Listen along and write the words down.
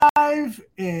live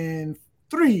in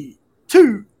 3,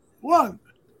 2, 1.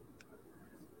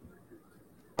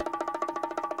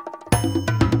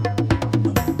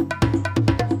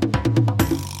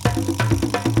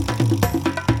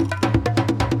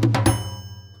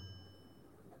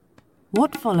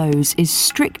 What follows is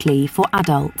strictly for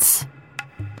adults.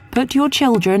 Put your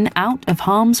children out of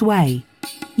harm's way.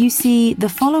 You see, the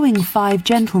following 5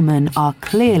 gentlemen are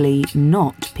clearly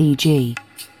not PG.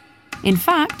 In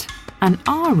fact, an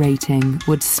R rating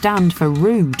would stand for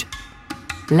rude.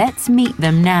 Let's meet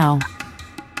them now.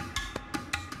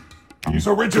 He's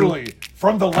originally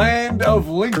from the land of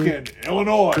Lincoln,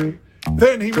 Illinois.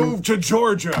 Then he moved to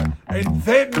Georgia, and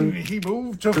then he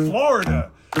moved to Florida.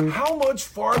 How much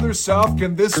farther south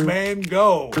can this man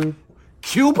go?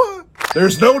 Cuba?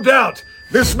 There's no doubt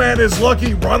this man is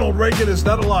lucky Ronald Reagan is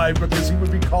not alive because he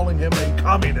would be calling him a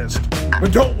communist.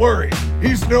 But don't worry,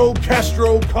 he's no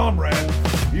Castro comrade.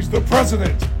 He's the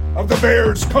president of the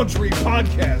Bears Country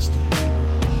podcast.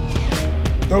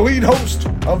 The lead host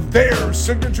of their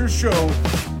signature show.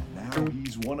 Now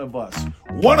he's one of us.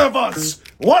 One of us!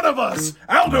 One of us!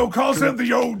 Aldo calls him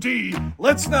the OD.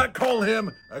 Let's not call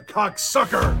him a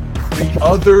cocksucker. The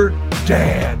other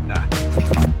Dan.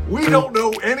 We don't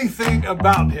know anything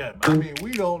about him. I mean,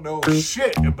 we don't know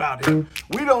shit about him.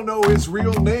 We don't know his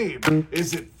real name.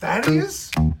 Is it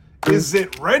Thaddeus? Is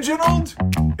it Reginald?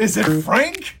 Is it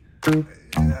Frank?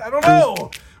 I don't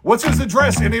know. What's his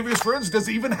address? Any of his friends? Does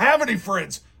he even have any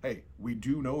friends? Hey, we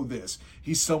do know this.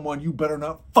 He's someone you better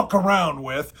not fuck around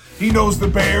with. He knows the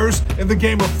Bears and the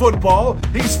game of football.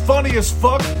 He's funny as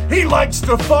fuck. He likes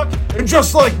to fuck. And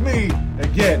just like me,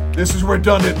 again, this is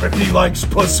redundant, but he likes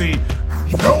pussy.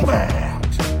 Nomad.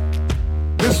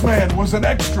 This man was an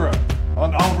extra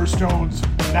on Oliver Stone's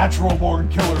Natural Born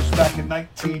Killers back in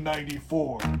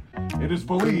 1994. It is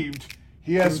believed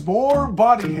he has more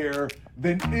body hair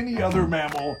than any other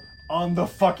mammal on the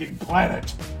fucking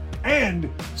planet. And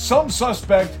some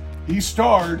suspect he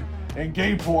starred in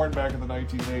gay porn back in the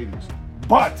 1980s.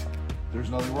 But there's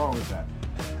nothing wrong with that.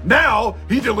 Now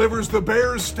he delivers the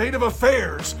Bears' state of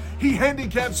affairs. He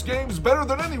handicaps games better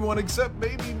than anyone except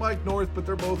maybe Mike North, but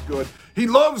they're both good. He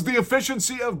loves the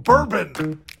efficiency of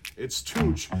bourbon. It's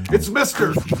Tooch. It's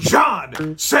Mr. John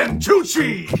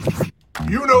Santucci.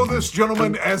 You know this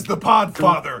gentleman as the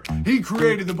Podfather. He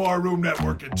created the Barroom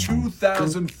Network in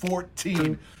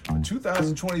 2014.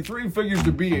 2023 figures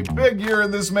to be a big year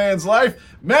in this man's life.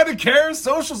 Medicare,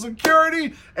 Social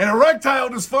Security, and erectile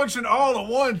dysfunction all at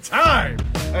one time.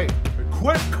 Hey,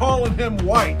 quit calling him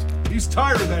white. He's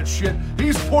tired of that shit.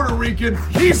 He's Puerto Rican.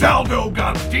 He's Aldo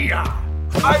Gandia.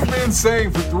 I've been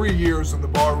saying for 3 years on the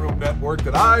Barroom Network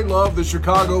that I love the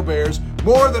Chicago Bears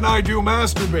more than I do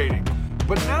masturbating.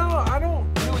 But now I don't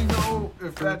really know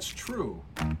if that's true.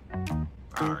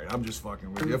 Alright, I'm just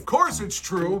fucking with you. Of course it's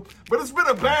true, but it's been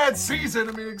a bad season.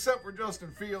 I mean, except for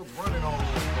Justin Fields running all over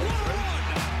the place,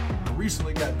 right? I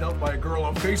recently got dumped by a girl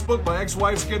on Facebook. My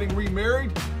ex-wife's getting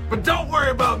remarried. But don't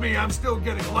worry about me. I'm still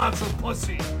getting lots of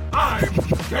pussy. I'm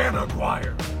Dan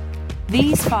Aguirre.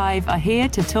 These 5 are here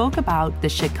to talk about the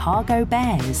Chicago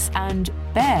Bears and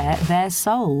bare their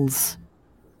souls.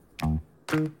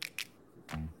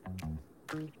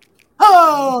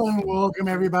 Hello and welcome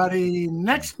everybody.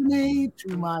 Next to me,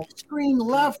 to my screen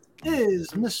left, is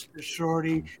Mr.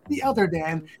 Shorty, the other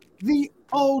Dan, the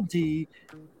OD,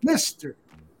 Mr.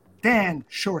 Dan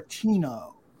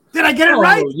Shortino. Did I get it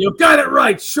right? You got it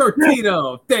right,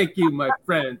 Shortino. Thank you, my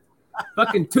friend.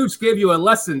 Fucking Tooch gave you a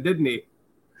lesson, didn't he?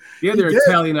 The other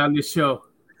Italian on this show.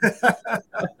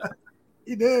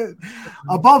 He did.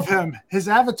 Above him, his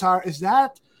avatar is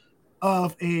that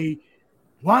of a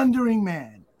wandering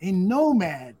man. A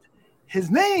nomad. His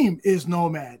name is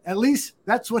Nomad. At least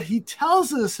that's what he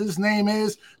tells us his name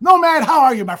is. Nomad, how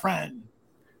are you, my friend?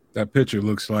 That picture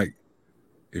looks like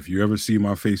if you ever see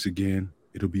my face again,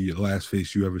 it'll be your last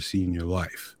face you ever see in your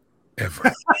life.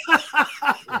 Ever.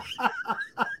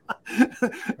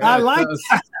 I like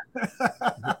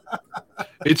that.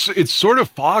 It's sort of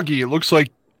foggy. It looks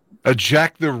like a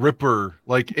Jack the Ripper,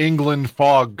 like England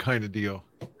fog kind of deal.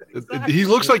 Exactly. He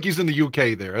looks like he's in the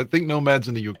UK there. I think Nomad's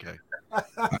in the UK.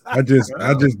 I just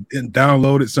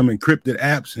downloaded some encrypted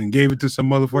apps and gave it to some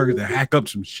motherfuckers to hack up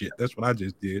some shit. That's what I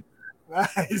just did.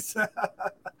 Nice.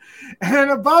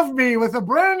 And above me with a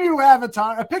brand new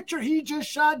avatar, a picture he just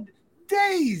shot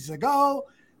days ago.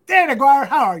 Dan Aguirre,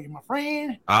 how are you, my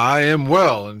friend? I am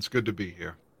well, and it's good to be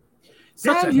here.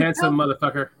 Such a handsome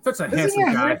motherfucker. Such a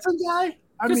handsome guy. Handsome guy?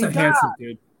 Just a handsome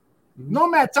dude.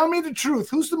 Nomad, tell me the truth.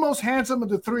 Who's the most handsome of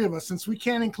the 3 of us since we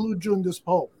can't include you in this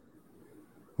poll?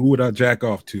 Who would I jack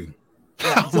off to?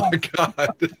 Oh my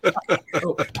God!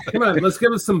 Oh, come on, let's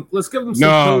give him some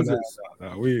No, poses.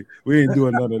 no, we ain't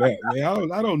doing none of that,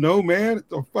 man. I don't know, man. What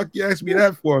the fuck you asked me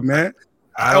that for, man?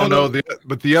 I don't know.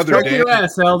 But the other Show Dan, your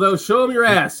ass, Aldo. Show him your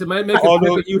ass. It might make it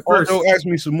pick at you first. Ask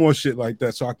me some more shit like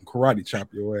that so I can karate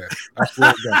chop your ass. I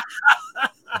swear to God.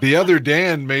 the other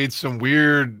Dan made some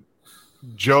weird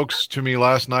jokes to me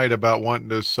last night about wanting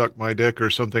to suck my dick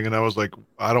or something, and I was like,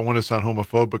 I don't want to sound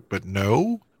homophobic, but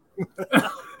no. I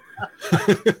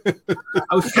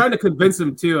was trying to convince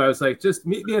him too. I was like, just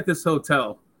meet me at this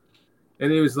hotel,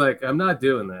 and he was like, I'm not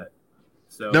doing that.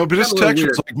 So no, but his got a little text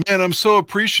was weird. like, man, I'm so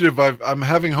appreciative. I'm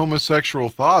having homosexual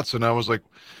thoughts, and I was like,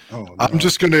 Oh, no. I'm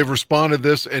just going to respond to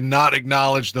this and not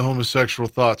acknowledge the homosexual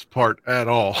thoughts part at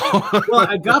all. Well,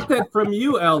 I got that from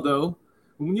you, Aldo.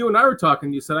 When you and I were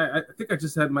talking, you said, I think I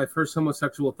just had my first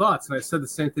homosexual thoughts, and I said the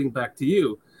same thing back to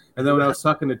you. And then when I was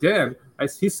talking to Dan,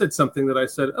 he said something that I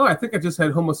said, oh, I think I just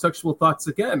had homosexual thoughts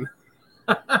again.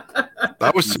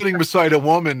 I was sitting beside a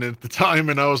woman at the time,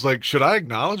 and I was like, should I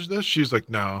acknowledge this? She's like,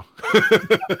 no.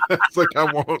 It's like,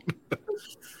 I won't.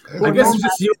 I guess it's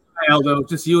just you and I, Aldo.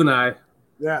 Just you and I.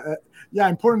 Yeah,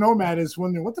 and poor Nomad is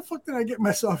wondering, what the fuck did I get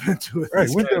myself into? With Right,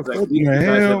 this what guy? the It's like, fuck you in the guys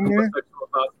hell, have man? homosexual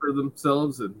thoughts for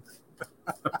themselves, and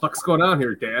what the fuck's going on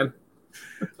here, Dan?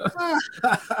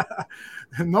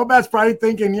 Nomad's probably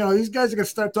thinking, these guys are gonna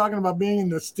start talking about being in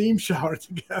the steam shower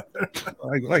together.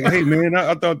 Like, hey, man,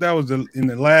 I thought that was in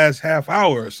the last half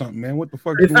hour or something, man. What the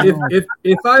fuck is going on?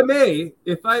 If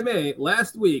I may,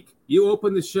 last week you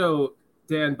opened the show,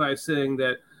 Dan, by saying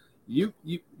that you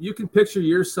can picture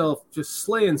yourself just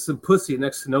slaying some pussy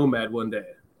next to Nomad one day,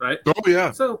 right? Oh,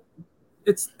 yeah. So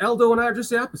it's Aldo and I are just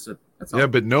the opposite. That's all. Yeah,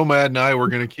 but Nomad and I were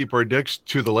going to keep our dicks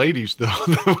to the ladies, though.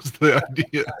 That was the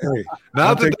idea. Hey,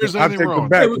 Not that there's I'll anything take wrong. the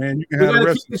back, Hey, man. You can we have the gotta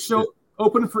rest keep the of the show shit.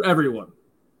 open for everyone.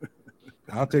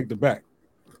 I'll take the back.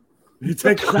 You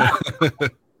take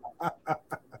that.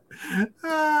 You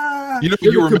know, You're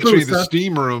you the were mentioning caboose, the huh?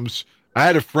 steam rooms. I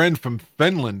had a friend from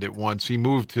Finland at once. He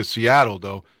moved to Seattle,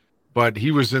 though, but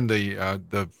he was in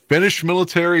the Finnish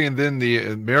military and then the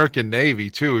American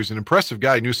Navy, too. He's an impressive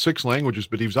guy. He knew 6 languages,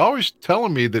 but he was always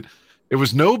telling me that it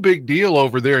was no big deal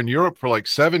over there in Europe for like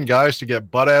 7 guys to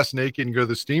get butt-ass naked and go to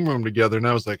the steam room together. And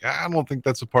I was like, I don't think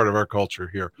that's a part of our culture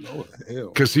here. Oh, hell.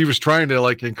 Because he was trying to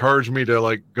like encourage me to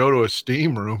like go to a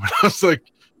steam room. And I was like,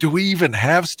 do we even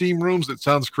have steam rooms? It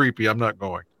sounds creepy. I'm not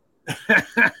going.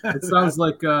 It sounds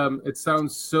like it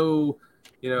sounds so,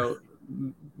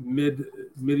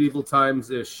 medieval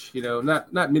times ish.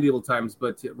 Not medieval times,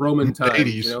 but Roman times.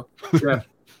 80s. Yeah,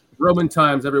 Roman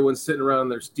times. Everyone's sitting around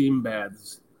their steam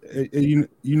baths. You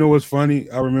know what's funny?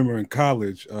 I remember in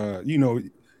college, I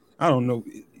don't know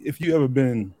if you ever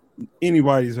been,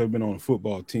 anybody's ever been on a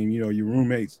football team, your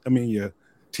your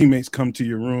teammates come to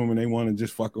your room and they want to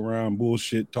just fuck around,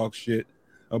 bullshit, talk shit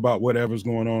about whatever's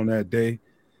going on that day.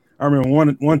 I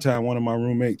remember one time one of my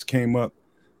roommates came up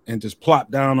and just plopped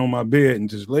down on my bed and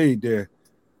just laid there.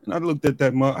 And I looked at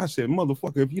that I said,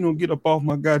 motherfucker, if you don't get up off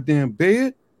my goddamn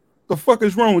bed, the fuck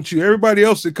is wrong with you? Everybody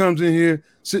else that comes in here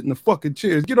sit in the fucking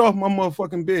chairs. Get off my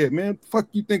motherfucking bed, man. The fuck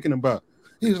you thinking about?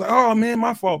 He was like, oh man,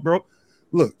 my fault, bro.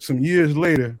 Look, some years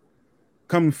later,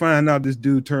 come to find out this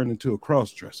dude turned into a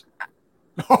cross-dresser.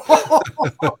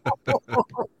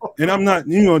 And I'm not,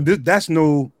 that's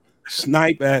no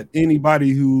snipe at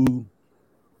anybody who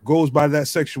goes by that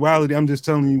sexuality. I'm just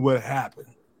telling you what happened.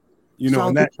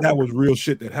 And that was real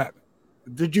shit that happened.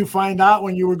 Did you find out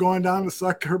when you were going down to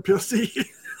suck her pussy?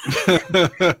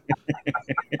 The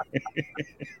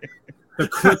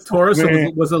clitoris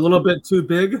was a little bit too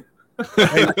big.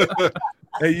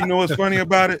 Hey, you know what's funny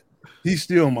about it? He's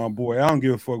still my boy. I don't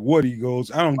give a fuck what he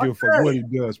goes. I don't give a fuck what he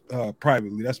does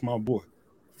privately. That's my boy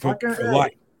for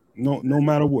life. No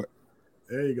matter what.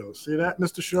 There you go. See that,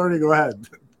 Mr. Shorty? Go ahead.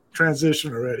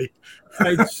 Transition already.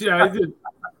 I did.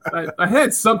 I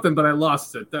had something, but I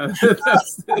lost it. That's it.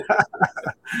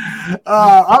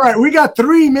 All right, we got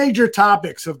 3 major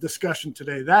topics of discussion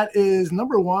today. That is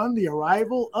number 1, the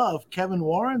arrival of Kevin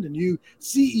Warren, the new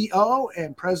CEO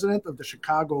and president of the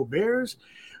Chicago Bears.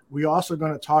 We're also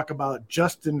going to talk about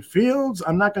Justin Fields.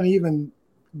 I'm not going to even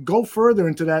go further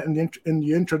into that in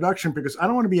the introduction because I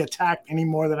don't want to be attacked any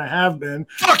more than I have been.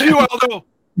 Fuck you, Aldo.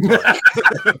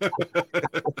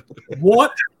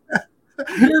 What?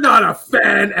 You're not a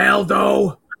fan,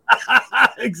 Aldo.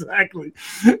 Exactly.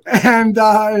 And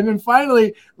then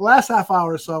finally, the last half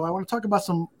hour or so, I want to talk about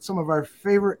some of our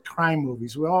favorite crime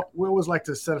movies. We always like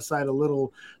to set aside a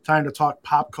little time to talk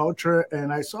pop culture,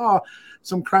 and I saw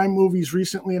some crime movies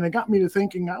recently, and it got me to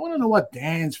thinking, I want to know what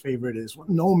Dan's favorite is, what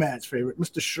Nomad's favorite,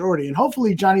 Mr. Shorty, and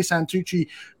hopefully Johnny Santucci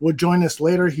will join us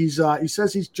later. He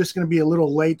says he's just going to be a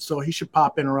little late, so he should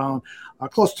pop in around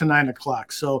close to 9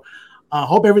 o'clock. So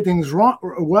hope everything's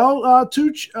well,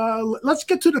 Tooch. Let's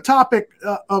get to the topic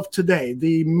of today.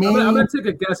 I'm going to take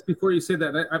a guess before you say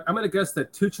that. I'm going to guess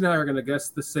that Tooch and I are going to guess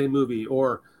the same movie,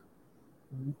 or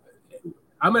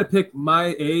I'm going to pick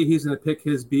my A, he's going to pick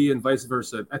his B, and vice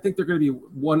versa. I think they're going to be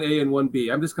one A and one B.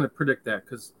 I'm just going to predict that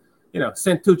because,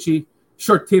 Santucci,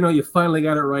 Shortino, you finally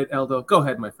got it right, Aldo. Go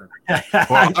ahead, my friend.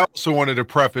 Well, I also wanted to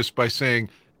preface by saying,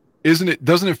 doesn't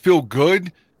it feel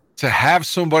good to have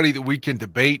somebody that we can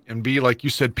debate and be, like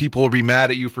you said, people will be mad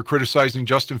at you for criticizing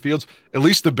Justin Fields. At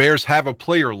least the Bears have a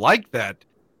player like that,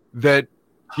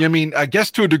 I guess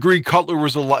to a degree, Cutler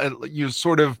was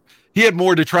he had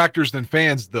more detractors than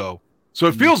fans, though. So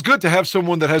it feels good to have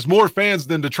someone that has more fans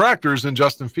than detractors than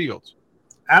Justin Fields.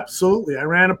 Absolutely. I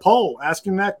ran a poll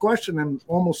asking that question, and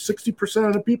almost 60%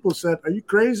 of the people said, are you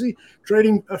crazy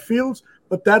trading Fields?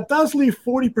 But that does leave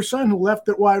 40% who left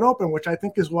it wide open, which I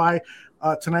think is why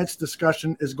tonight's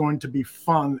discussion is going to be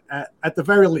fun at the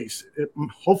very least.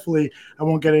 Hopefully, I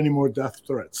won't get any more death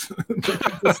threats.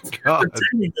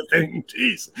 Entertaining the thing.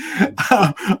 Jeez.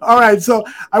 All right. So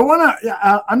I'm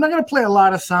not going to play a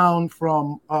lot of sound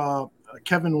from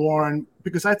Kevin Warren,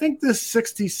 because I think this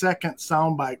 60-second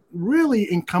soundbite really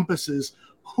encompasses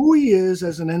who he is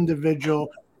as an individual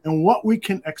and what we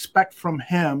can expect from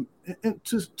him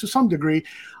to some degree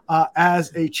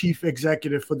as a chief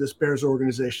executive for this Bears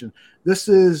organization. This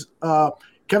is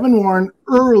Kevin Warren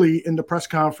early in the press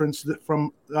conference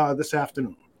from this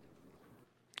afternoon.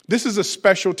 This is a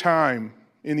special time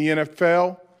in the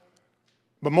NFL,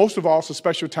 but most of all, it's a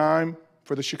special time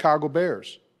for the Chicago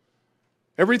Bears.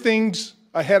 Everything's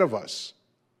ahead of us.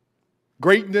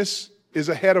 Greatness is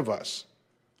ahead of us.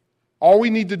 All we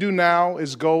need to do now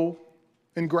is go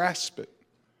and grasp it.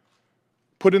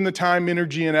 Put in the time,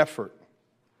 energy, and effort.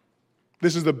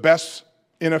 This is the best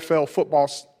NFL football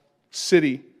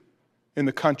city in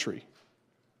the country.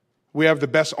 We have the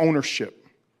best ownership,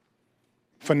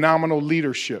 phenomenal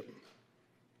leadership,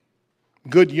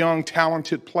 good, young,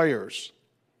 talented players,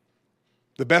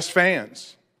 the best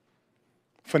fans,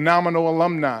 phenomenal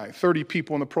alumni, 30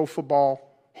 people in the Pro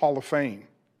Football Hall of Fame.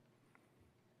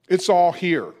 It's all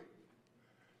here.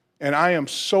 And I am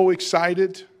so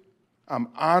excited. I'm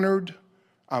honored.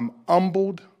 I'm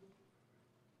humbled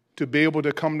to be able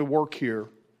to come to work here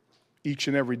each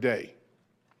and every day.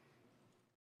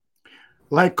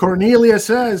 Like Cornelius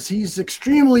says, he's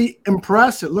extremely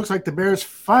impressed. It looks like the Bears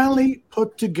finally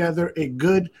put together a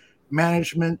good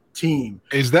management team.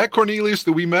 Is that Cornelius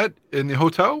that we met in the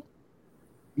hotel?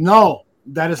 No,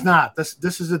 that is not.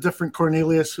 This is a different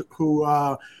Cornelius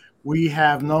who we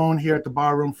have known here at the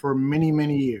Bar Room for many,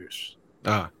 many years.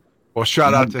 Well,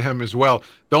 shout out to him as well.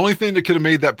 The only thing that could have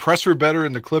made that presser better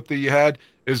in the clip that you had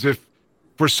is if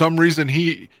for some reason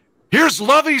here's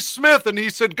Lovie Smith, and he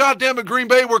said, God damn it, Green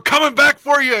Bay, we're coming back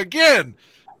for you again.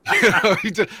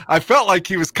 I felt like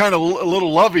he was kind of a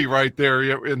little Lovie right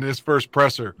there in his first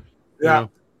presser. Yeah,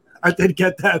 I did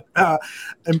get that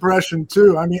impression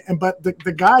too. I mean, but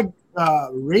the guy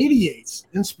radiates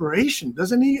inspiration,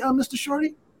 doesn't he, Mr.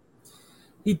 Shorty?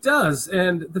 He does,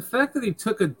 and the fact that he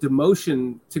took a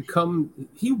demotion to come,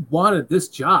 he wanted this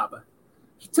job.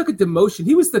 He took a demotion.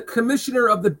 He was the commissioner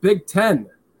of the Big Ten.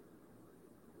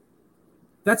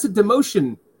 That's a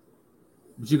demotion.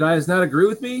 Would you guys not agree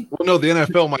with me? Well, no, the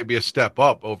NFL might be a step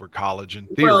up over college in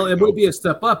theory. Well, it would be a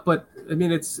step up, but I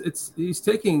mean, is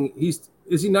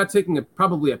he not taking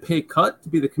probably a pay cut to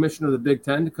be the commissioner of the Big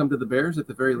Ten to come to the Bears at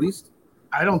the very least?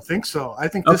 I don't think so. I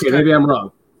think maybe I'm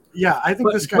wrong. Yeah, I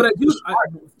think this guy. But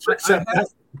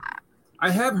I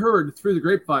have heard through the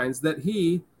grapevines that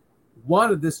he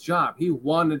wanted this job. He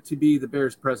wanted to be the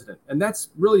Bears president, and that's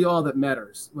really all that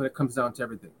matters when it comes down to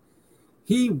everything.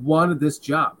 He wanted this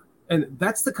job, and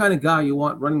that's the kind of guy you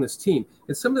want running this team.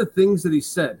 And some of the things that he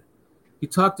said, he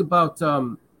talked about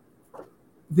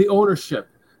the ownership.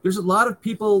 There's a lot of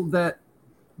people that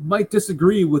might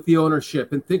disagree with the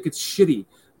ownership and think it's shitty,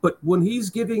 but when he's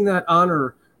giving that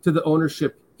honor to the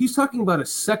ownership, he's talking about a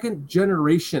second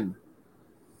generation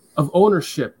of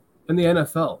ownership in the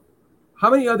NFL. How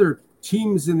many other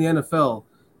teams in the NFL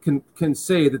can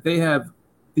say that they have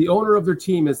the owner of their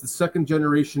team as the second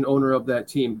generation owner of that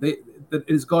team? That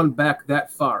has gone back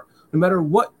that far. No matter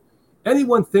what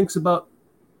anyone thinks about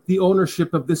the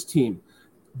ownership of this team,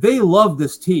 they love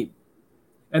this team.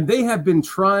 And they have been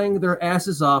trying their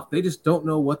asses off. They just don't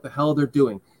know what the hell they're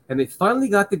doing. And they finally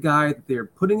got the guy that they're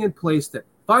putting in place that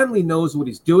finally knows what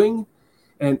he's doing.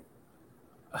 And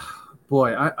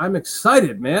boy, I'm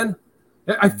excited, man.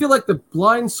 I feel like the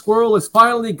blind squirrel has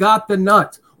finally got the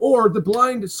nut. Or the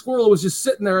blind squirrel was just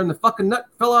sitting there and the fucking nut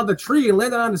fell out of the tree and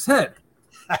landed on his head.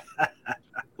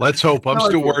 Let's hope. I'm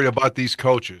still worried about these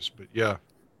coaches, but yeah.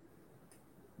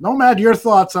 Nomad, your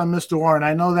thoughts on Mr. Warren?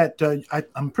 I know that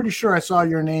I'm pretty sure I saw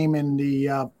your name in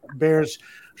the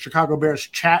Chicago Bears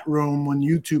chat room when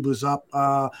YouTube was up.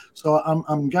 So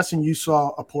I'm guessing you saw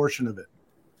a portion of it.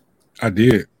 I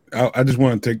did. I just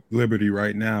want to take liberty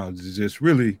right now to just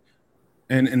really,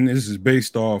 and this is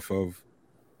based off of,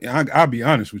 I'll be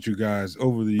honest with you guys.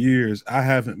 Over the years,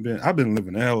 I've been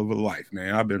living a hell of a life,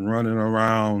 man. I've been running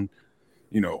around,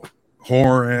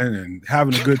 whoring and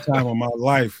having a good time of my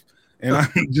life. And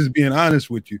I'm just being honest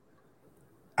with you.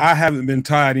 I haven't been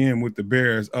tied in with the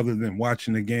Bears other than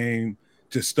watching the game,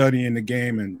 just studying the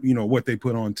game and, what they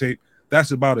put on tape. That's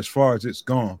about as far as it's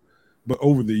gone. But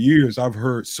over the years, I've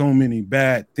heard so many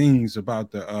bad things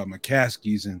about the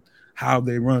McCaskies and how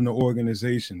they run the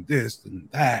organization, this and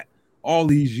that, all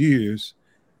these years.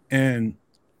 And,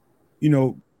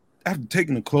 after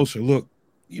taking a closer look,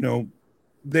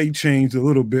 they changed a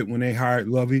little bit when they hired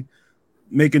Lovey.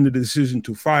 Making the decision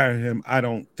to fire him, I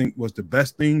don't think was the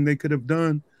best thing they could have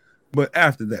done. But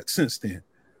after that, since then,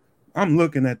 I'm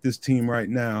looking at this team right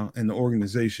now and the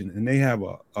organization, and they have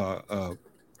a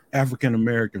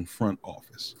African-American front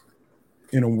office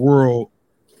in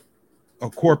a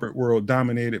corporate world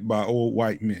dominated by old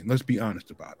white men. Let's be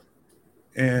honest about it.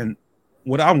 And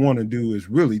what I want to do is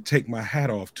really take my hat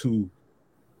off to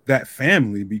that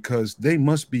family, because they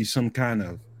must be some kind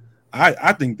of,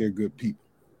 I think they're good people.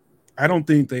 I don't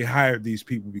think they hired these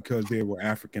people because they were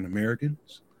African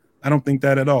Americans. I don't think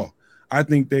that at all. I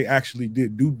think they actually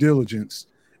did due diligence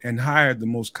and hired the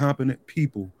most competent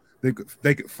people they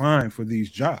could find for these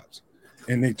jobs,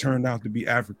 and they turned out to be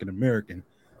African American.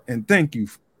 And thank you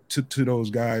to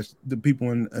those guys, the people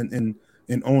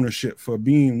in ownership, for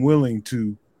being willing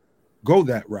to go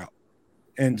that route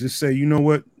and just say, you know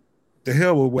what, the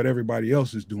hell with what everybody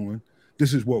else is doing.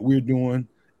 This is what we're doing.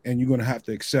 And you're going to have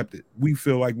to accept it. We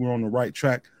feel like we're on the right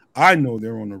track. I know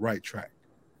they're on the right track.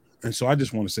 And so I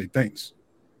just want to say thanks.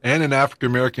 And an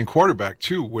African-American quarterback,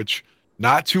 too, which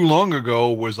not too long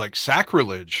ago was like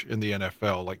sacrilege in the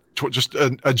NFL. Like just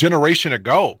a generation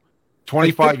ago,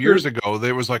 25 years ago,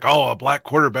 there was like, oh, a black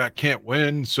quarterback can't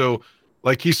win. So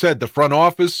like he said, the front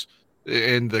office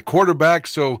and the quarterback.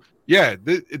 So, yeah,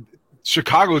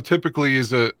 Chicago typically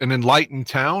is an enlightened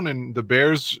town, and the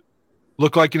Bears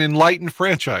look like an enlightened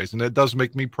franchise, and that does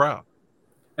make me proud.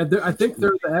 And I think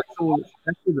they're actually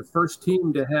the first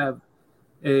team to have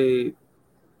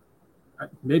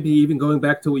maybe even going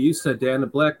back to what you said, Dan, a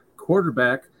black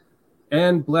quarterback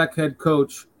and black head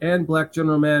coach and black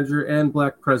general manager and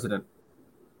black president.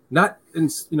 Not in,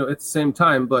 at the same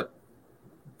time, but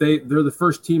they're the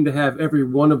first team to have every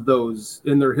one of those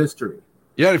in their history.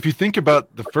 Yeah, if you think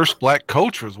about the first black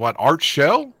coach was Art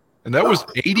Shell? And that was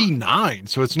 89,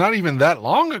 so it's not even that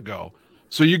long ago.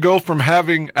 So you go from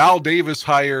having Al Davis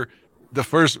hire the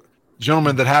first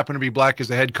gentleman that happened to be black as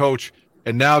the head coach,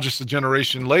 and now just a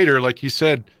generation later, like he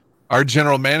said, our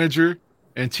general manager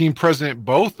and team president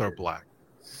both are black.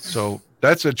 So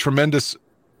that's a tremendous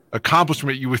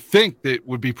accomplishment. You would think that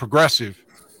would be progressive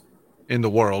in the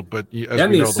world, but as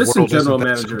we know, the world isn't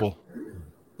that simple.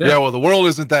 Yeah, well, the world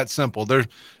isn't that simple.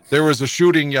 There was a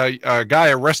shooting, a guy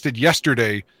arrested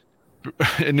yesterday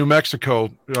in New Mexico,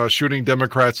 shooting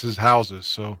Democrats' houses.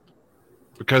 So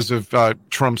because of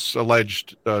Trump's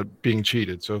alleged being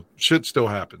cheated. So shit still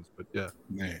happens, but yeah.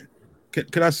 Man,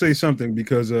 can I say something?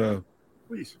 Because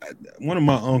please, one of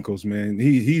my uncles, man,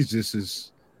 he's just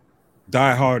as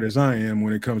diehard as I am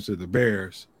when it comes to the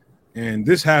Bears. And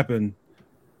this happened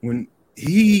when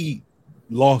he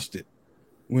lost it.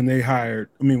 When they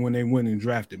went and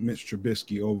drafted Mitch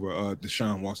Trubisky over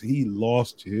Deshaun Watson, he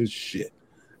lost his shit.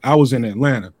 I was in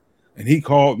Atlanta, and he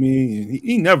called me, and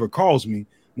he never calls me.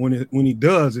 When he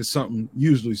does, it's something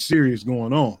usually serious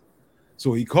going on.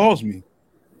 So he calls me,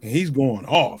 and he's going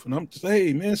off, and I'm just,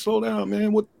 hey man, slow down,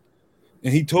 man. What?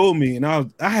 And he told me, and I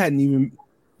hadn't even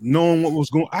known what was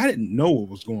going. I didn't know what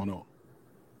was going on,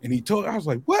 and I was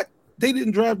like, what? They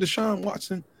didn't draft Deshaun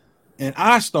Watson, and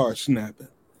I start snapping.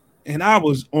 And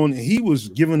he was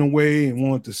giving away and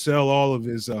wanted to sell all of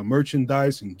his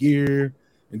merchandise and gear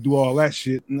and do all that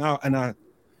shit. And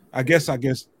I guess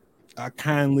I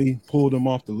kindly pulled him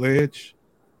off the ledge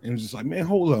and was just like, man,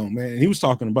 hold on, man. And he was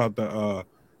talking about the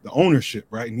ownership,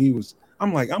 right? And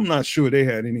I'm like, I'm not sure they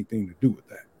had anything to do with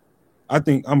that.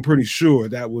 I'm pretty sure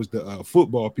that was the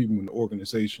football people in the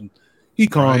organization. He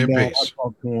calmed down. I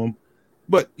talked to him,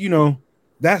 but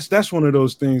that's one of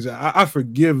those things. I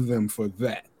forgive them for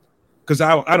that because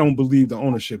I don't believe the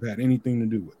ownership had anything to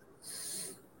do with it.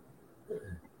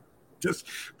 Just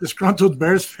disgruntled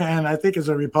Bears fan, I think, is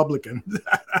a Republican.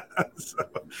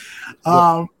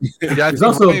 He's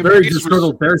also a very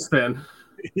disgruntled Bears fan.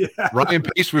 Yeah. Ryan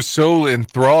Pace was so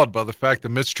enthralled by the fact that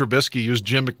Mitch Trubisky used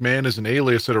Jim McMahon as an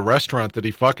alias at a restaurant that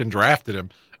he fucking drafted him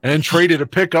and then traded a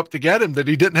pickup to get him that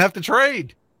he didn't have to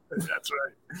trade. That's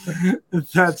right.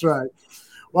 That's right.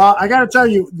 Well, I got to tell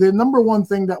you, the number one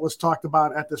thing that was talked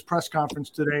about at this press conference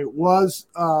today was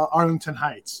Arlington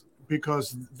Heights,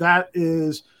 because that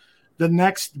is the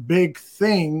next big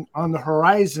thing on the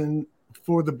horizon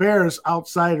for the Bears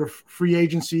outside of free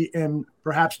agency and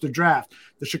perhaps the draft.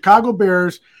 The Chicago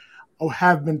Bears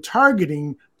have been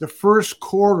targeting the first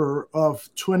quarter of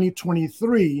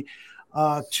 2023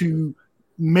 to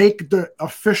make the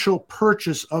official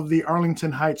purchase of the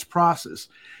Arlington Heights process.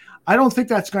 I don't think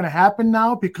that's going to happen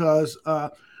now because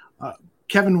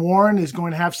Kevin Warren is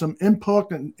going to have some input,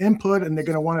 and they're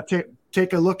going to want to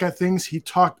take a look at things. He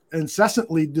talked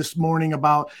incessantly this morning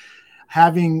about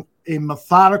having a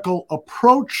methodical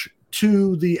approach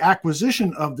to the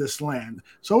acquisition of this land.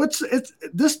 So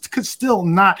this could still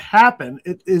not happen.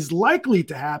 It is likely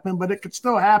to happen, but it could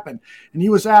still happen. And he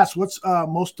was asked, what's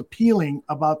most appealing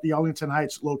about the Arlington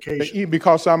Heights location?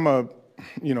 Because I'm a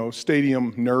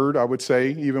stadium nerd, I would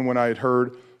say. Even when I had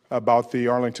heard about the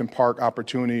Arlington Park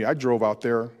opportunity, I drove out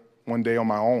there one day on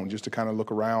my own just to kind of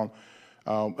look around.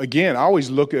 Again, I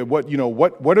always look at what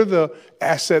are the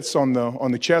assets on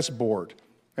the chessboard.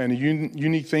 And the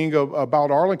unique thing about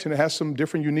Arlington, it has some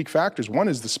different unique factors. One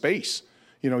is the space.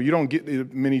 You don't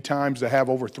get many times to have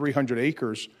over 300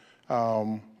 acres,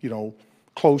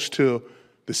 close to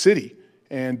the city.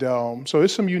 And so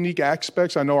there's some unique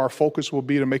aspects. I know our focus will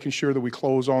be to making sure that we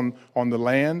close on the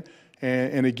land.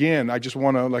 And again, I just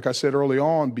want to, like I said early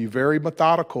on, be very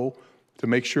methodical to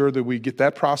make sure that we get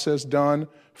that process done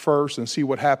first and see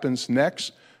what happens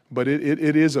next. But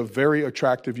it is a very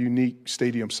attractive, unique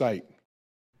stadium site.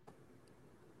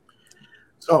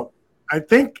 So I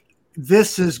think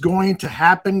this is going to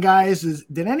happen, guys.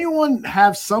 Did anyone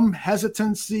have some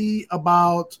hesitancy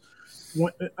about?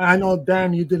 I know,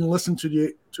 Dan, you didn't listen to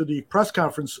the press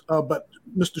conference, but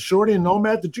Mr. Shorty and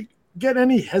Nomad, did you get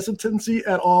any hesitancy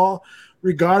at all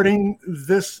regarding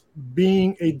this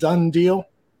being a done deal?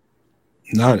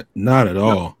 Not at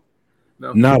all.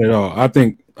 No. Not at all. I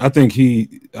think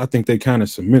they kind of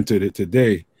cemented it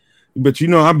today. But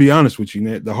I'll be honest with you,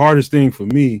 Ned. The hardest thing for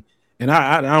me. And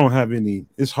I don't have any.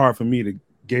 It's hard for me to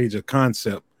gauge a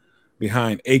concept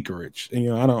behind acreage.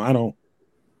 And I don't.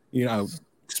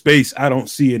 Space. I don't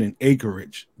see it in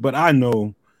acreage, but I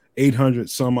know 800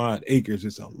 some odd acres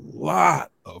is a lot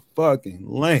of fucking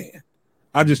land.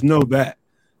 I just know that,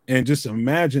 and just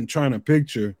imagine trying to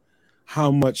picture how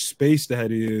much space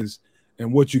that is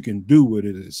and what you can do with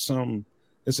it. It's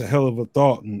a hell of a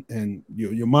thought, and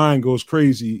your mind goes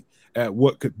crazy at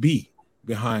what could be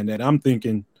behind that. I'm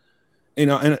thinking.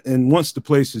 And once the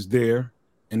place is there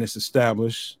and it's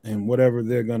established and whatever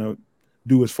they're going to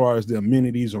do as far as the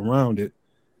amenities around it,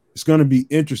 it's going to be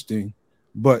interesting,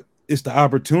 but it's the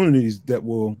opportunities that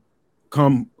will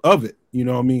come of it.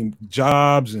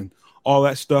 Jobs and all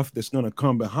that stuff that's going to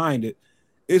come behind it.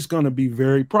 It's going to be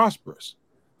very prosperous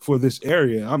for this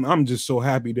area. I'm just so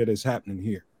happy that it's happening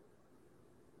here.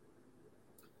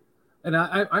 And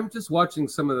I'm just watching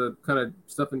some of the kind of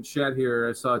stuff in chat here.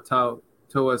 I saw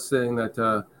Toa saying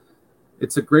that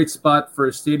it's a great spot for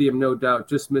a stadium, no doubt,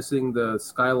 just missing the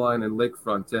skyline and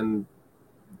lakefront. And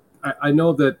I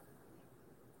know that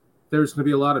there's going to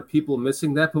be a lot of people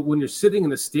missing that, but when you're sitting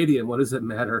in a stadium, what does it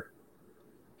matter?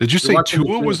 Did you say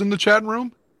Tua was in the chat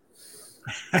room?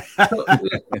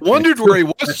 Wondered where he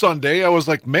was Sunday. I was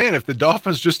like, man, if the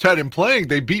Dolphins just had him playing,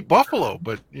 they beat Buffalo.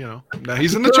 But, now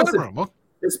he's in the chat room.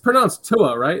 It's pronounced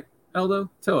Toa, right, Aldo?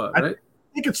 Toa, right? I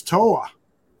think it's Toa.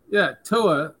 Yeah,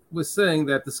 Toa was saying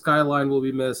that the skyline will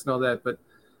be missed and all that, but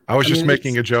I was just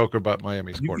making a joke about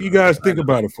Miami's quarterback. You guys think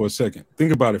about it for a second.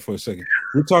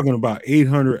 We're talking about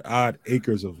 800 odd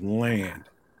acres of land.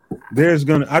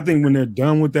 I think when they're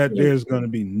done with that, there's going to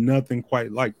be nothing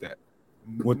quite like that.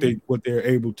 What they're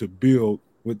able to build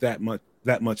with that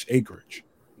much acreage,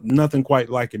 nothing quite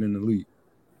like it in the league.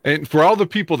 And for all the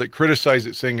people that criticize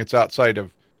it, saying it's outside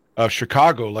of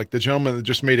Chicago, like the gentleman that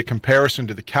just made a comparison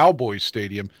to the Cowboys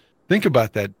Stadium, think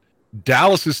about that.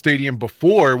 Dallas's stadium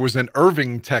before was in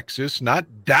Irving, Texas, not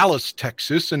Dallas,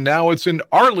 Texas, and now it's in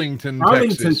Arlington,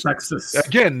 Texas.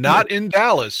 Again, not in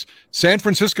Dallas. San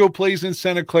Francisco plays in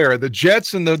Santa Clara. The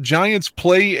Jets and the Giants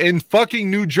play in fucking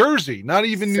New Jersey, not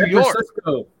even New York. San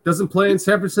Francisco doesn't play in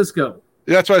San Francisco.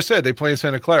 That's what I said. They play in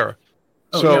Santa Clara.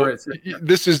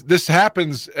 This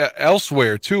happens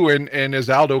elsewhere too, and as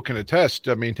Aldo can attest,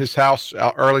 I mean, his house,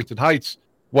 Arlington Heights,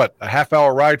 what, a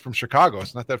half-hour ride from Chicago?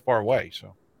 It's not that far away,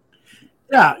 so.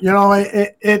 Yeah,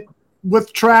 it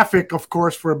with traffic, of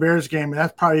course, for a Bears game,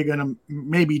 that's probably going to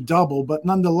maybe double, but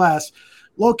nonetheless,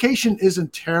 location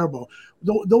isn't terrible.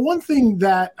 The one thing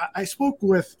that I spoke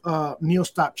with Neil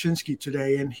Stopchinski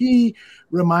today, and he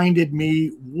reminded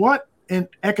me what an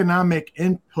economic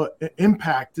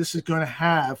impact this is going to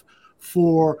have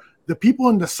for the people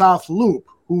in the South Loop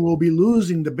who will be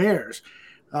losing the Bears.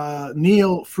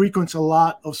 Neil frequents a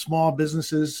lot of small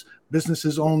businesses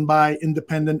owned by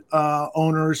independent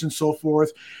owners and so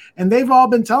forth. And they've all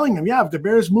been telling him, if the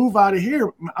Bears move out of here,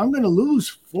 I'm going to lose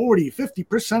 40,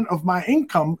 50% of my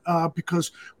income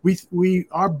because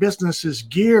our business is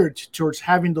geared towards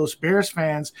having those Bears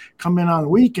fans come in on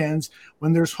weekends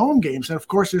when there's home games. And of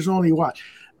course, there's only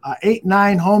 8,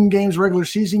 9 home games, regular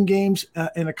season games,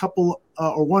 and a couple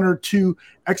or 1 or 2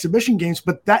 exhibition games.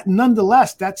 But that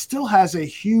nonetheless, that still has a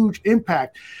huge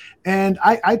impact. And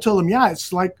I told him,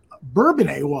 it's like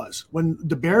Bourbonnais was. When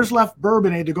the Bears left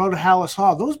Bourbonnais to go to Hallis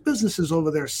Hall, those businesses over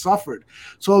there suffered.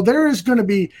 So there is going to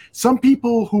be some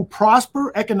people who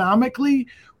prosper economically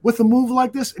with a move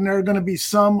like this, and there are going to be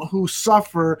some who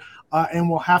suffer and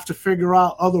will have to figure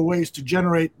out other ways to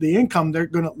generate the income.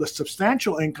 The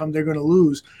substantial income they're going to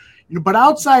lose. But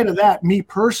outside of that, me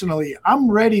personally,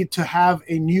 I'm ready to have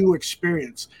a new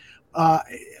experience. A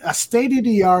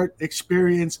state-of-the-art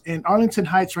experience, and Arlington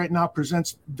Heights right now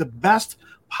presents the best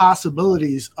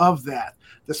possibilities of that.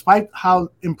 Despite how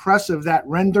impressive that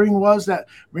rendering was that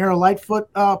Mayor Lightfoot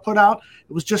put out,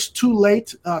 it was just too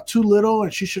late, too little,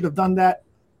 and she should have done that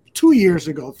 2 years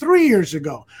ago, 3 years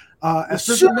ago. It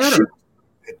doesn't matter.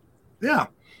 Yeah.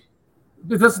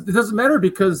 It doesn't matter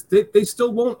because they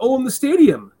still won't own the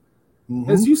stadium.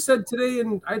 Mm-hmm. As you said today,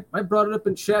 and I brought it up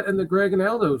in chat in the Greg and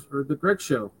Aldo, or the Greg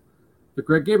show, the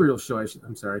Greg Gabriel show,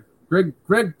 I'm sorry. Greg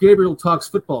Gabriel Talks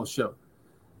Football show.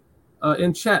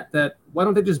 In chat, that why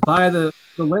don't they just buy the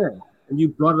land? And you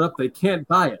brought it up, they can't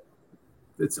buy it.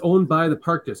 It's owned by the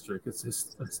Park District. It's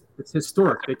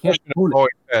historic. They can't own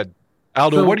it.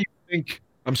 Aldo, so, what do you think?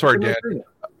 I'm sorry, Dan.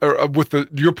 With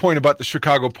your point about the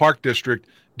Chicago Park District,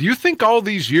 do you think all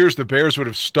these years the Bears would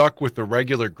have stuck with the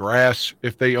regular grass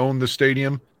if they owned the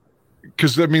stadium?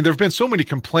 Because, I mean, there have been so many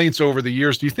complaints over the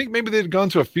years. Do you think maybe they'd gone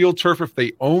to a field turf if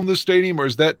they owned the stadium, or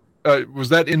is that was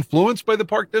that influenced by the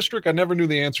Park District? I never knew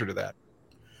the answer to that.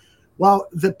 Well,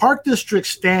 the Park District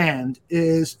stand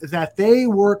is that they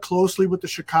work closely with the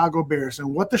Chicago Bears,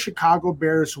 and what the Chicago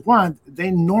Bears want,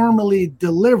 they normally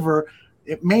deliver.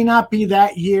 It may not be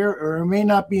that year, or it may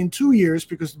not be in 2 years,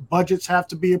 because budgets have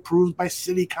to be approved by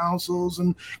city councils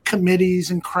and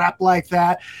committees and crap like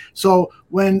that. So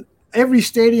when every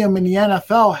stadium in the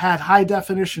NFL had high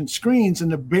definition screens,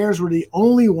 and the Bears were the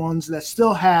only ones that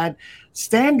still had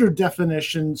standard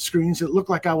definition screens, it looked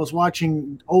like I was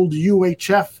watching old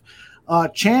UHF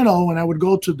channel when I would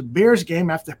go to the Bears game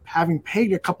after having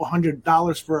paid a couple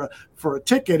 $100 for a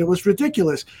ticket. It was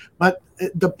ridiculous. But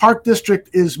the Park District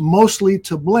is mostly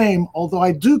to blame, although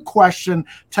I do question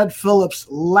Ted Phillips'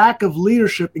 lack of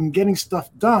leadership in getting stuff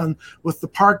done with the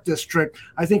Park District.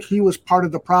 I think he was part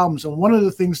of the problems. And one of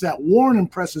the things that Warren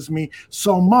impresses me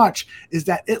so much is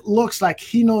that it looks like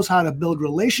he knows how to build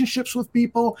relationships with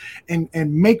people and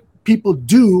make people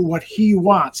do what he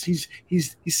wants. He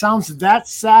sounds that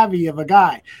savvy of a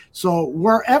guy. So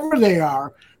wherever they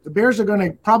are, the Bears are going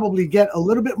to probably get a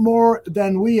little bit more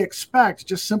than we expect,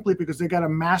 just simply because they got a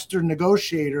master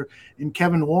negotiator in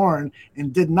Kevin Warren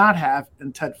and did not have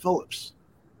in Ted Phillips.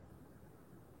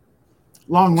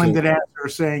 Long-winded answer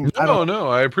saying. No,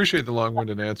 I appreciate the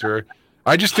long-winded answer.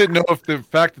 I just didn't know if the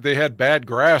fact that they had bad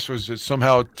grass was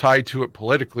somehow tied to it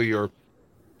politically, or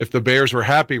if the Bears were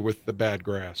happy with the bad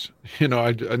grass.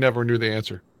 I never knew the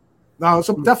answer. No,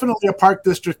 it's definitely a Park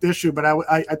District issue, but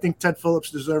I think Ted Phillips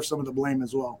deserves some of the blame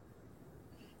as well.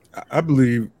 I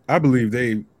believe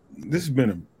this has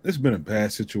been a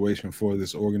bad situation for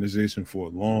this organization for a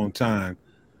long time.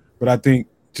 But I think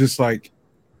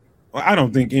I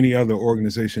don't think any other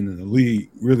organization in the league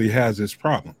really has this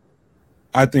problem.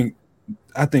 I think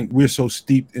we're so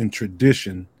steeped in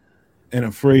tradition and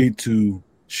afraid to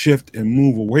shift and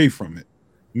move away from it,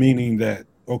 meaning that,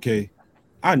 okay,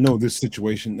 I know this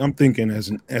situation. I'm thinking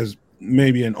as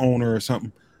maybe an owner or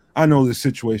something. I know this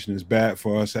situation is bad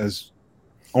for us as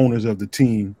owners of the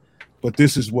team, but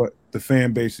this is what the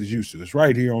fan base is used to. It's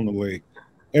right here on the lake.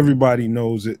 Everybody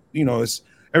knows it. You know,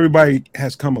 everybody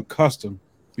has become accustomed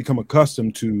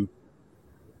to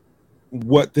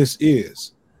what this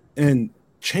is, and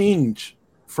change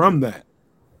from that,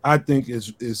 I think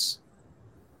is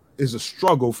a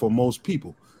struggle for most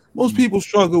people. Most people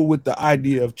struggle with the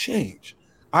idea of change.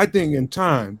 I think in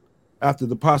time, after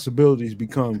the possibilities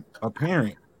become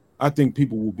apparent, I think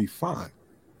people will be fine.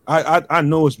 I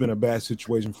know it's been a bad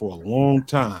situation for a long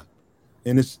time,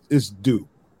 and it's due.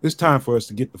 It's time for us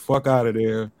to get the fuck out of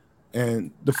there,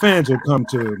 and the fans will come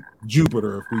to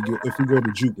Jupiter if we go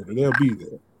to Jupiter. They'll be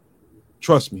there.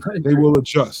 Trust me, they will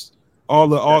adjust.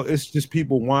 It's just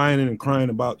people whining and crying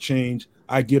about change.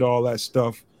 I get all that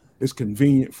stuff. It's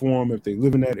convenient for them if they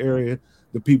live in that area.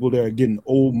 The people that are getting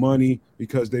old money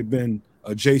because they've been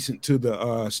adjacent to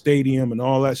the stadium and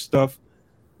all that stuff.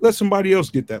 Let somebody else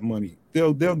get that money.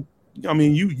 They'll. I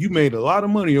mean, you made a lot of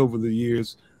money over the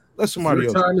years. Let somebody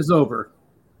else. Your time is over.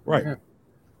 Right.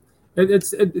 Yeah.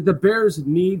 The Bears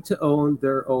need to own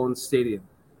their own stadium.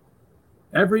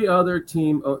 Every other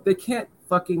team, they can't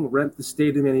fucking rent the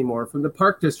stadium anymore from the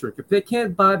Park District. If they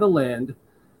can't buy the land,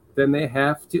 then they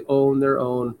have to own their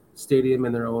own stadium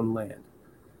and their own land.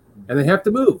 And they have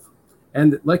to move.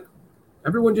 And like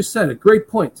everyone just said, a great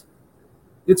point.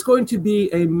 It's going to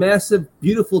be a massive,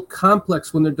 beautiful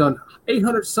complex when they're done.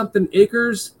 800-something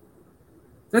acres.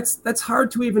 That's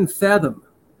hard to even fathom.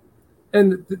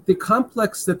 And the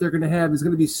complex that they're going to have is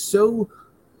going to be so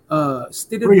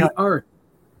state-of-the-art.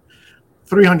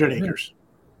 300 acres.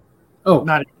 Oh,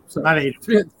 not 80.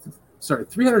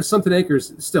 300-something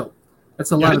acres. Still,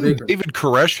 that's a lot of acres. David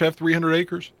Koresh have 300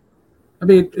 acres? I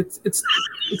mean, it's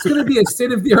going to be a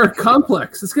state-of-the-art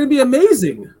complex. It's going to be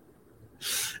amazing.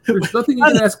 There's nothing you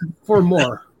can ask for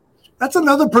more. That's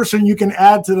another person you can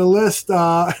add to the list.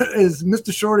 Is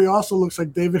Mr. Shorty also looks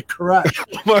like David Koresh.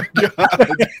 Oh my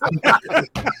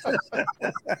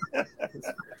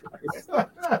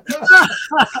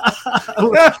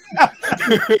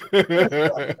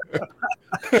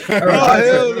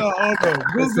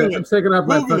I'm taking off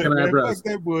my fucking eyebrows.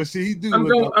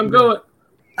 I'm going.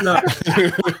 No,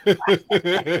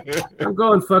 I'm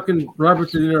going fucking Robert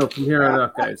De Niro from here on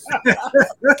out, guys.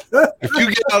 If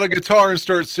you get out a guitar and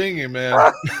start singing,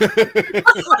 man.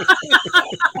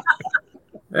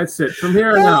 That's it. From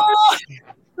here on out,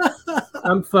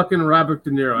 I'm fucking Robert De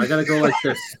Niro. I gotta go like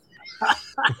this.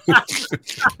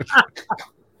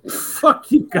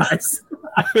 Fuck you guys.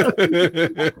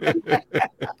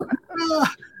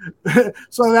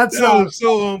 So that's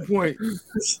so on point.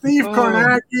 Steve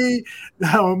Kornacki,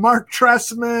 Mark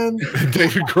Trestman,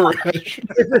 David Koresh.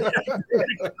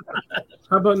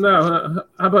 How about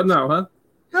now, huh?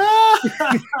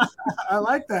 I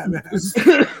like that, man.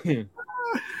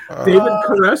 David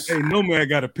Koresh. Hey, no man,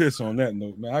 got to piss on that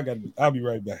note, man. I'll be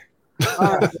right back.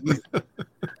 All right.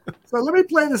 So let me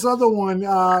play this other one.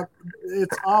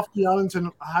 It's off the Arlington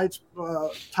Heights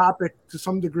topic to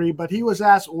some degree, but he was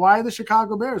asked, why the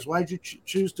Chicago Bears? Why did you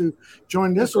choose to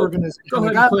join this organization? Go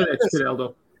ahead and play that shit,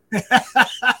 Aldo.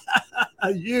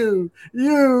 You.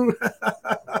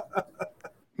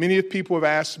 Many people have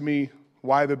asked me,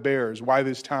 why the Bears? Why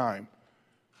this time?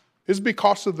 It's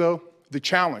because of the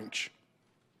challenge,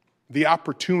 the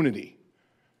opportunity.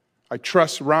 I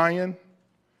trust Ryan.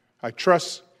 I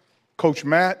trust Coach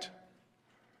Matt,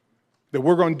 that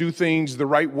we're going to do things the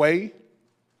right way.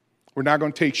 We're not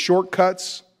going to take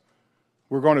shortcuts.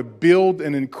 We're going to build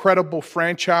an incredible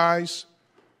franchise.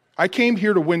 I came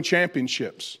here to win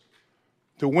championships,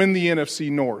 to win the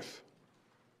NFC North,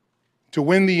 to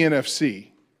win the NFC,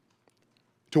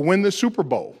 to win the Super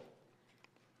Bowl,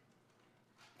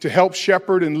 to help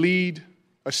shepherd and lead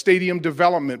a stadium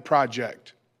development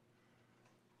project,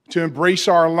 to embrace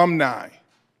our alumni,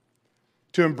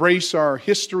 to embrace our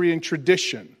history and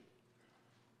tradition,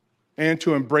 and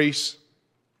to embrace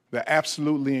the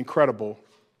absolutely incredible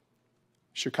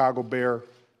Chicago Bear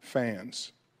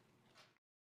fans.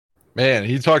 Man,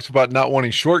 he talks about not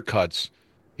wanting shortcuts.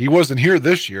 He wasn't here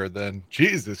this year then.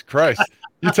 Jesus Christ.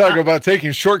 You talk about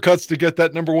taking shortcuts to get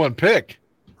that number one pick.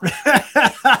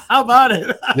 How about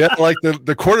it? Yeah, like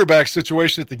the quarterback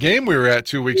situation at the game we were at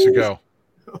 2 weeks ago.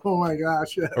 Oh my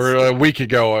gosh! Yes. Or a week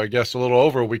ago, I guess, a little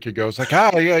over a week ago. It's like,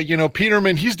 yeah,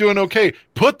 Peterman, he's doing okay.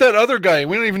 Put that other guy.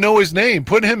 We don't even know his name.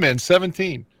 Put him in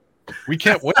 17. We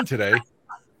can't win today.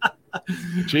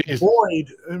 Jeez.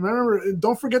 Boyd. Remember,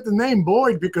 don't forget the name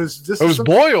Boyd because this. It was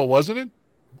Boyle, wasn't it?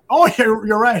 Oh,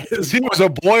 you're right. He was a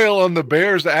boil on the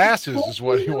Bears' asses, is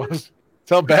what he was. That's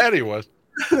how bad he was.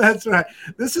 That's right.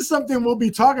 This is something we'll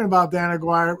be talking about, Dan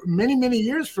Aguirre, many, many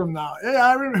years from now. Yeah,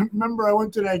 I remember I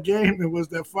went to that game. It was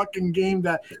that fucking game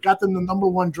that got them the number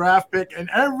 1 draft pick, and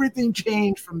everything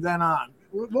changed from then on.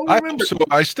 We'll remember.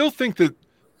 I still think that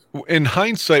in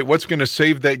hindsight, what's going to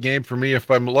save that game for me, if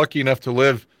I'm lucky enough to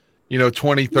live,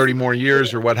 20, 30 more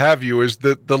years or what have you, is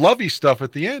the Lovey stuff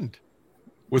at the end.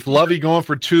 With Lovey going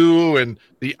for 2 and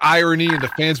the irony and the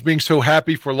fans being so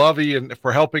happy for Lovey and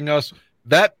for helping us,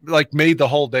 that made the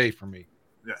whole day for me.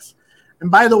 Yes.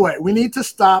 And by the way, we need to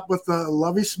stop with the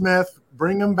Lovey Smith,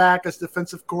 bring him back as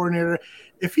defensive coordinator.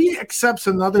 If he accepts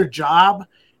another job,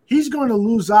 he's going to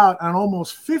lose out on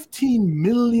almost $15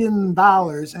 million,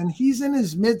 and he's in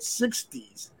his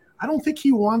mid-60s. I don't think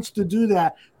he wants to do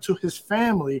that to his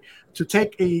family, to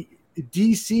take a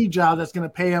DC job that's going to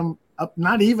pay him up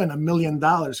not even $1 million,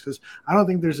 because I don't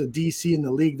think there's a DC in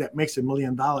the league that makes $1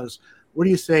 million. What do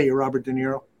you say, Robert De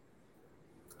Niro?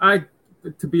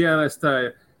 To be honest,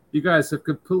 you guys have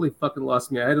completely fucking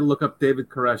lost me. I had to look up David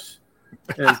Koresh,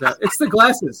 and it's the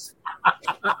glasses.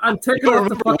 I'm taking off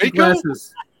the fucking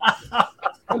glasses.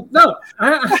 No,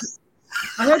 I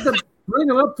had to bring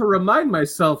them up to remind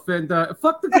myself, and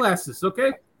fuck the glasses,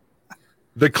 okay?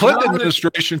 The Clinton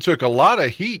administration took a lot of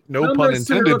heat, no pun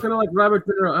intended. I'm looking like Robert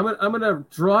De Niro. I'm gonna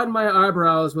draw in my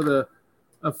eyebrows with a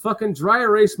fucking dry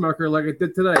erase marker like I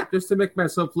did tonight, just to make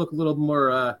myself look a little more,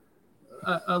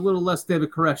 a little less David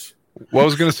Koresh. Well, I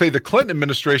was going to say the Clinton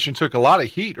administration took a lot of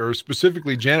heat, or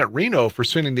specifically Janet Reno, for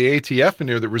sending the ATF in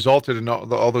there that resulted in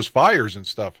all those fires and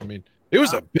stuff. I mean, it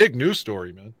was a big news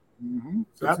story, man. Mm-hmm.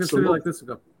 So it's going to be like this.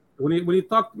 When you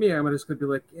talk to me, I'm just going to be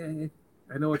like, yeah,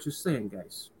 I know what you're saying,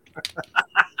 guys.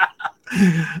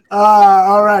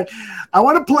 All right. I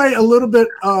want to play a little bit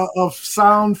of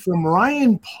sound from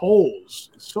Ryan Poles,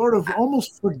 sort of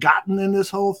almost forgotten in this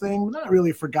whole thing. Not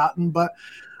really forgotten, but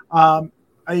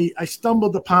I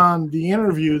stumbled upon the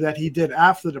interview that he did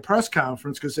after the press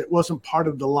conference because it wasn't part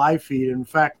of the live feed. In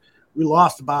fact, we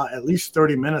lost about at least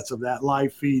 30 minutes of that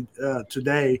live feed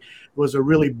today. It was a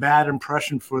really bad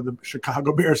impression for the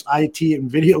Chicago Bears IT and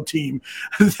video team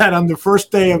that on the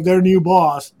first day of their new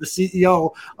boss, the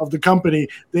CEO of the company,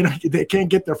 they can't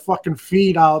get their fucking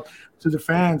feed out to the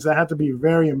fans. That had to be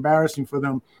very embarrassing for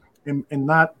them and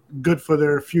not good for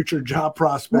their future job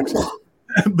prospects.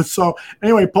 But so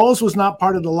anyway, Poles was not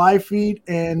part of the live feed,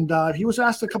 and he was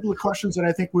asked a couple of questions that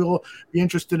I think we'll be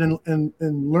interested in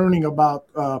learning about,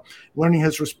 learning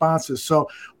his responses. So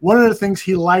one of the things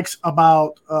he likes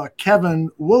about Kevin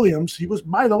Williams, he was,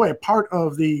 by the way, part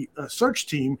of the search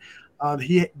team.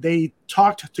 They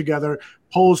talked together.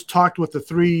 Poles talked with the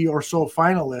 3 or so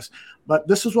finalists, but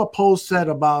this is what Poles said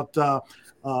about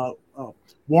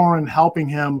Warren helping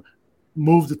him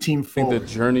move the team forward. I think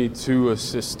the journey to a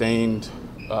sustained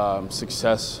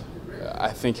success, I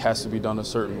think, has to be done a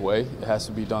certain way. It has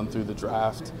to be done through the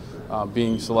draft,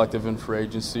 being selective in free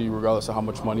agency, regardless of how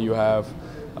much money you have.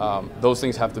 Those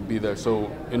things have to be there. So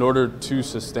in order to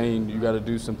sustain, you got to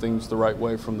do some things the right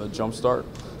way from the jump start,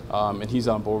 and he's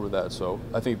on board with that. So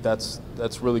I think that's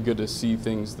really good to see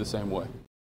things the same way.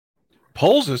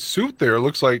 Poles' suit there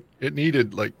looks like it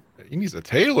needed, he needs a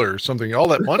tailor or something. All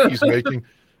that money he's making.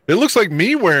 It looks like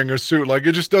me wearing a suit.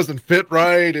 It just doesn't fit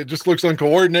right. It just looks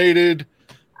uncoordinated.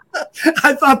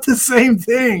 I thought the same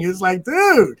thing. It's like,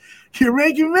 dude, you're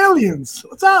making millions.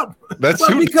 What's up? That's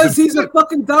because he's a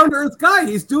fucking down-to-earth guy.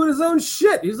 He's doing his own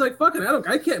shit. He's like, fucking,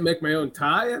 I can't make my own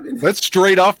tie. I mean, that's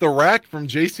straight off the rack from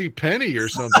JCPenney or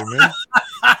something, man.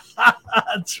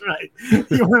 That's right.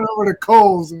 He went over to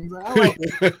Kohl's and I like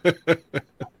it.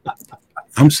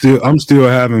 I'm still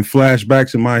having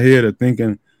flashbacks in my head of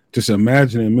thinking, just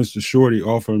imagining Mr. Shorty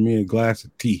offering me a glass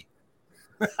of tea.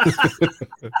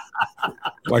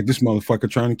 Like this motherfucker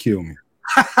trying to kill me.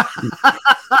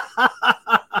 I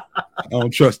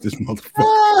don't trust this motherfucker.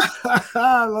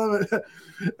 I love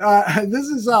it. This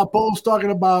is Poles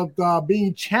talking about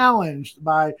being challenged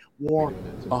by Warren.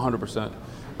 100%.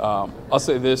 I'll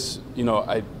say this,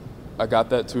 I got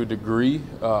that to a degree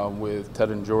with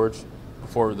Ted and George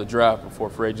before the draft, before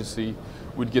free agency.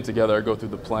 We'd get together, I'd go through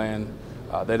the plan.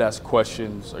 They'd ask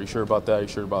questions. Are you sure about that? Are you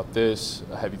sure about this?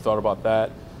 Have you thought about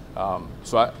that?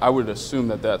 So I would assume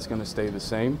that that's going to stay the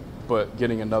same, but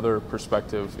getting another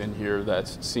perspective in here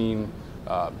that's seen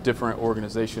different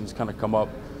organizations kind of come up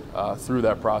through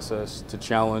that process to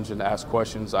challenge and ask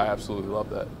questions, I absolutely love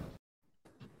that.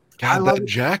 God, that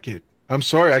jacket. I'm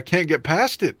sorry, I can't get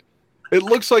past it. It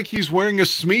looks like he's wearing a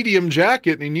medium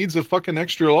jacket and he needs a fucking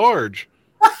extra large.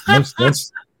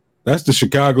 That's the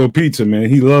Chicago pizza, man.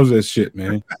 He loves that shit,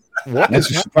 man. What That's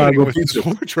is a happening Chicago with his pizza.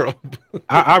 wardrobe?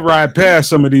 I ride past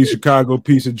some of these Chicago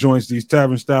pizza joints, these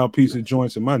tavern style pizza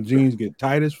joints, and my jeans get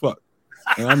tight as fuck.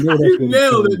 And I know that's You what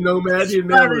nailed he's it, Nomad. You I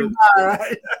nailed mean, it. all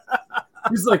right.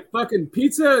 He's like fucking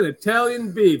pizza and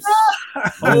Italian beefs.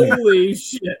 Holy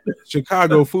shit.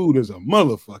 Chicago food is a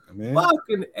motherfucker, man.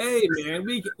 Fucking A, man.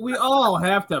 We all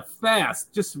have to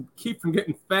fast just to keep from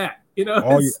getting fat. You know,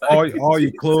 All It's your, like- all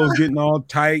your clothes getting all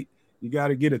tight. You got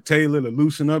to get a tailor to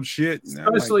loosen up shit. And I'm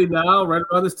like, especially now, right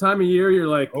around this time of year, you're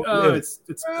like, Oh, oh, yeah. it's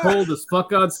cold as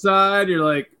fuck outside. You're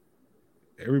like,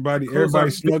 everybody clothes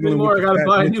aren't fitting snuggling anymore. with I gotta the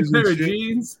buy a fat new bitches pair and of shit.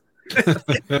 jeans.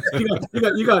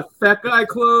 you got fat guy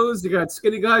clothes. You got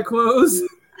skinny guy clothes.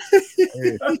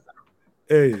 Hey,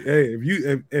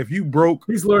 if you broke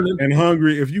He's learning. and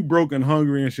hungry, if you broke and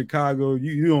hungry in Chicago,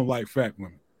 you don't like fat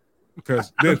women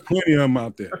because there's plenty of them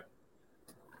out there.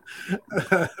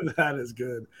 That is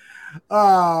good.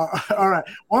 All right,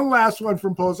 one last one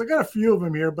from Post. I got a few of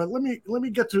them here, but let me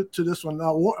get to this one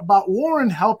now about Warren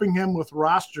helping him with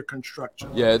roster construction.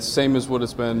 Yeah, it's same as what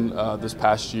it's been this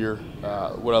past year.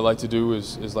 What I like to do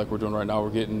is like we're doing right now.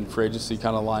 We're getting free agency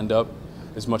kind of lined up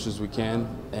as much as we can,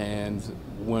 and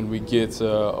when we get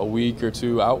a week or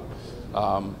two out,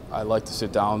 I like to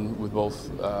sit down with both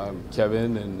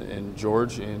Kevin and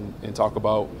George and talk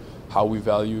about how we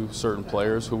value certain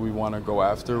players, who we want to go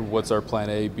after, what's our plan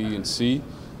A, B, and C,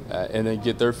 and then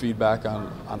get their feedback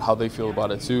on how they feel about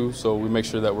it too. So we make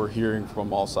sure that we're hearing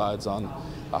from all sides on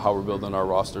how we're building our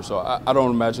roster. So I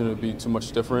don't imagine it would be too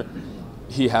much different.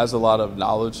 He has a lot of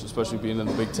knowledge, especially being in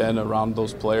the Big Ten around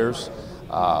those players.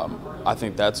 I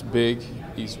think that's big.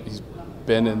 He's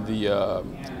been in the,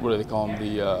 what do they call them,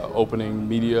 the opening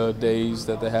media days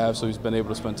that they have, so he's been able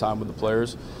to spend time with the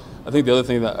players. I think the other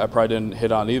thing that I probably didn't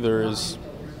hit on either is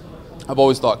I've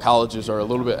always thought colleges are a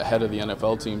little bit ahead of the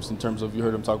NFL teams in terms of, you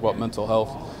heard him talk about mental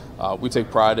health. We take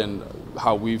pride in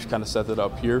how we've kind of set it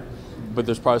up here, but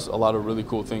there's probably a lot of really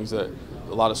cool things that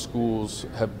a lot of schools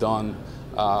have done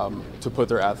to put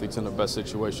their athletes in the best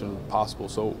situation possible.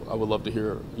 So I would love to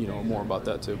hear, more about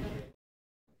that too.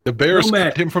 The Bears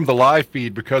Nomad. cut him from the live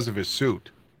feed because of his suit.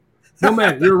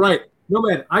 Nomad, you're right.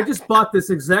 Nomad, I just bought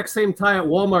this exact same tie at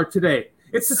Walmart today.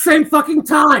 It's the same fucking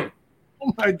tie.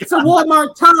 Oh my God. It's a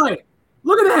Walmart tie.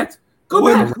 Look at that. Go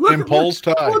back. Look, Ryan Poles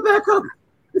tie. Go back up.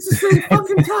 It's the same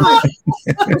fucking tie.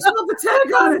 It's not the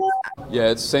tag on it.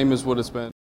 Yeah, it's same as what it's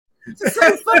been. It's the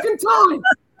same fucking tie.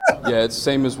 Yeah, it's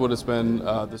same as what it's been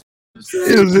this. If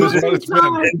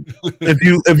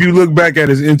you look back at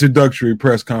his introductory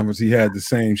press conference, he had the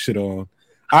same shit on.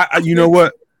 I've been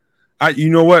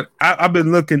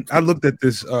looking. I looked at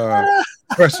this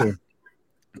presser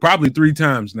probably 3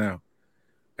 times now,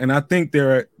 and I think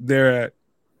they're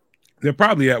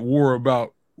probably at war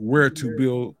about where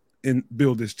to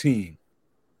build this team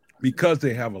because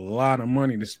they have a lot of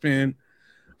money to spend.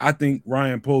 I think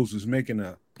Ryan Poles was making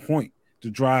a point to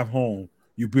drive home.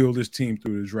 You build this team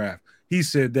through the draft. He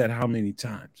said that how many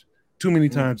times? Too many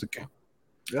times to count.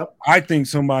 Yep. I think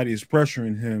somebody is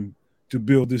pressuring him to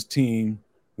build this team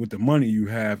with the money you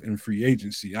have in free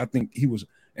agency. I think he was,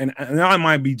 and I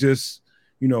might be just,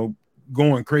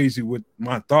 going crazy with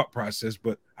my thought process,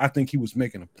 but I think he was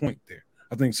making a point there.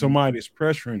 I think somebody is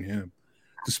pressuring him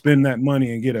to spend that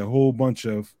money and get a whole bunch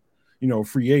of,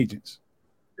 free agents.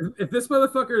 If this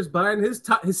motherfucker is buying his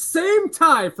same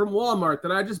tie from Walmart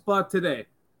that I just bought today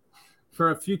for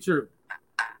a future,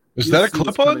 is that a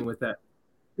clip-on? With that,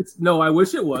 no. I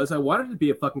wish it was. I wanted it to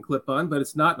be a fucking clip-on, but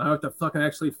it's not. And I have to fucking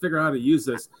actually figure out how to use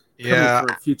this. Yeah,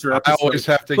 for a future I episode. always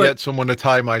have to get someone to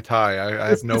tie my tie. I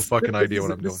have no fucking idea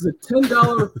what I'm doing. This is a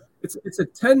 $10. it's a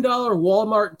 $10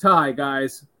 Walmart tie,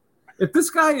 guys. If this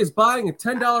guy is buying a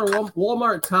 $10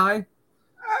 Walmart tie,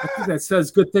 I think that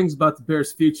says good things about the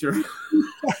Bears' future.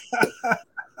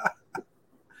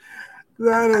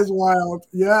 That is wild.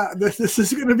 Yeah, this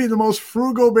is going to be the most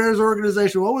frugal Bears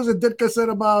organization. What was it Ditka said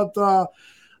about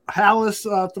Hallis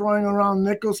throwing around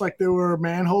nickels like they were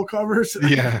manhole covers?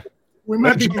 Yeah. We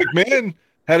might be Jim McMahon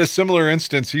had a similar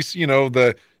instance. He's,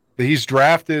 he's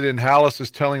drafted and Hallis is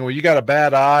telling him, well, you got a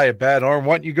bad eye, a bad arm.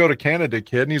 Why don't you go to Canada,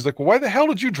 kid? And he's like, well, why the hell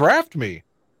did you draft me?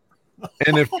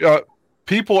 And if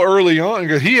people early on,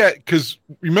 because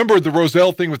remember the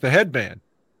Rozelle thing with the headband?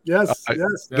 Yes.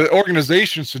 The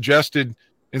organization suggested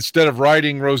instead of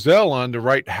writing Rozelle on to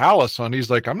write Hallis on. He's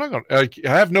like, I'm not going to, I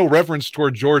have no reverence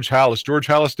toward George Hallis. George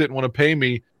Hallis didn't want to pay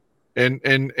me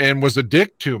and was a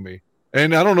dick to me.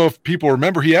 And I don't know if people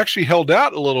remember, he actually held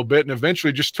out a little bit and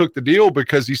eventually just took the deal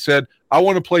because he said, I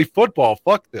want to play football.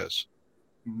 Fuck this.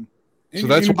 So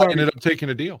that's why I ended up taking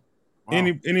a deal.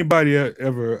 Wow. Anybody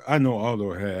ever, I know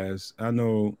Aldo has, I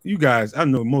know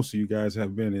most of you guys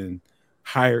have been in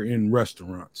higher end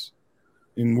restaurants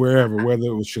in wherever, whether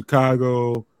it was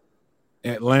Chicago,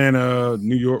 Atlanta,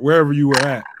 New York, wherever you were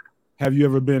at? Have you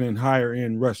ever been in higher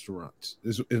end restaurants?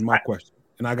 Is my question,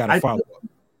 and I got to follow up.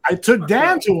 I took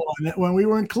Dan to one when we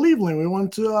were in Cleveland. We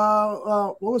went to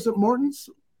what was it, Morton's?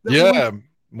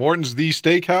 Morton's the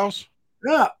Steakhouse.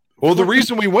 Yeah. Well, the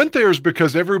reason we went there is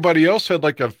because everybody else had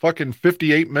like a fucking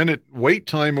 58-minute wait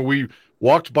time, and we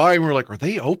walked by and we were like, "Are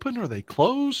they open? Are they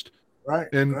closed?" Right.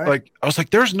 And like, I was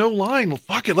like, "There's no line. Well,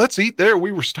 fuck it, let's eat there."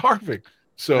 We were starving.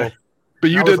 So,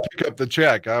 but you did pick up the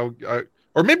check.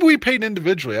 Or maybe we paid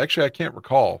individually. Actually, I can't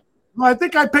recall. No, I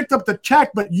think I picked up the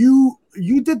check, but you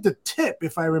did the tip,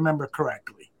 if I remember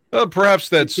correctly. Perhaps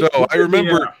that's so. I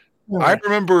remember. Yeah. I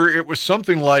remember it was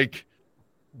something like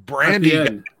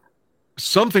brandy,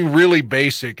 something really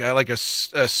basic. I like a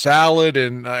salad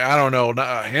and I don't know,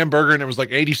 a hamburger, and it was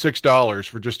like $86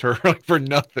 for just her for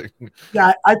nothing.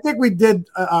 Yeah, I think we did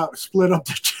split up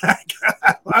the check.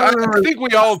 I think we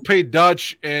all paid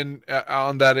Dutch and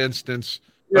on that instance.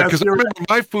 Because I remember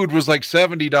my food was like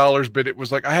 $70, but it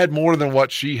was like I had more than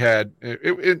what she had.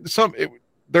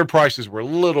 Their prices were a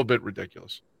little bit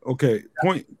ridiculous. Okay,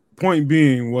 point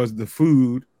being, was the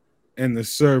food and the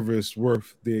service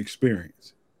worth the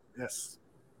experience? Yes.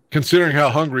 Considering how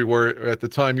hungry we were at the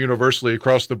time, universally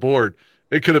across the board,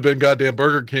 it could have been goddamn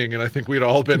Burger King, and I think we'd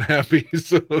all been happy.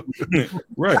 So.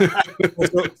 Right.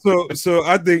 So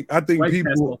I think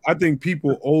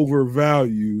people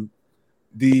overvalue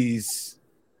these,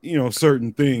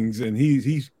 certain things, and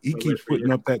he keeps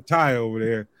putting up that tie over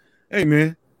there. Hey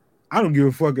man, I don't give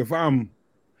a fuck if I'm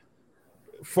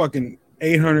fucking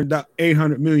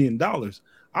 $800 million.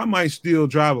 I might still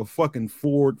drive a fucking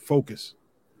Ford Focus.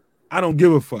 I don't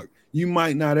give a fuck. You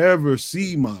might not ever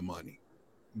see my money.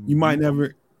 You might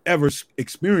never ever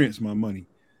experience my money.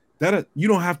 That you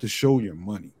don't have to show your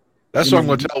money. That's what I'm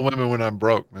going to tell women when I'm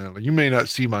broke, man. Like, you may not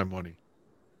see my money.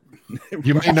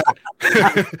 You may not.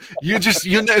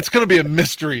 It's going to be a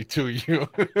mystery to you.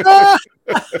 I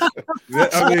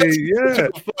mean, yeah.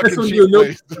 That's when you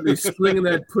know they're slinging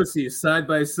that pussy side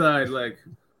by side, like,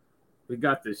 we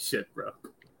got this shit, bro.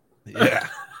 Yeah.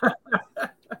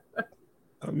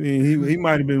 I mean, he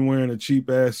might have been wearing a cheap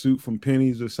ass suit from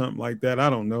Penny's or something like that. I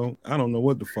don't know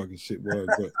what the fucking shit was,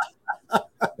 but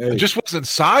it just wasn't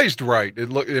sized right. It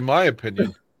looked, in my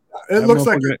opinion, it looks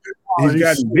like he's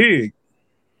gotten big.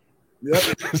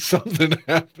 Yep. Something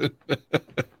happened.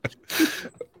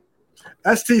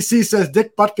 STC says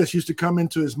Dick Butkus used to come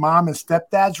into his mom and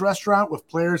stepdad's restaurant with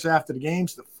players after the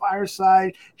games, the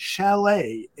Fireside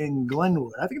Chalet in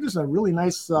Glenwood. I think there's a really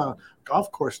nice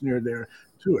golf course near there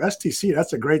too. STC,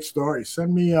 that's a great story.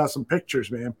 Send me some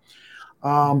pictures, man.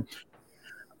 I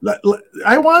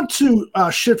want to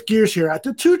shift gears here.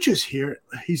 The Tooch is here.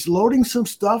 He's loading some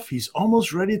stuff. He's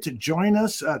almost ready to join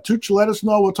us. Tooch, let us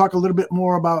know. We'll talk a little bit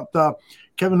more about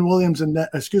Kevin Williams and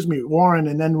Warren,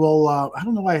 and then we'll. I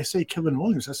don't know why I say Kevin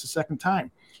Williams. That's the second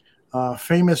time.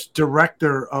 Famous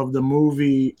director of the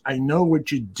movie I Know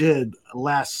What You Did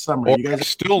Last Summer. Well, you guys I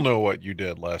still know what you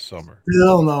did last summer.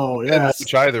 Still know,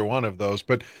 yes. Either one of those.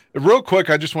 But real quick,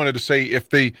 I just wanted to say if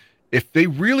they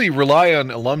really rely on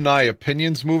alumni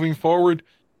opinions moving forward,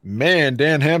 man,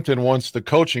 Dan Hampton wants the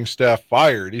coaching staff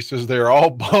fired. He says they're all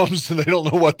bums and they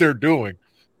don't know what they're doing.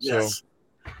 Yes. So.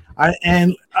 I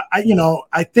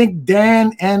think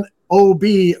Dan and OB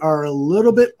are a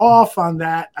little bit off on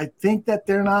that. I think that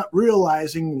they're not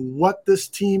realizing what this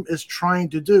team is trying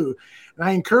to do. And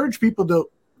I encourage people to,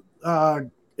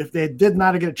 if they did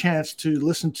not get a chance to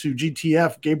listen to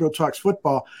GTF, Gabriel Talks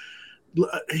Football,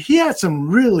 he had some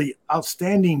really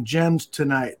outstanding gems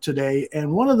today.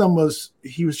 And one of them was,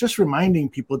 he was just reminding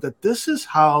people that this is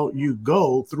how you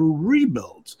go through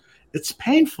rebuilds. It's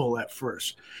painful at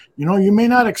first. You may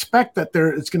not expect that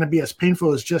it's going to be as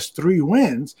painful as just 3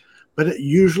 wins, but it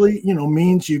usually,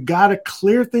 means you got to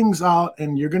clear things out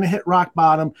and you're going to hit rock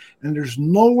bottom and there's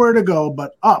nowhere to go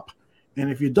but up. And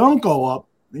if you don't go up,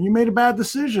 then you made a bad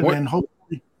decision. And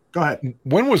hopefully, go ahead.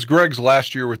 When was Greg's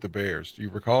last year with the Bears? Do you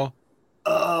recall?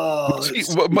 Let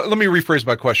me rephrase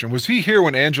my question. Was he here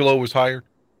when Angelo was hired?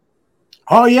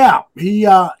 Oh yeah,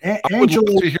 I would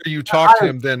love to hear you talk to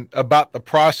him then about the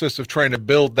process of trying to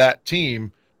build that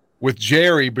team with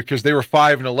Jerry, because they were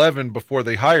 5-11 before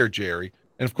they hired Jerry,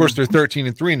 and of course they're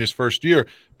 13-3 in his first year.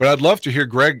 But I'd love to hear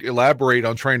Greg elaborate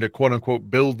on trying to quote unquote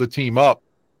build the team up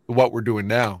to what we're doing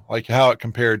now, like how it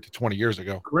compared to 20 years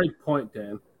ago. Great point,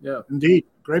 Dan. Yeah, indeed.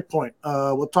 Great point.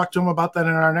 We'll talk to him about that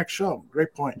in our next show.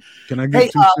 Great point. Can I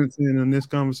get 2 cents in on this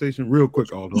conversation real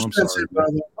quick, Aldo? I'm sorry.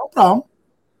 No problem.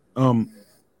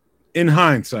 In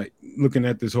hindsight, looking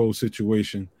at this whole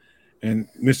situation, And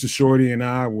Mr. Shorty and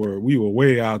I were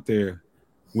way out there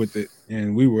with it,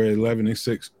 and we were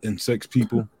 11-6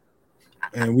 people,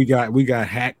 and we got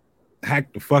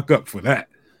hacked the fuck up for that,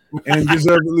 and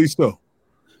deservedly so.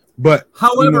 But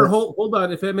however, hold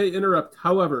on, if I may interrupt.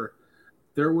 However,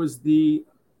 there was the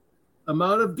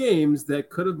amount of games that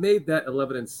could have made that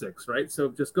 11-6, right? So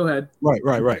just go ahead.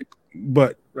 Right.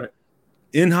 But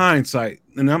in hindsight,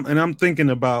 and I'm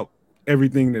thinking about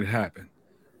everything that happened.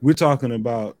 We're talking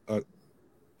about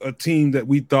a team that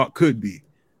we thought could be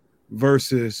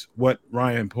versus what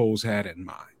Ryan Poles had in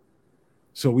mind.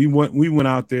 So we went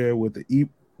out there with an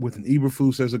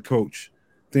Eberflus as a coach,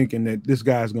 thinking that this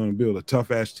guy's going to build a tough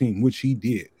ass team, which he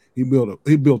did. He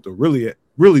built a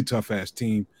really tough ass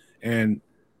team, and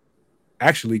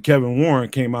actually Kevin Warren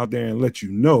came out there and let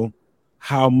you know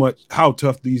how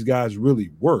tough these guys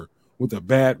really were with a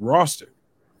bad roster.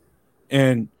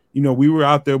 And we were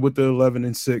out there with the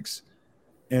 11-6,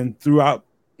 and throughout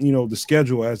the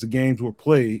schedule as the games were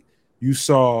played, you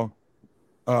saw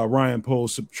Ryan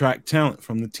Poles subtract talent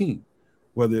from the team,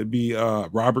 whether it be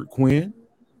Robert Quinn,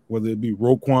 whether it be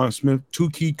Roquan Smith, two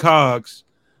key cogs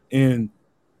in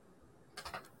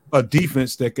a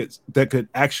defense that could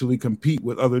actually compete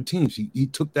with other teams. He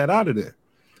took that out of there.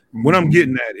 Mm-hmm. What I'm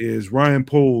getting at is Ryan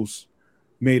Poles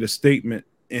made a statement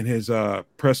in his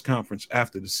press conference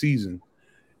after the season,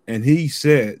 and he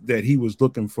said that he was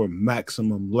looking for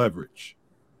maximum leverage.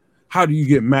 How do you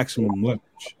get maximum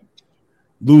leverage?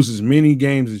 Lose as many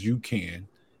games as you can,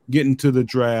 get into the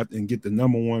draft, and get the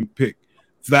number one pick.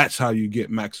 That's how you get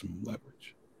maximum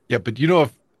leverage. Yeah, but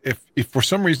if for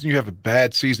some reason you have a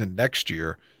bad season next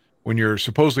year, when you're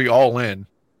supposedly all in,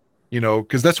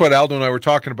 because that's what Aldo and I were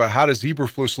talking about. How does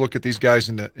Eberflus look at these guys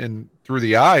in through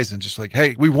the eyes and just like,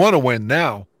 hey, we want to win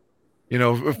now,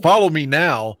 follow me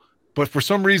now. But for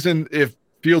some reason, if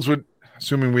Fields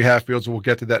assuming we have Fields, we'll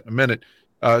get to that in a minute.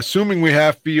 Assuming we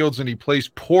have Fields and he plays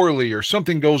poorly or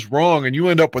something goes wrong and you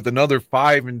end up with another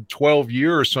 5 and 12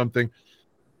 year or something,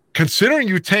 considering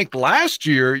you tanked last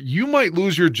year, you might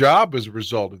lose your job as a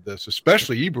result of this,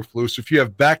 especially Eberflus, if you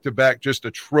have back-to-back just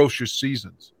atrocious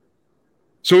seasons.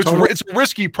 So it's a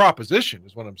risky proposition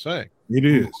is what I'm saying.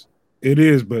 It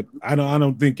is, but I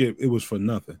don't think it was for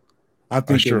nothing. I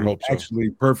think it was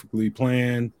actually perfectly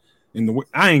planned.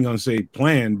 I ain't going to say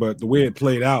planned, but the way it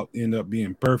played out ended up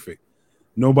being perfect.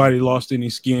 Nobody lost any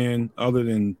skin other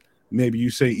than maybe you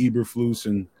say Eberflus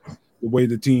and the way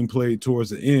the team played towards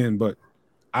the end, but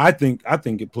I think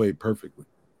it played perfectly.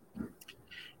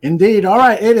 Indeed. All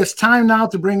right, it is time now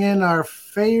to bring in our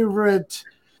favorite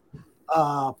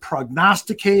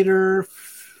prognosticator,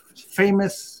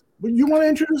 famous. You want to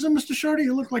introduce him, Mr. Shorty?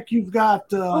 You look like you've got.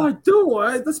 I do.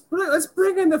 Let's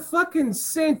bring in the fucking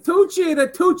Santucci, the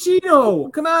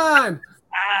Tuccino. Come on.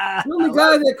 The only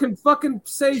guy that can fucking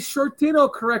say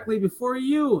Shortino correctly before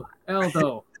you,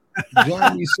 Aldo.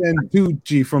 Johnny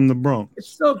Santucci from the Bronx. It's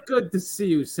so good to see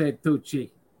you,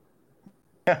 Santucci.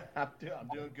 I'm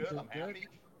doing good. I'm happy.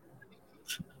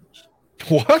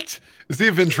 What? Is he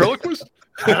a ventriloquist?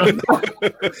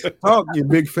 Talk, you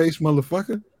big face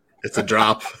motherfucker. It's a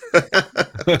drop. Yeah,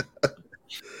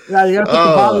 you got to put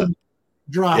the volume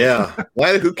drop. Yeah.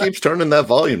 Who keeps turning that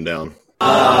volume down?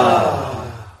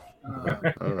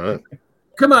 All right.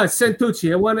 Come on,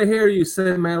 Santucci. I want to hear you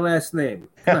say my last name.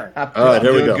 Come on. All right,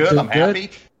 here we go. Good. I'm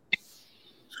happy.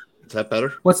 Is that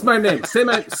better? What's my name? Say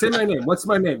my name. What's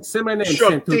my name? Say my name,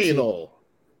 Santucci.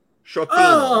 Shortino.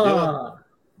 Oh.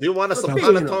 Do you want us some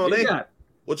panettone?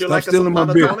 Would you like us some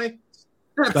panettone?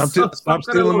 Stop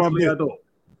stealing my beer.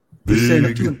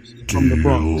 From the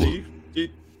Bronx. Do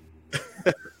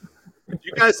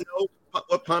you guys know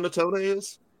what panettone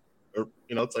is? Or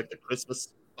it's like the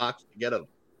Christmas box you get of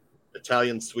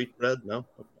Italian sweetbread. No,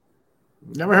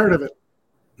 never heard of it.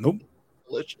 Nope.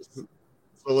 Delicious.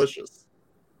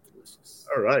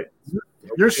 All right.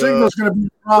 Your signal's going to be a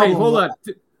problem. Wait, hold on.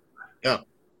 Yeah,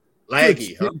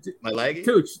 laggy. Huh? My laggy.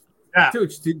 Tooch,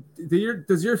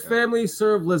 does your family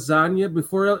serve lasagna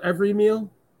before every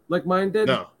meal, like mine did?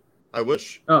 No, I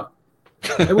wish. Oh,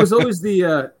 it was always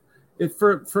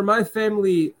for my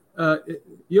family.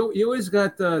 You always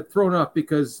got thrown off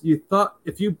because you thought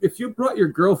if you brought your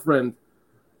girlfriend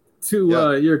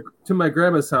to my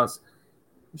grandma's house,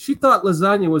 she thought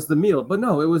lasagna was the meal, but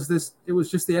no, it was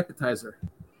just the appetizer.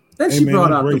 Then she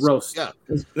brought out the roast. Yeah,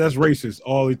 that's racist.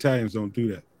 All Italians don't do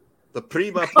that. The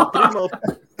primo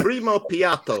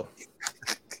piatto.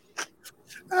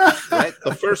 Right,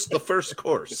 the first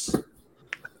course.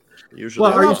 Usually.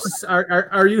 Well,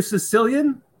 are you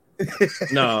Sicilian?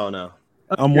 No.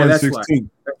 I'm 116.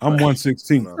 I'm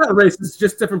 116. It's not racist. It's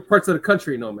just different parts of the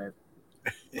country, no man.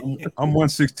 I'm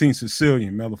 1/16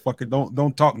 Sicilian, motherfucker.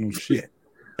 Don't talk no shit.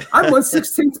 I'm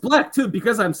 1/16 black too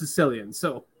because I'm Sicilian.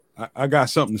 So I got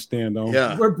something to stand on.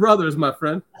 Yeah, we're brothers, my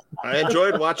friend. I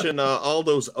enjoyed watching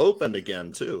Aldo's Open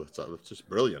again too. So it's just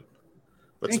brilliant.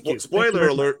 But spoiler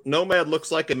alert: Nomad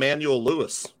looks like Emmanuel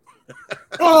Lewis.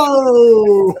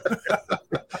 Oh,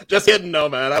 just kidding,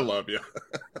 Nomad. I love you.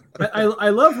 I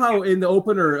love how in the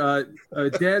opener,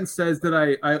 Dan says that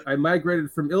I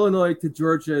migrated from Illinois to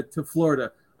Georgia to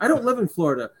Florida. I don't live in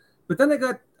Florida, but then I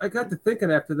got to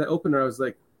thinking after that opener, I was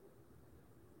like,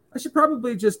 I should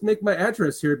probably just make my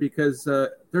address here because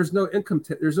there's no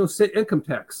state income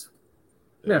tax.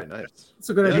 Very nice. That's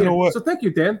a good idea. You know what? So thank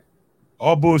you, Dan.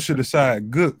 All bullshit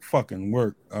aside, good fucking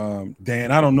work,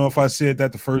 Dan. I don't know if I said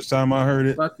that the first time I heard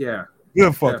it. Fuck yeah.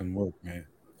 Good fucking work, man.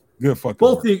 Good fucking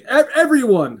both work.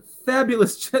 Everyone,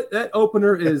 fabulous. That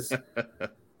opener is.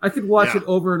 I could watch it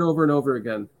over and over and over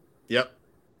again. Yep.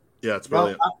 Yeah, it's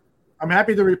brilliant. Well, I'm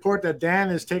happy to report that Dan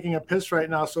is taking a piss right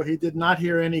now, so he did not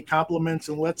hear any compliments,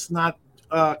 and let's not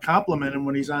compliment him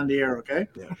when he's on the air, okay?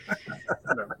 Yeah.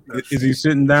 Is he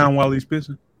sitting down while he's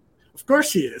pissing? Of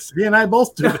course he is. He and I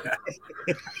both do that.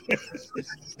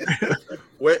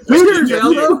 Wait till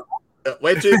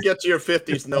you get to your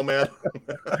 50s, Nomad.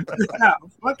 Yeah,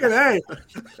 fucking hey.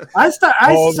 I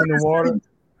started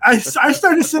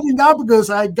sitting down because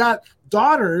I got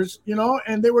daughters,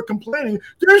 and they were complaining.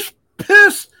 There's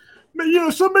piss.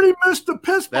 Somebody missed the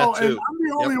piss ball, and I'm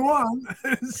the only one.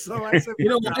 So I said,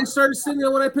 I started sitting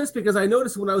there when I pissed because I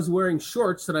noticed when I was wearing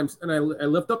shorts and I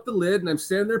lift up the lid and I'm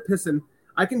standing there pissing,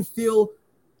 I can feel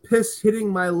piss hitting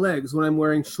my legs when I'm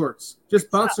wearing shorts,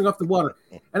 just bouncing off the water.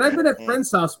 And I've been at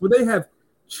friends' house where they have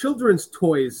children's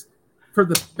toys for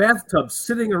the bathtub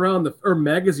sitting around or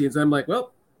magazines. I'm like,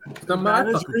 well, it's not my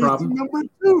fucking problem. Number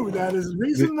two. That is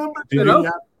reason number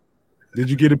two. Did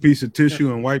you get a piece of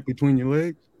tissue and wipe between your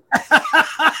legs?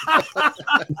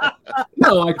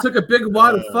 No, I took a big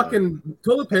wad of fucking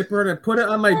toilet paper and I put it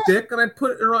on my dick and I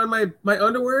put it around my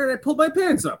underwear and I pulled my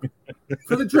pants up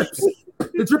for the drips,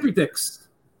 the drippy dicks.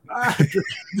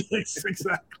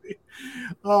 Exactly.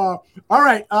 All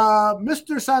right,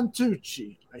 Mr.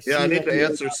 Santucci. I need to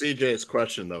answer CJ's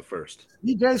question though first.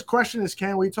 CJ's question is: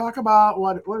 can we talk about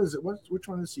what is it? Which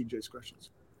one is CJ's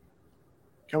questions?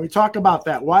 Can we talk about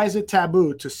that? Why is it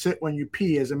taboo to sit when you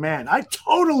pee as a man? I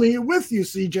totally with you,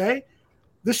 CJ.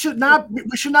 We should not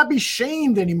be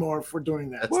shamed anymore for doing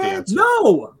that. That's the answer.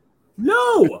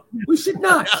 No, we should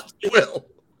not. Will.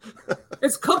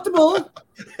 It's comfortable.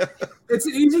 It's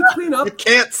an easy cleanup. You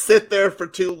can't sit there for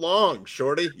too long,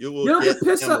 Shorty. You will get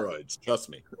hemorrhoids. Trust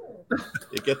me.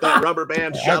 You get that rubber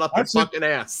band shot up your fucking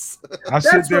ass. I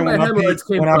sit there when I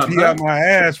pee out my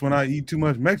ass when I eat too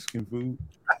much Mexican food.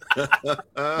 Is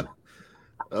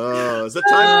it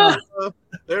time for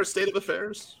their state of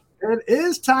affairs? It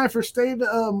is time for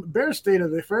Bears state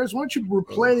of affairs. Why don't you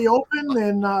play the open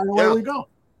and where we go?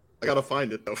 I gotta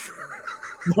find it though.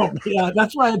 No, yeah,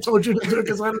 that's why I told you to do it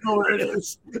because I don't know where it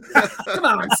is. Come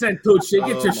on, Santucci,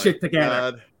 get your shit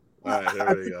together. All right,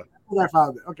 here we go. I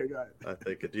found it. Okay, go ahead. I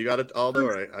think it. You got it, Aldo? All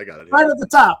right, I got it. Right at the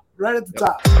top. Right at the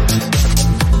top.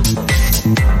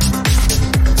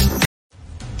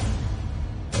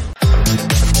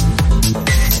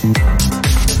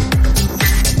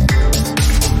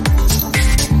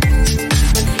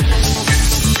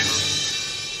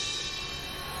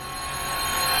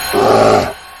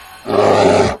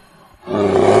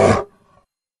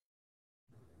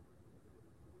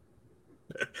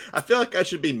 I feel like I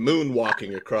should be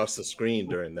moonwalking across the screen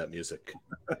during that music.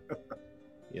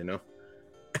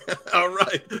 All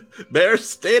right. Bears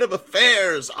State of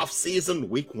Affairs off-season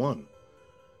week 1.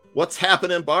 What's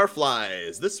happening,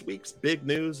 Barflies? This week's big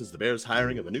news is the Bears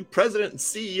hiring of a new president and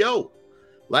CEO.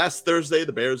 Last Thursday,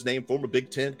 the Bears named former Big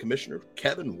Ten Commissioner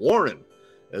Kevin Warren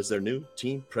as their new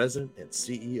team president and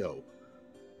CEO.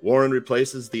 Warren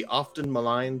replaces the often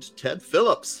maligned Ted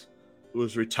Phillips, who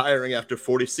is retiring after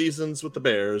 40 seasons with the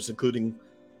Bears, including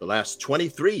the last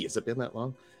 23, has it been that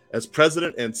long, as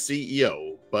president and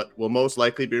CEO, but will most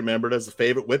likely be remembered as the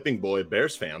favorite whipping boy of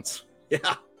Bears fans.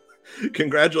 Yeah.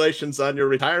 Congratulations on your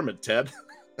retirement, Ted.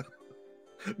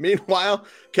 Meanwhile,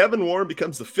 Kevin Warren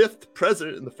becomes the 5th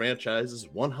president in the franchise's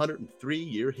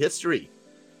 103-year history,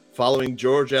 following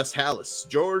George S. Halas,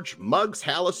 George Muggs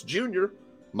Halas Jr.,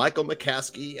 Michael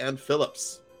McCaskey, and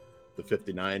Phillips. The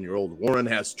 59-year-old Warren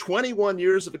has 21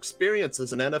 years of experience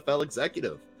as an NFL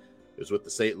executive. He was with the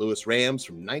St. Louis Rams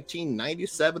from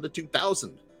 1997 to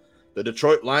 2000, the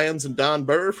Detroit Lions and Don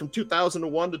Burr from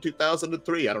 2001 to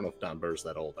 2003. I don't know if Don Burr's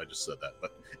that old. I just said that.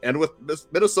 And with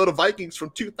Minnesota Vikings from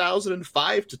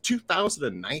 2005 to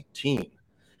 2019.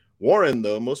 Warren,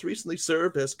 though, most recently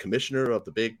served as commissioner of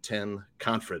the Big Ten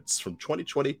Conference from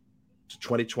 2020 to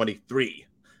 2023.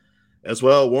 As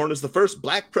well, Warren is the first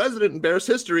black president in Bears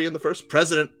history and the first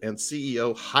president and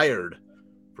CEO hired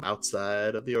from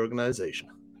outside of the organization.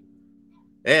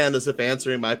 And as if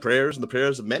answering my prayers and the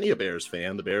prayers of many a Bears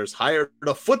fan, the Bears hired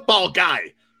a football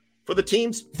guy for the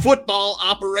team's football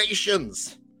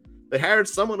operations. They hired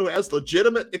someone who has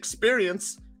legitimate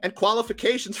experience and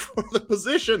qualifications for the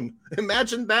position.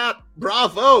 Imagine that.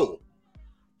 Bravo.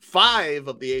 5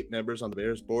 of the 8 members on the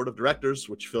Bears board of directors,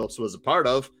 which Phillips was a part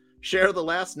of, share the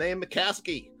last name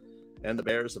McCaskey. And the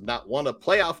Bears have not won a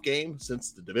playoff game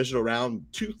since the divisional round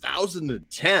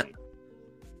 2010.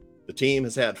 The team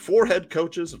has had 4 head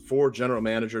coaches and 4 general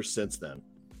managers since then.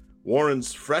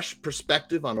 Warren's fresh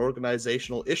perspective on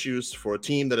organizational issues for a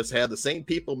team that has had the same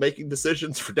people making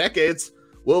decisions for decades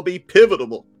will be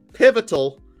pivotal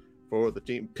for the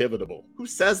team. Pivotal. Who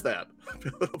says that?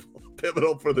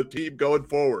 Pivotal for the team going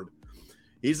forward.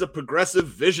 He's a progressive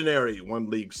visionary, one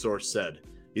league source said.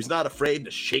 He's not afraid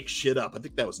to shake shit up. I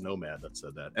think that was Nomad that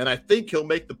said that. And I think he'll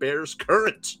make the Bears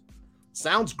current.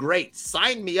 Sounds great.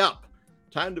 Sign me up.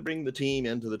 Time to bring the team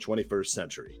into the 21st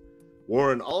century.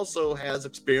 Warren also has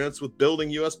experience with building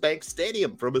US Bank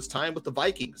Stadium from his time with the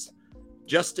Vikings.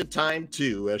 Just in time,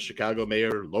 too, as Chicago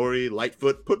Mayor Lori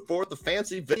Lightfoot put forth a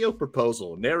fancy video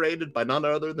proposal narrated by none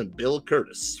other than Bill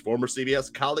Curtis, former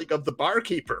CBS colleague of The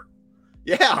Barkeeper.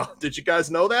 Yeah, did you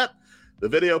guys know that? The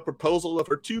video proposal of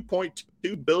her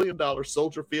 $2.2 billion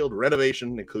Soldier Field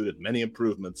renovation included many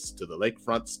improvements to the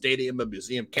Lakefront Stadium and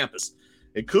Museum campus,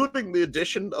 including the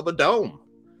addition of a dome.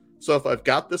 So if I've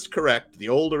got this correct, the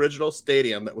old original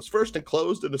stadium that was first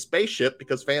enclosed in a spaceship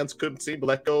because fans couldn't seem to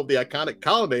let go of the iconic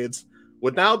colonnades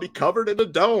would now be covered in a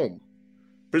dome.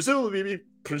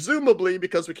 Presumably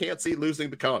because we can't see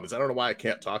losing the colonnades. I don't know why I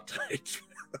can't talk tonight.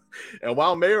 And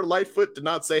while Mayor Lightfoot did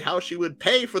not say how she would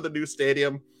pay for the new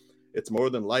stadium, it's more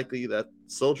than likely that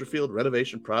Soldier Field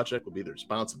renovation project will be the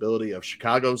responsibility of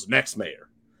Chicago's next mayor.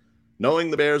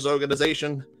 Knowing the Bears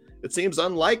organization, it seems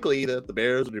unlikely that the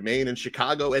Bears would remain in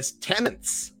Chicago as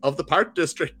tenants of the Park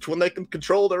District when they can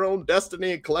control their own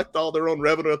destiny and collect all their own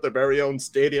revenue at their very own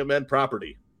stadium and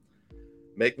property.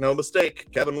 Make no mistake,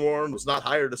 Kevin Warren was not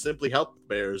hired to simply help the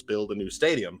Bears build a new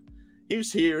stadium. He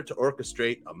was here to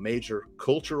orchestrate a major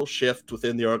cultural shift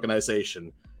within the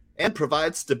organization and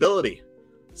provide stability,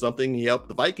 something he helped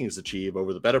the Vikings achieve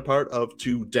over the better part of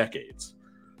 2 decades.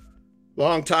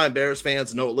 Longtime Bears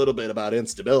fans know a little bit about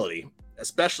instability,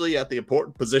 especially at the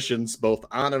important positions both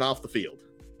on and off the field.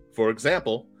 For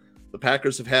example, the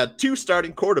Packers have had 2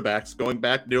 starting quarterbacks going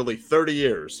back nearly 30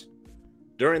 years.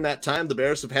 During that time, the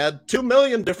Bears have had 2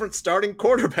 million different starting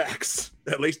quarterbacks.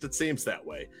 At least it seems that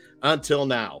way. Until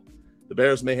now. The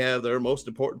Bears may have their most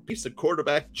important piece of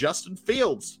quarterback, Justin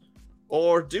Fields.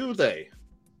 Or do they?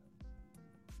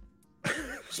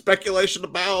 Speculation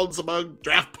abounds among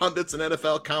draft pundits and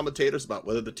NFL commentators about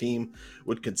whether the team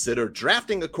would consider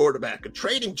drafting a quarterback and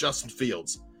trading Justin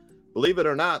Fields. Believe it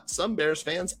or not, some Bears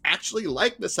fans actually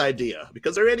like this idea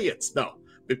because they're idiots. No,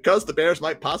 because the Bears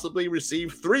might possibly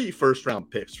receive 3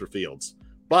 first-round picks for Fields.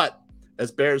 But,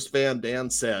 as Bears fan Dan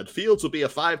said, Fields will be a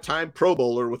 5-time Pro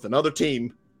Bowler with another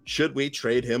team should we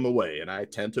trade him away, and I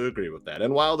tend to agree with that.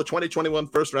 And while the 2021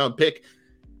 first-round pick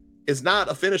is not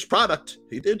a finished product,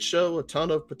 he did show a ton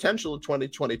of potential in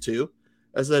 2022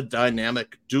 as a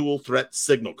dynamic dual-threat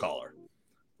signal caller.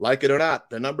 Like it or not,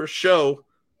 the numbers show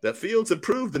that Fields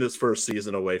improved in his first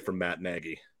season away from Matt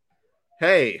Nagy.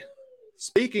 Hey,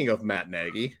 speaking of Matt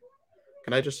Nagy,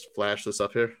 can I just flash this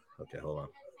up here? Okay, hold on.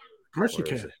 Of course you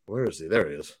can. Where is he? There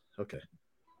he is. Okay.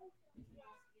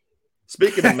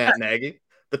 Speaking of Matt Nagy,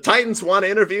 the Titans want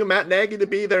to interview Matt Nagy to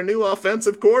be their new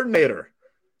offensive coordinator.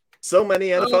 So many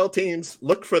NFL teams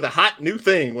look for the hot new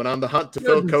thing when on the hunt to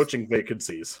fill coaching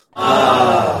vacancies.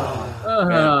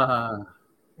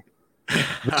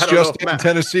 It's just in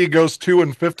Tennessee goes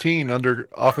 2-15 under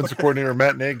offensive coordinator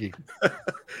Matt Nagy.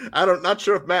 Not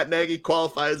sure if Matt Nagy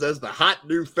qualifies as the hot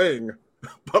new thing,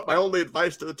 but my only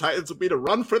advice to the Titans would be to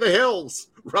run for the hills,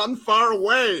 run far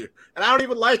away. And I don't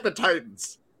even like the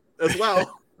Titans as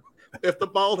well. If the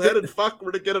bald-headed fuck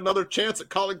were to get another chance at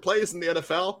calling plays in the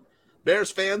NFL,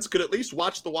 Bears fans could at least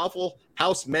watch the Waffle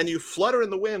House menu flutter in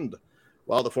the wind,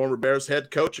 while the former Bears head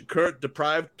coach and current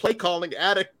deprived play-calling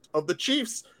addict of the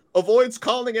Chiefs avoids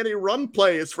calling any run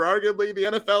plays for arguably the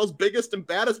NFL's biggest and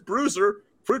baddest bruiser,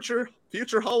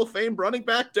 future Hall of Fame running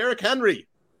back Derrick Henry.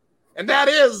 And that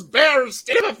is Bears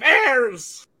State of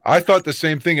Affairs! I thought the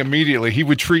same thing immediately. He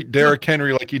would treat Derrick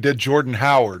Henry like he did Jordan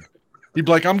Howard. He'd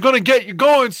be like, I'm going to get you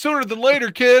going sooner than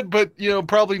later, kid, but,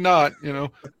 probably not,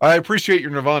 I appreciate your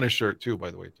Nirvana shirt, too,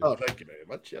 by the way. Too. Oh, thank you very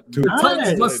much. Yep. The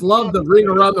Titans must love the Ring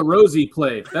Around the Rosie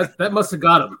play. That must have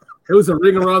got him. It was a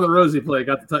Ring Around the Rosie play.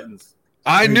 Got the Titans.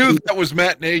 I knew that was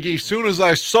Matt Nagy. As soon as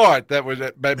I saw it, that was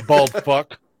that bald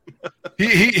fuck.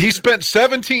 He spent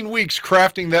 17 weeks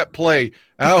crafting that play.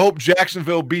 And I hope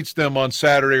Jacksonville beats them on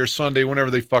Saturday or Sunday,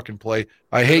 whenever they fucking play.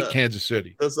 I hate Kansas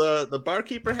City. Does the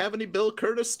barkeeper have any Bill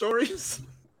Curtis stories?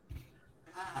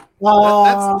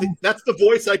 Well, that's the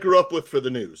voice I grew up with for the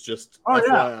news. Just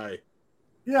FYI.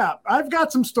 Yeah, I've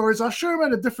got some stories. I'll share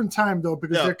them at a different time, though,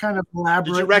 because they're kind of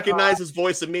elaborate. Did you recognize his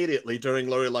voice immediately during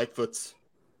Lori Lightfoot's?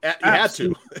 You had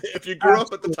to. If you grew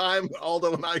up at the time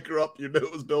Aldo and I grew up, you knew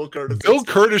it was Bill Curtis. Bill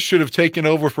Curtis should have taken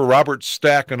over for Robert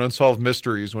Stack on Unsolved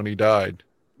Mysteries when he died.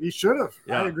 He should have.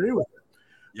 Yeah. I agree with it.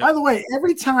 Yep. By the way,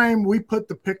 every time we put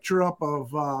the picture up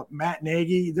of Matt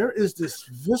Nagy, there is this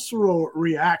visceral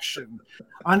reaction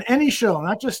on any show,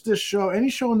 not just this show, any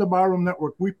show in the Barroom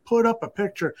Network. We put up a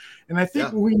picture, and I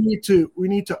think we need to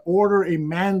order a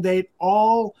mandate.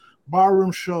 All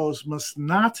Barroom shows must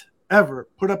not ever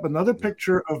put up another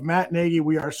picture of Matt Nagy.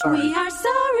 We are sorry. We are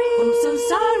sorry. I'm so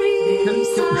sorry. I'm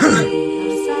sorry.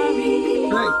 I'm sorry.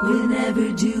 We'll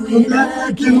never do it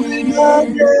again.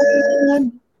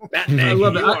 Matt Nagy, I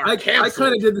love it. I canceled.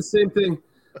 kind of did the same thing.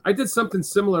 I did something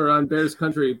similar on Bears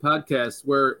Country podcast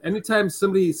where anytime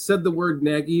somebody said the word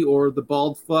Nagy or the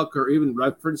bald fuck or even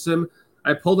referenced him,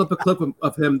 I pulled up a clip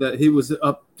of him that he was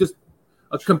just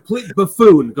a complete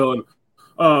buffoon going,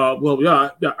 I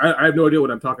have no idea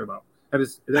what I'm talking about. That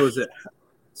was it.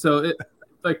 So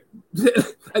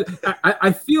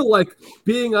I feel like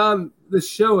being on the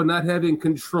show and not having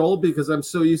control because I'm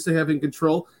so used to having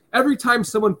control. Every time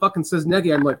someone fucking says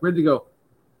Nagy, I'm like ready to go.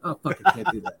 Oh, fucking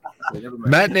can't do that. Wait, never mind.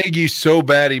 Matt Nagy's so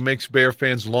bad he makes Bear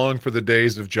fans long for the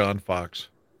days of John Fox.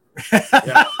 It's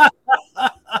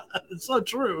so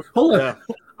true. Hold on.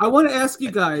 I want to ask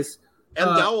you guys. And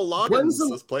Dowell Loggins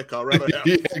is play Colorado.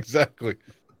 Yeah, exactly.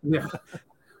 Yeah.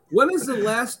 When is the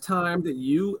last time that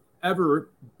you ever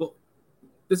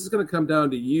 – this is going to come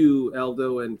down to you,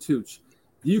 Aldo, and Tooch.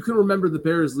 You can remember the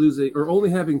Bears losing or only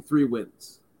having 3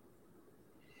 wins.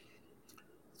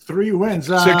 3 wins.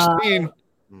 16.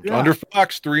 Under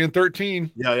Fox,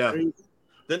 3-13. Yeah.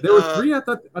 There were 3? I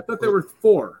thought there were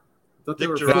 4.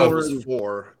 Dick Duran was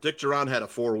 4. Dick Duran had a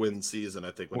 4-win season,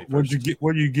 I think.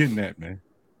 What are you getting at, man?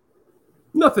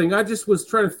 Nothing. I just was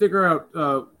trying to figure out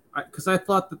because I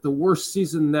thought that the worst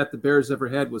season that the Bears ever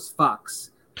had was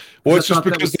Fox. Well, it's just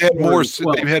because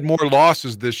they've had more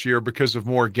losses this year because of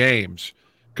more games.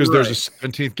 Because there's a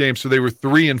 17th game, so they were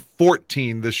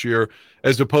 3-14 this year,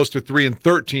 as opposed to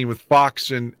 3-13 with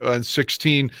Fox in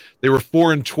 16. They were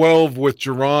 4-12 with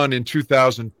Duran in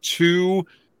 2002.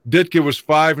 Ditka was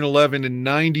 5-11 in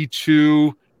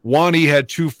 92. Wani had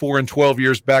 2 4-12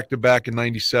 years back to back in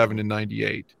 97 and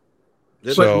 98.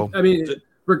 So I mean,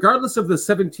 regardless of the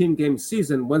 17-game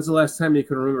season, when's the last time you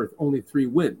can remember only 3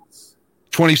 wins?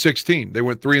 2016. They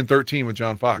went 3-13 with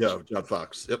John Fox. Yeah, John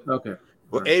Fox. Yep. Okay.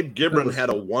 Well, Abe Gibran had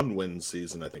a 1-win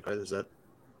season, I think. Right? Is that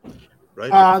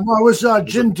right? No, it was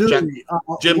Jim Dooley.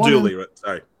 Jim Dooley. Right.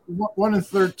 Sorry.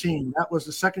 1-13. That was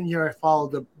the second year I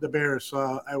followed the Bears.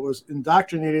 So I was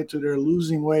indoctrinated to their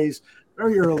losing ways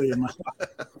very early in my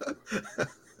life.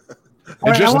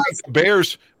 And just like the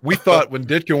Bears, we thought when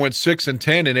Ditka went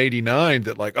 6-10 in '89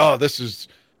 that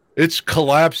it's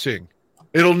collapsing.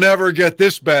 It'll never get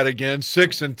this bad again.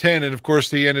 6-10, and of course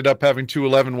he ended up having 2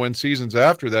 11-win seasons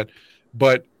after that.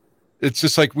 But it's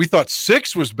just like we thought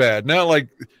 6 was bad. Now, like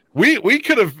we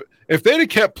could have, if they'd have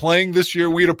kept playing this year,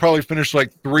 we'd have probably finished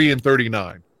like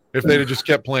 3-39 if they'd have just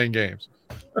kept playing games.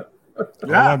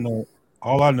 Yeah.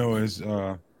 All I know is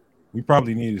we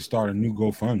probably need to start a new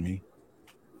GoFundMe.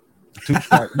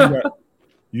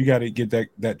 You got to get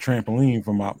that trampoline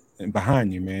from out and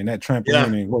behind you, man. That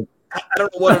trampoline ain't working. I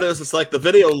don't know what it is. It's like the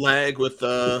video lag with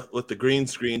the green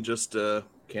screen. Just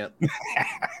can't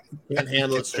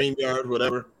handle it. StreamYard,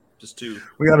 whatever. Just too.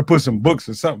 We got to put some books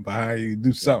or something behind you.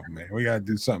 Do something, man. We got to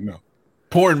do something else.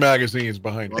 Porn magazines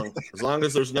behind you. As long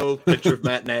as there's no picture of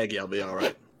Matt Nagy, I'll be all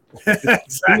right.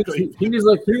 Exactly. He needs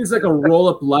like a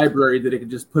roll-up library that he can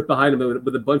just put behind him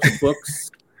with a bunch of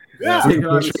books. Yeah. Take it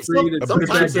on the screen and put it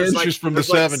back in. Just from the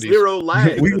 70s. Zero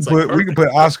lag. We can put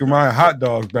Oscar Mayer hot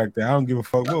dogs back there. I don't give a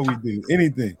fuck what we do.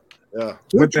 Anything. Yeah.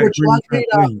 Tooch,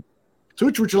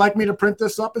 would you like me to print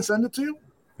this up and send it to you?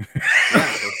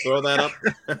 Yeah, throw that up.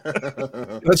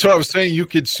 That's what I was saying. You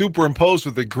could superimpose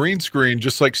with a green screen,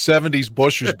 just like 70s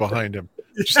bushes behind him.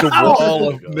 Just a wall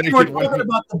of We're naked talking women.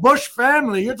 about the Bush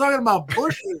family. You're talking about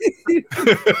Bush.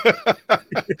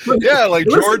 Yeah, like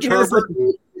It looks George like it has,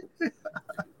 Herbert.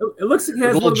 It looks like it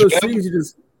has Little one of those jab.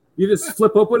 things you just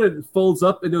flip open and it folds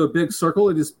up into a big circle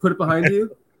and just put it behind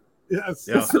you. Yes.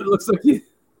 Yeah. That's what it looks like.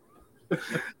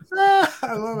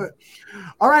 I love it.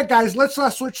 All right, guys, let's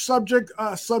switch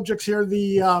subjects here.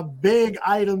 The big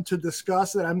item to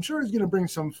discuss that I'm sure is going to bring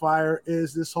some fire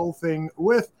is this whole thing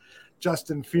with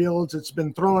Justin Fields. It's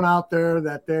been thrown out there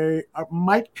that they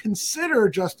might consider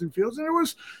Justin Fields, and there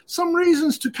was some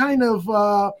reasons to kind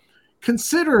of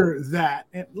consider that.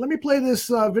 And let me play this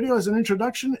video as an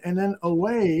introduction, and then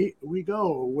away we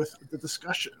go with the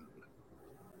discussion.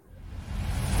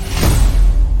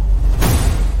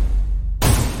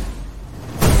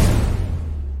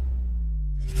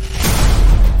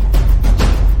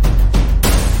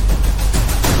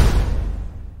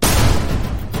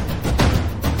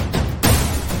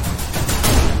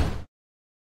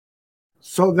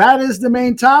 So that is the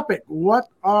main topic. What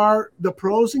are the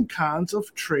pros and cons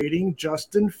of trading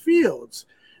Justin Fields?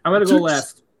 I'm going to go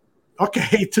last.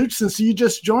 Okay, Tooch, since you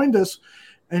just joined us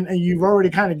and you've already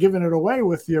kind of given it away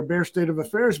with your Bear state of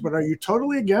affairs, but are you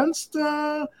totally against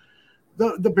the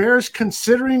Bears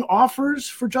considering offers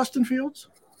for Justin Fields?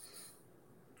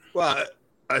 Well,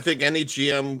 I think any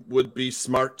GM would be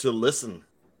smart to listen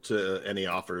to any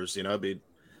offers. You know,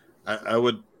 I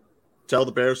would tell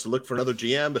the Bears to look for another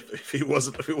GM if he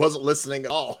wasn't listening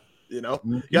at all. You know,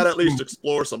 you got to at least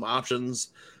explore some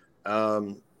options.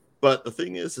 But the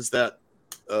thing is that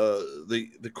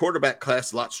the quarterback class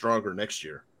is a lot stronger next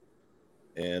year.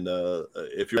 And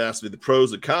if you ask me the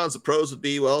pros and cons, the pros would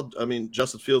be, well, I mean,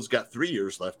 Justin Fields got 3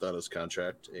 years left on his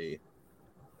contract. A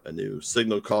new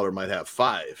signal caller might have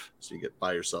 5, so you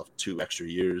buy yourself 2 extra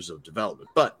years of development.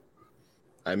 But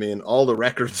I mean, all the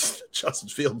records Justin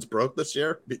Fields broke this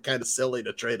year, it'd be kind of silly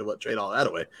to trade all that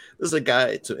away. This is a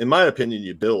guy, in my opinion,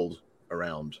 you build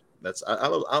around.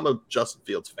 I'm a Justin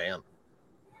Fields fan.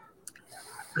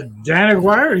 Dan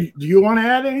Aguirre, do you want to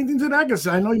add anything to that? Because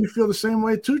I know you feel the same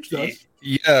way Tooch does.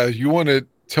 Yeah, you want to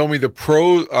tell me the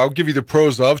pros? I'll give you the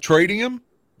pros of trading him,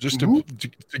 just to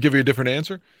give you a different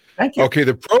answer. Thank you. Okay,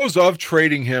 the pros of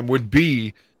trading him would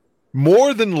be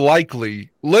more than likely,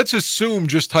 let's assume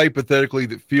just hypothetically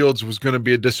that Fields was going to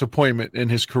be a disappointment in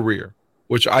his career,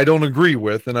 which I don't agree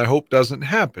with and I hope doesn't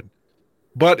happen.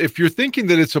 But if you're thinking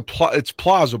that it's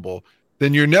plausible,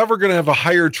 then you're never going to have a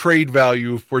higher trade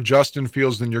value for Justin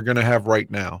Fields than you're going to have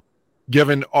right now,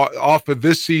 given off of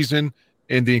this season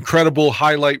and the incredible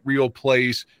highlight reel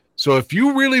plays. So if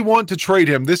you really want to trade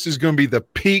him, this is going to be the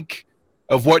peak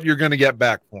of what you're going to get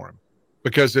back for him.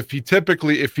 Because if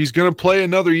he's going to play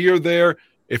another year there,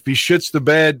 if he shits the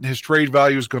bed, his trade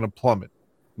value is going to plummet.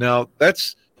 Now,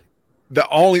 that's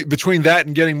between that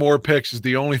and getting more picks is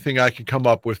the only thing I can come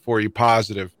up with for you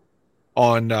positive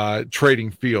on trading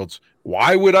Fields.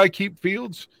 Why would I keep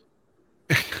Fields?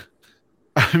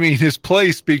 I mean, his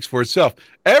play speaks for itself.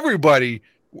 Everybody,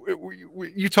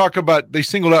 you talk about, they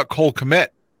singled out Cole Kmet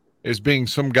as being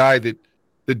some guy that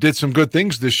did some good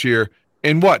things this year.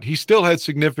 And what? He still had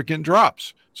significant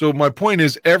drops. So my point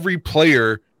is every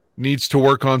player needs to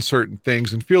work on certain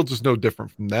things, and Fields is no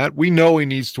different from that. We know he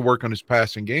needs to work on his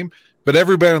passing game, but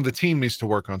everybody on the team needs to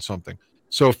work on something.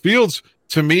 So Fields,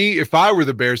 to me, if I were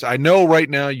the Bears, I know right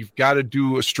now you've got to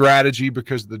do a strategy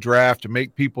because of the draft to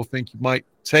make people think you might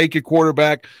take a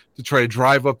quarterback to try to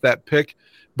drive up that pick.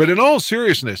 But in all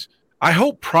seriousness, I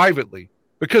hope privately,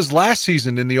 because last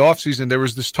season in the offseason, there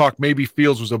was this talk maybe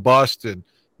Fields was a bust and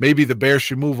maybe the Bears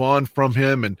should move on from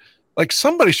him. And like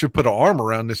somebody should put an arm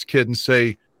around this kid and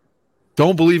say,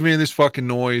 don't believe me in this fucking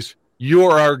noise.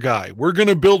 You're our guy. We're going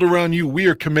to build around you. We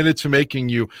are committed to making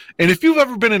you. And if you've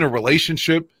ever been in a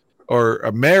relationship or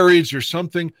a marriage or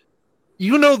something,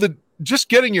 you know that just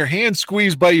getting your hand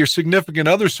squeezed by your significant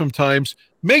other sometimes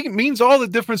means all the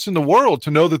difference in the world to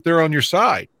know that they're on your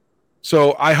side.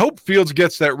 So I hope Fields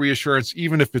gets that reassurance,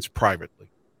 even if it's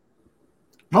privately.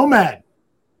 Nomad.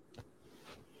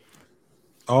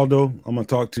 Aldo, I'm going to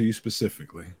talk to you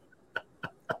specifically.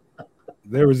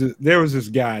 There was this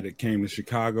guy that came to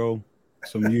Chicago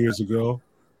some years ago.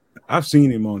 I've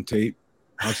seen him on tape.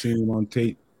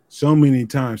 So many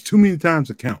times, too many times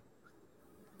to count.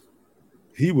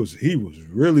 He was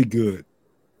really good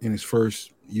in his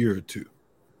first year or two,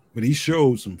 but he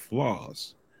showed some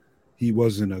flaws. He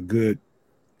wasn't a good,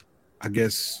 I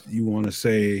guess you want to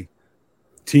say,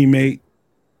 teammate.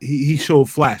 He showed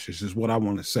flashes, is what I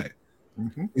want to say.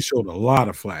 Mm-hmm. He showed a lot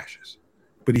of flashes,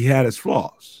 but he had his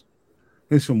flaws.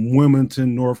 He's from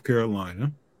Wilmington, North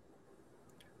Carolina.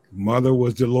 Mother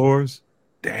was Dolores.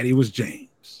 Daddy was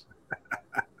James.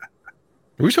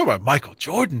 We talking about Michael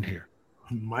Jordan here.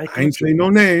 I ain't say no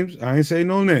names.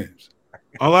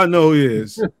 All I know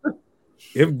is,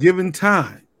 if given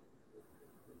time,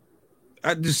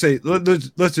 let's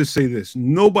just say this: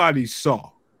 nobody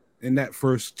saw in that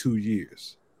first 2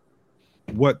 years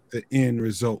what the end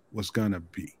result was gonna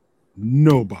be.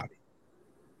 Nobody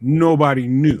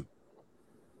knew.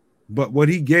 But what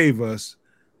he gave us,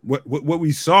 what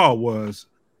we saw was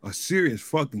a serious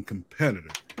fucking competitor.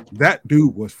 That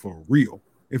dude was for real.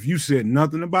 If you said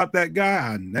nothing about that guy,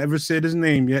 I never said his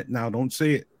name yet. Now don't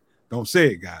say it. Don't say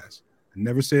it, guys. I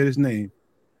never said his name.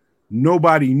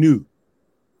 Nobody knew.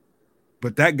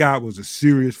 But that guy was a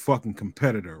serious fucking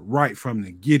competitor right from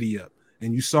the giddy up.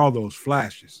 And you saw those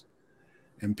flashes.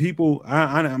 And people,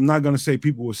 I'm not going to say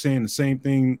people were saying the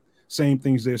same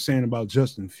things they're saying about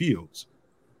Justin Fields.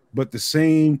 But the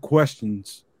same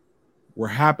questions were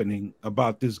happening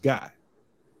about this guy.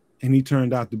 And he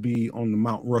turned out to be on the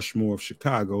Mount Rushmore of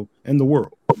Chicago and the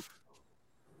world.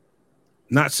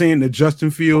 Not saying that Justin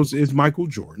Fields is Michael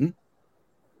Jordan.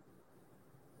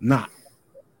 Not.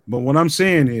 But what I'm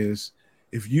saying is,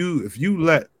 if you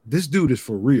let this dude is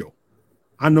for real.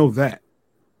 I know that.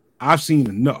 I've seen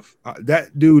enough.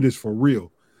 That dude is for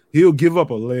real. He'll give up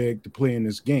a leg to play in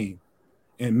this game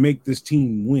and make this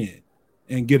team win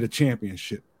and get a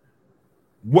championship.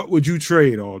 What would you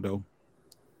trade, Aldo,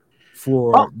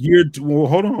 for year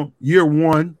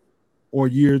 1 or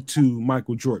year 2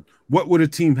 Michael Jordan? What would a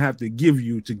team have to give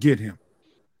you to get him?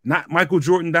 Not Michael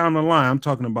Jordan down the line. I'm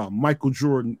talking about Michael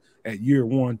Jordan at year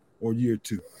 1 or year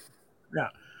 2. Yeah.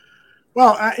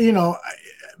 Well,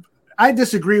 I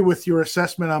disagree with your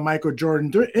assessment on Michael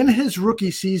Jordan. In his rookie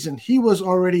season, he was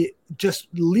already just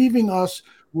leaving us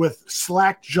with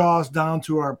slack jaws down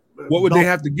to our. What would they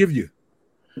have to give you?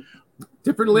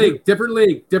 Different league.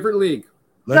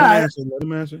 Let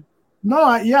him answer. No,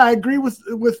 I agree with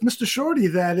Mr. Shorty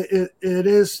that it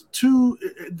is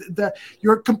that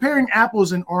you're comparing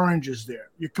apples and oranges there.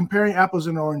 You're comparing apples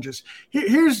and oranges.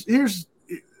 Here's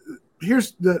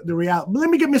the reality. Let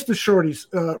me get Mr. Shorty's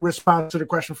response to the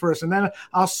question first, and then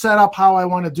I'll set up how I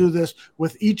want to do this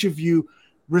with each of you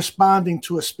responding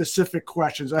to a specific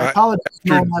questions. I apologize.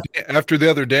 After the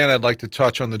other Dan, I'd like to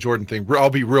touch on the Jordan thing. I'll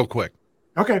be real quick.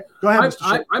 Okay, go ahead.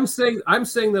 I'm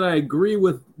saying that I agree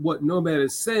with what Nomad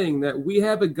is saying, that we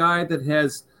have a guy that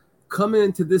has come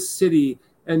into this city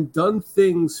and done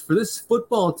things for this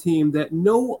football team that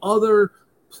no other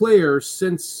player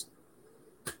since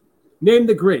name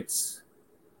the greats,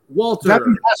 Walter,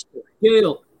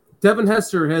 Devin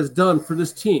Hester has done for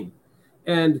this team.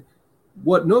 And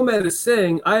what Nomad is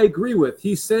saying, I agree with.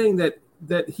 He's saying that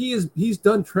he's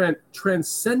done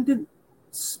transcendent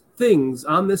things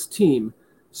on this team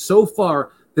so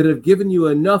far that have given you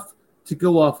enough to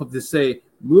go off of to say,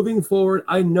 moving forward,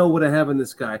 I know what I have in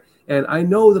this guy. And I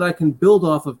know that I can build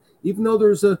off of, even though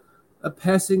there's a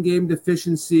passing game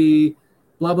deficiency,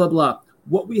 blah, blah, blah.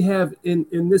 What we have in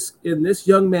this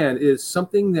young man is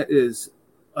something that is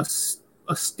a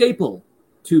staple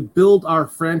to build our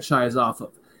franchise off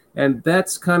of. And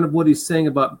that's kind of what he's saying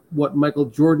about what Michael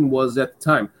Jordan was at the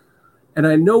time. And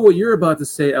I know what you're about to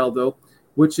say, Aldo,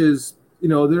 which is,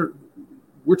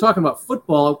 we're talking about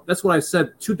football. That's what I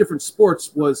said. 2 different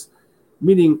sports was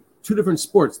meaning 2 different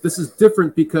sports. This is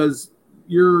different because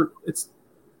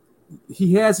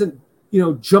he hasn't,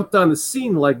 jumped on the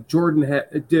scene like Jordan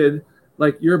did,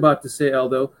 like you're about to say,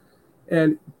 Aldo.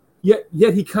 And yet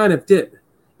he kind of did.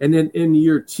 And then in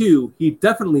year 2, he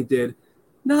definitely did.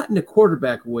 Not in a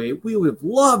quarterback way. We would have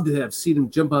loved to have seen him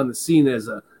jump on the scene as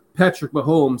a Patrick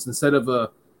Mahomes instead of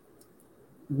a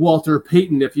Walter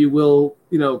Payton, if you will,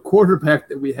 quarterback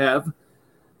that we have.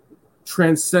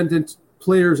 Transcendent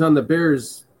players on the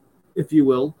Bears, if you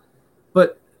will.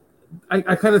 But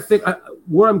I kind of think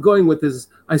where I'm going with is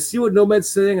I see what Nomad's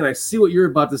saying and I see what you're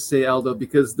about to say, Aldo,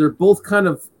 because they're both kind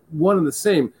of one and the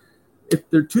same. If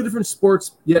they're 2 different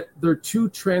sports, yet they're 2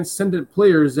 transcendent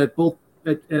players at both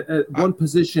at one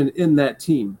position in that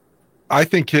team. I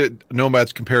think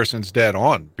Nomad's comparison's dead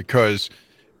on, because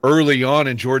early on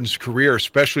in Jordan's career,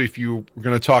 especially if you were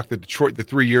going to talk the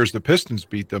 3 years the Pistons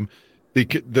beat them,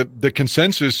 the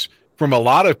consensus from a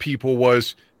lot of people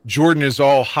was Jordan is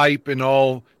all hype and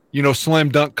all, slam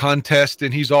dunk contest,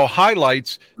 and he's all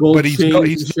highlights, but he's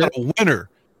not a winner.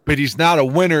 But he's not a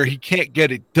winner. He can't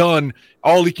get it done.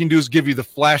 All he can do is give you the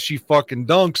flashy fucking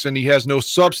dunks, and he has no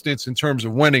substance in terms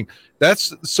of winning.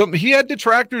 That's something. He had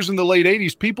detractors in the late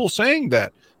 80s, people saying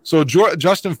that. So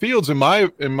Justin Fields, in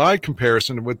my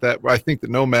comparison with that, I think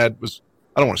that Nomad was,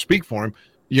 I don't want to speak for him.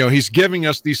 He's giving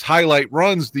us these highlight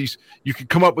runs. You can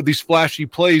come up with these flashy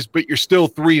plays, but you're still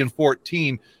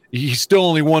 3-14, He's still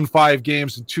only won 5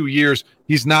 games in 2 years.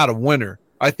 He's not a winner.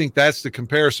 I think that's the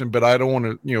comparison, but I don't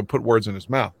want to, put words in his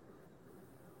mouth.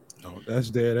 No, that's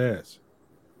dead ass.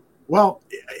 Well,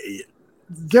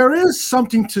 there is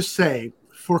something to say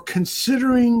for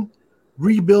considering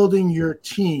rebuilding your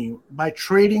team by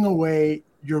trading away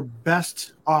your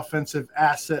best offensive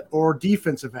asset or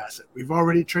defensive asset. We've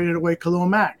already traded away Khalil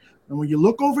Mack. And when you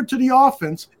look over to the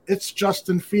offense, it's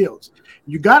Justin Fields.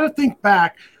 You got to think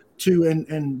back to,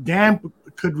 and Dan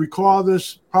could recall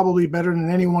this probably better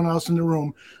than anyone else in the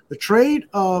room, the trade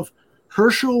of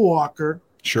Herschel Walker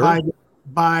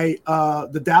by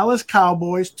the Dallas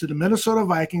Cowboys to the Minnesota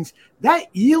Vikings. That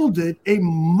yielded a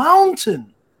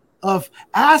mountain of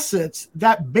assets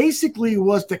that basically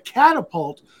was the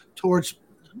catapult towards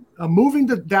moving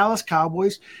the Dallas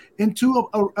Cowboys into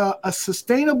a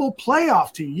sustainable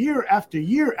playoff team year after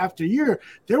year after year.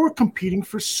 They were competing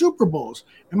for Super Bowls.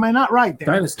 Am I not right, Dan?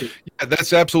 Dynasty. Yeah,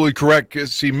 that's absolutely correct.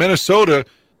 See, Minnesota,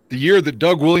 the year that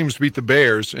Doug Williams beat the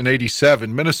Bears in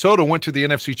 '87, Minnesota went to the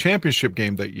NFC Championship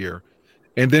game that year.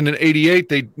 And then in '88,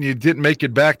 they didn't make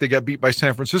it back. They got beat by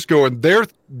San Francisco. And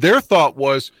their thought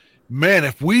was, man,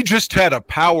 if we just had a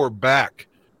power back,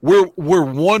 we're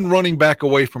one running back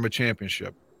away from a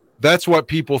championship. That's what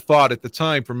people thought at the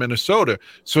time for Minnesota.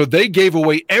 So they gave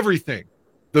away everything,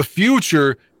 the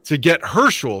future, to get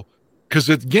Herschel, because,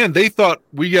 again, they thought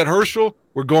we get Herschel,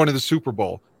 we're going to the Super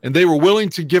Bowl. And they were willing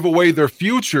to give away their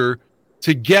future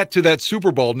to get to that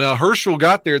Super Bowl. Now, Herschel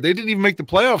got there. They didn't even make the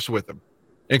playoffs with him.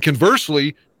 And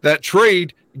conversely, that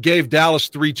trade gave Dallas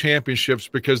 3 championships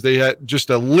because they had just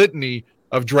a litany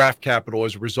of draft capital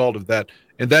as a result of that.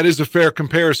 And that is a fair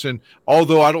comparison,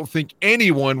 although I don't think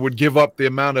anyone would give up the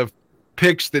amount of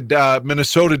picks that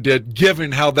Minnesota did,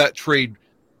 given how that trade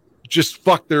just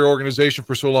fucked their organization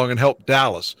for so long and helped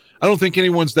Dallas. I don't think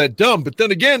anyone's that dumb. But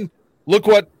then again, look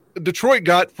what Detroit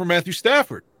got for Matthew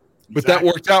Stafford. But that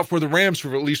worked out for the Rams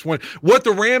for at least one. What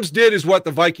the Rams did is what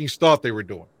the Vikings thought they were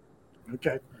doing.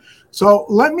 Okay. So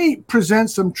let me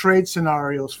present some trade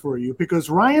scenarios for you, because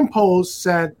Ryan Poles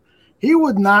said he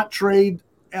would not trade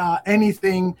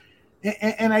anything.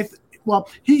 And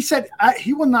he said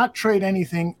he will not trade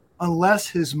anything unless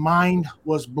his mind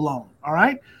was blown. All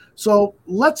right. So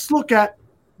let's look at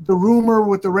the rumor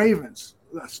with the Ravens.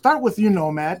 Let's start with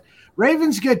Nomad.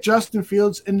 Ravens get Justin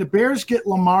Fields and the Bears get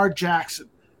Lamar Jackson.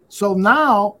 So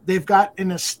now they've got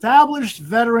an established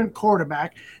veteran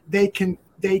quarterback. They can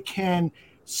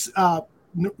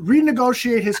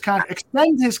renegotiate his contract,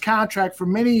 extend his contract for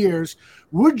many years.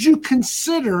 Would you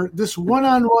consider this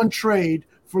one-on-one trade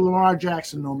for Lamar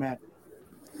Jackson, Nomad?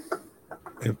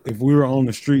 If we were on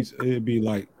the streets, it'd be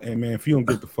like, hey, man, if you don't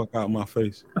get the fuck out of my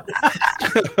face,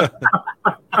 you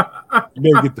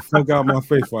better get the fuck out of my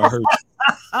face before I hurt you.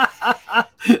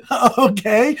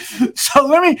 Okay, so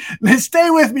let's stay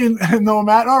with me,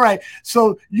 Nomad. All right,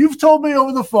 so you've told me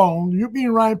over the phone, you being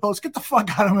Ryan Post, get the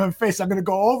fuck out of my face. I'm gonna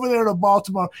go over there to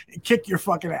Baltimore and kick your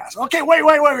fucking ass. Okay, wait.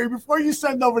 Before you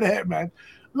send over the hitman,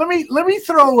 let me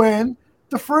throw in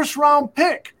the first round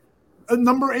pick,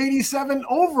 number 87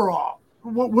 overall.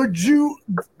 What would you?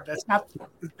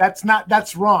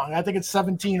 That's wrong. I think it's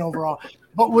 17 overall.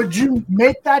 But would you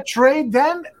make that trade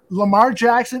then? Lamar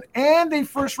Jackson and a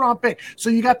first round pick. So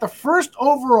you got the first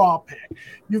overall pick,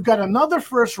 you've got another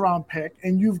first round pick,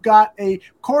 and you've got a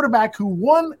quarterback who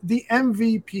won the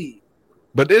MVP.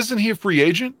 But isn't he a free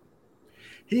agent?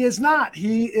 He is not.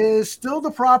 He is still the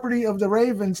property of the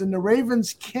Ravens, and the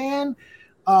Ravens can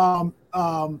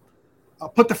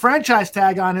put the franchise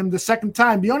tag on him the second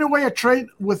time. The only way a trade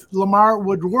with Lamar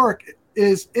would work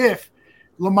is if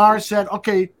Lamar said,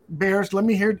 okay, Bears, let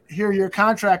me hear your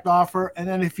contract offer. And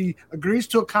then if he agrees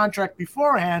to a contract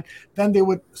beforehand, then they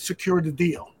would secure the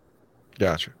deal.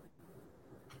 Gotcha.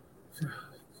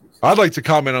 I'd like to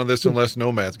comment on this unless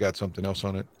Nomad's got something else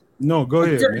on it. No, go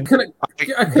ahead. Man. Can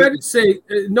I just say,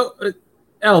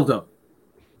 Aldo,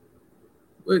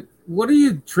 what are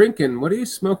you drinking? What are you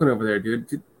smoking over there,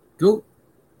 dude? Go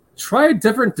try a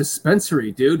different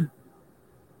dispensary, dude.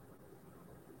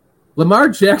 Lamar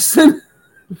Jackson?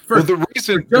 The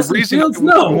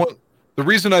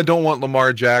reason I don't want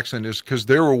Lamar Jackson is because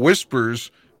there were whispers.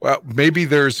 Well, maybe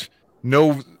there's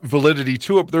no validity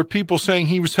to it, but there are people saying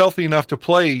he was healthy enough to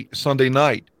play Sunday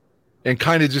night and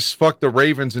kind of just fucked the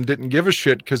Ravens and didn't give a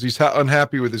shit because he's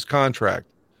unhappy with his contract.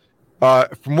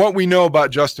 From what we know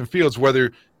about Justin Fields,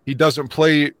 whether he doesn't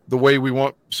play the way we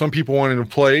want, some people want him to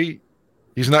play,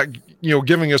 he's not,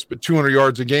 giving us but 200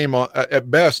 yards a game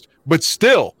at best, but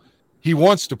still, he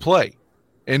wants to play.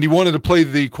 And he wanted to play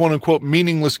the quote-unquote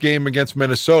meaningless game against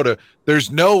Minnesota.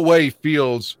 There's no way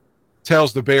Fields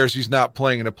tells the Bears he's not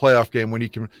playing in a playoff game when he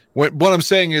can. What I'm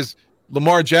saying is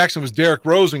Lamar Jackson was Derrick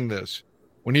Rosing this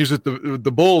when he was at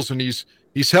the Bulls, and he's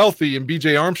healthy, and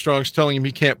B.J. Armstrong's telling him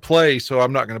he can't play, so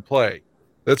I'm not going to play.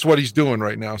 That's what he's doing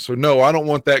right now. So no, I don't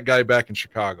want that guy back in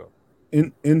Chicago.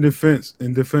 In defense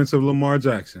of Lamar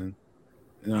Jackson,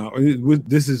 now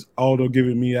this is Aldo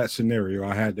giving me that scenario.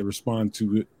 I had to respond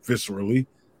to it viscerally,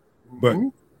 but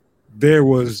there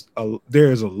is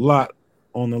a lot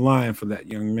on the line for that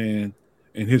young man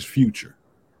and his future,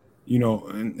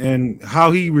 and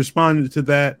how he responded to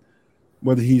that,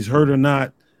 whether he's hurt or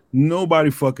not, nobody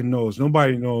fucking knows.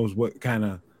 Nobody knows what kind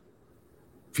of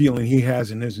feeling he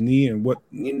has in his knee and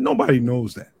nobody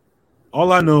knows that.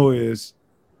 All I know is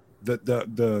that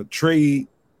the trade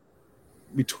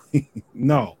between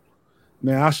no,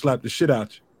 man, I'll slap the shit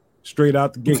out you straight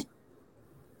out the gate.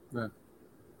 Yeah.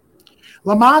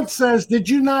 Lamont says, did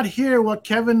you not hear what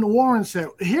Kevin Warren said?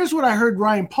 Here's what I heard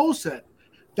Ryan Poe said,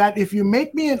 that if you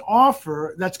make me an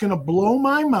offer that's going to blow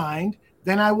my mind,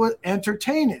 then I would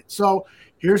entertain it. So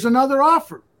here's another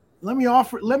offer. Let me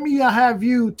have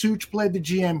you, Tooch, play the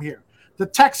GM here. The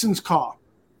Texans call.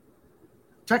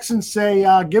 Texans say,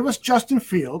 give us Justin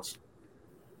Fields.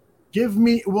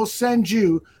 We'll send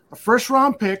you a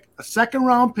first-round pick, a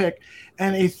second-round pick,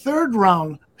 and a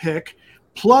third-round pick,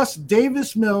 plus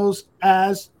Davis Mills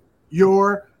as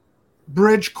your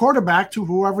bridge quarterback to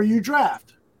whoever you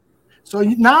draft. So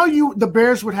now the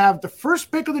Bears would have the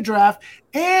first pick of the draft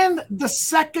and the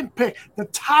second pick, the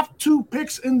top 2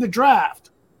 picks in the draft.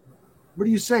 What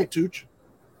do you say, Tooch?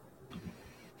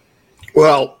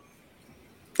 Well,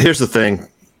 here's the thing.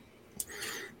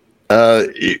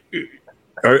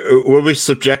 Will we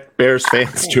subject Bears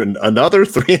fans to another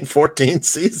 3-14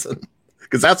 season?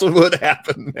 Because that's what would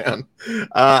happen, man.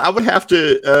 I would have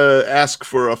to ask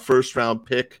for a first-round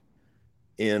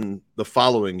in the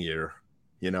following year,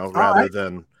 rather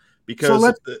than because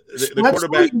so the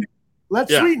quarterback.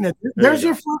 Let's sweeten it. There's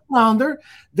your first rounder.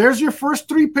 There's your first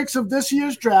 3 picks of this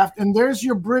year's draft, and there's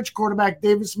your bridge quarterback,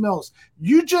 Davis Mills.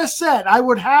 You just said I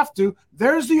would have to.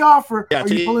 There's the offer. Yeah,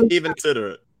 to even consider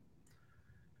it.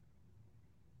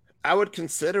 I would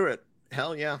consider it.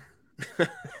 Hell yeah.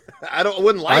 I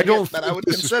wouldn't like it, but I would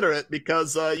consider it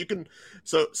because you can.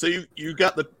 So you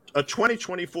got a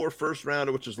 2024 first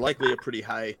rounder, which is likely a pretty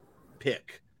high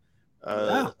pick.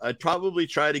 I'd probably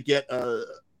try to get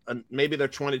maybe their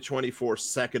 2024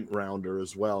 second rounder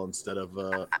as well, instead of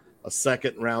a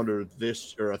second rounder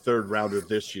or a third rounder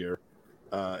this year,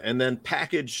 and then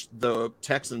package the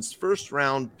Texans' first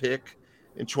round pick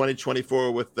in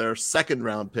 2024 with their second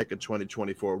round pick in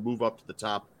 2024. Move up to the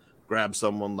top, grab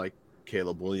someone like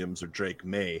Caleb Williams or Drake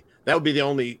May. That would be the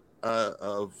only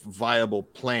viable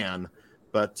plan.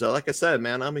 But like I said,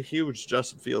 man, I'm a huge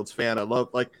Justin Fields fan. I love,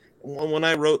 like, when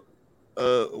I wrote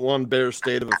One Bears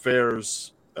State of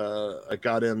Affairs, I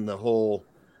got in the whole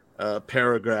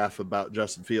paragraph about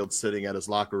Justin Fields sitting at his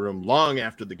locker room long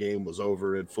after the game was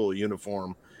over in full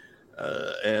uniform.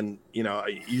 And,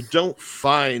 you don't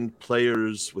find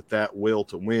players with that will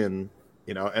to win,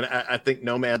 and I think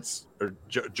Nomad's or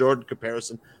Jordan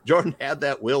comparison, Jordan had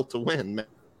that will to win, man.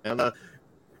 And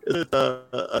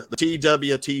the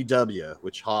TWTW,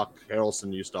 which Hawk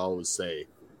Harrelson used to always say.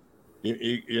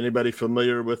 Anybody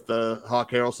familiar with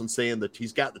Hawk Harrelson saying that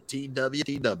he's got the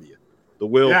TWTW, the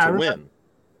will to win?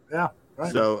 Yeah,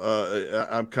 right. So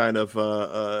I'm kind of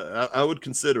I would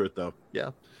consider it, though.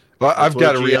 Yeah. Well, I've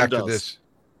got to react to this.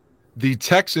 The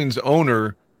Texans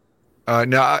owner.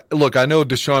 Now, look, I know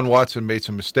Deshaun Watson made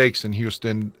some mistakes in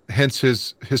Houston, hence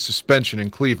his suspension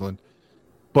in Cleveland.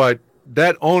 But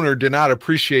that owner did not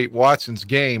appreciate Watson's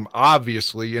game,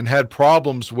 obviously, and had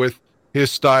problems with his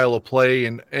style of play,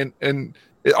 and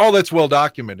all that's well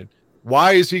documented.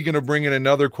 Why is he going to bring in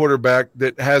another quarterback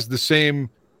that has the same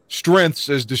strengths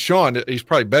as Deshaun? He's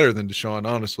probably better than Deshaun,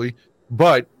 honestly,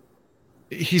 but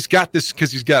he's got this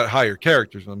because he's got higher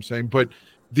characters, I'm saying. But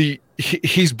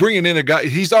he's bringing in a guy.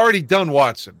 He's already done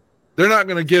Watson. They're not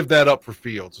going to give that up for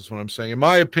Fields, is what I'm saying. In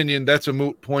my opinion, that's a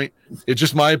moot point. It's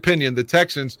just my opinion. The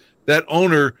Texans, that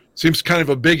owner seems kind of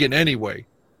a bigot anyway.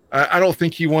 I don't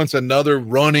think he wants another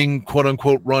running,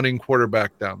 quote-unquote, running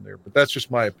quarterback down there. But that's just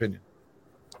my opinion.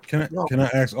 Can I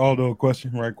ask Aldo a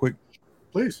question right quick?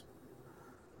 Please.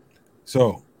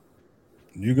 So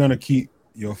you're going to keep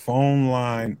your phone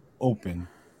line open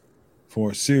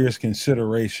for serious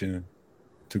consideration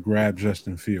to grab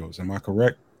Justin Fields. Am I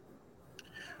correct?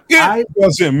 It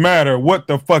doesn't matter what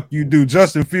the fuck you do.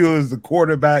 Justin Fields is the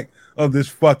quarterback of this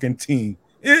fucking team.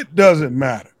 It doesn't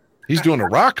matter. He's doing a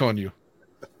rock on you.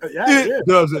 Yeah, it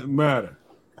doesn't matter.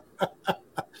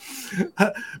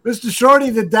 Mr.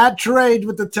 Shorty, did that trade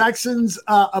with the Texans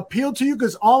appeal to you?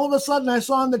 Because all of a sudden I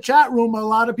saw in the chat room a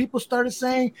lot of people started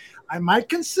saying, I might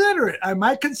consider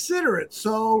it.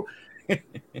 So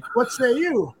what say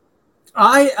you?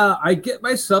 I get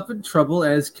myself in trouble,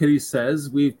 as Kitty says.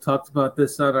 We've talked about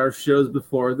this on our shows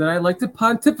before, that I like to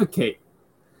pontificate.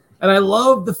 And I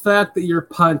love the fact that you're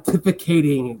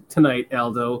pontificating tonight,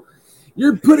 Aldo.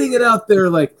 You're putting it out there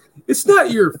like, it's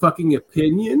not your fucking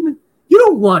opinion. You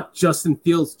don't want Justin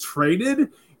Fields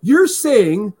traded. You're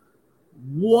saying,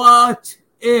 what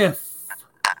if?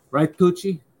 Right,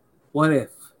 Tucci? What if?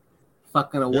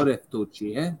 Fucking what if,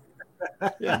 Tucci, eh?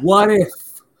 Yeah. What if?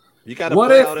 You got to What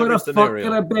play if out for every the scenario.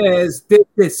 fucking Bears did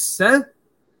this, huh?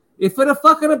 If for the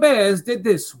fucking Bears did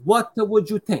this, what would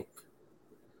you think?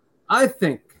 I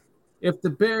think if the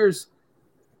Bears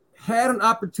had an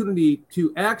opportunity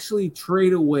to actually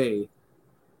trade away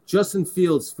Justin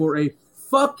Fields for a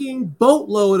fucking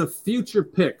boatload of future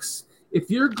picks, if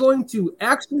you're going to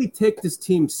actually take this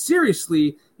team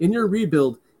seriously in your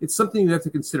rebuild, it's something you have to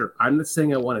consider. I'm not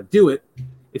saying I want to do it.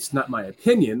 It's not my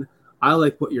opinion. I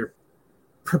like what you're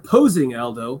proposing,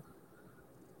 Aldo.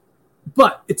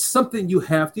 But it's something you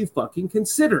have to fucking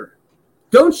consider.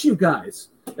 Don't you guys?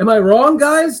 Am I wrong,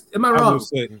 guys? Am I I wrong? would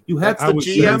say You have That's the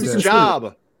GM's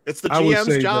job. It's the I would GM's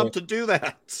say job that- to do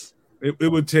that.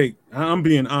 it would take. I'm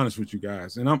being honest with you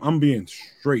guys, and I'm being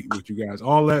straight with you guys.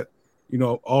 All that,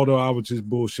 although I was just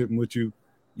bullshitting with you,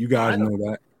 you guys know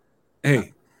that.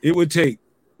 Hey, it would take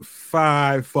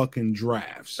 5 fucking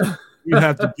drafts. You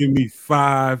have to give me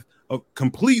 5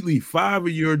 of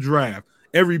your draft,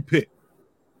 every pick.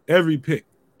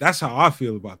 That's how I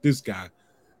feel about this guy,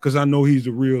 because I know he's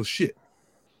the real shit.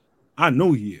 I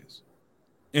know he is.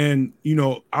 And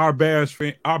our Bears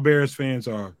fans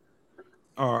are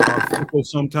fickle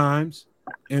sometimes,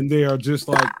 and they are just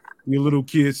like your little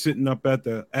kids sitting up at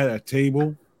a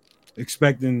table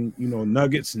expecting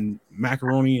nuggets and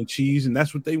macaroni and cheese, and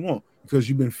that's what they want because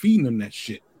you've been feeding them that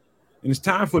shit. And it's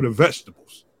time for the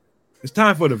vegetables.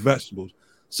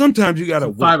 Sometimes you gotta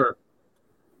wait. Fiber.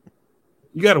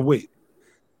 You gotta wait.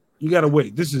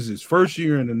 This is his first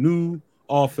year in a new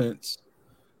offense.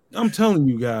 I'm telling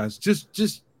you guys,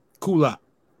 just cool out.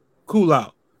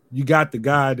 You got the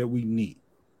guy that we need.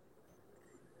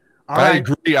 I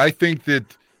agree. I think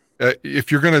that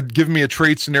if you're going to give me a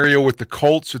trade scenario with the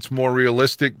Colts, it's more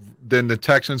realistic than the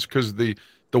Texans because the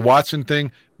Watson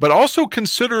thing. But also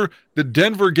consider that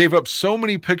Denver gave up so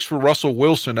many picks for Russell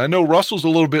Wilson. I know Russell's a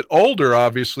little bit older,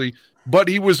 obviously, but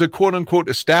he was a quote-unquote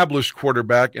established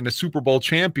quarterback and a Super Bowl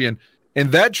champion. And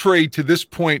that trade to this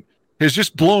point has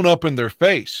just blown up in their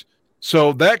face.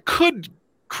 So that could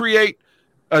create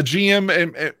a GM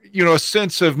and a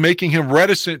sense of making him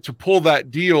reticent to pull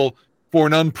that deal for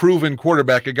an unproven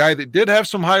quarterback, a guy that did have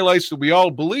some highlights that we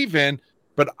all believe in,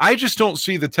 but I just don't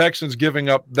see the Texans giving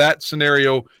up that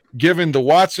scenario given the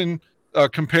Watson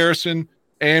comparison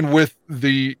and with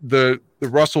the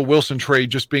Russell Wilson trade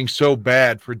just being so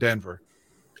bad for Denver.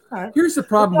 Here's the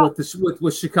problem with this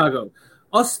with Chicago.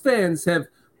 Us fans have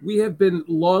been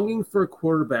longing for a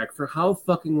quarterback for how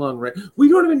fucking long, right? We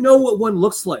don't even know what one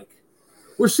looks like.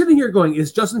 We're sitting here going,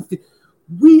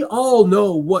 we all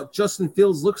know what Justin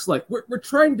Fields looks like. We're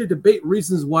trying to debate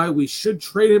reasons why we should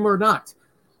trade him or not.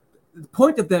 The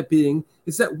point of that being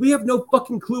is that we have no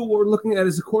fucking clue what we're looking at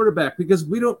as a quarterback because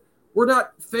we're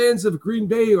not fans of Green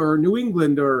Bay or New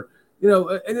England or any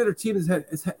other team that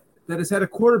has had a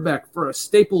quarterback for a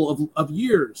staple of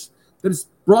years that has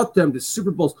brought them to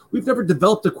Super Bowls. We've never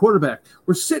developed a quarterback.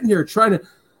 We're sitting here trying to.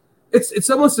 It's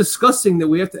almost disgusting that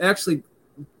we have to actually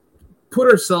put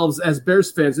ourselves as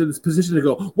Bears fans in this position to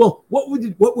go, well,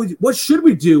 what should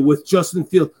we do with Justin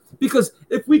Fields? Because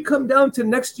if we come down to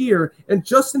next year and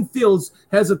Justin Fields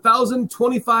has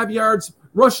 1,025 yards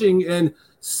rushing and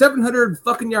 700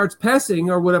 fucking yards passing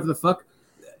or whatever the fuck,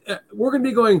 we're going to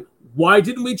be going, why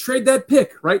didn't we trade that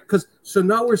pick, right? So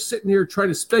now we're sitting here trying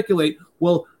to speculate,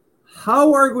 well,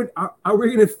 how are we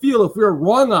going to feel if we're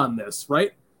wrong on this,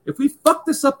 right? If we fuck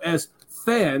this up as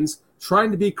fans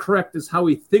trying to be correct as how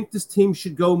we think this team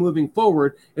should go moving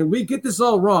forward, and we get this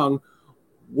all wrong,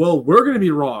 well, we're going to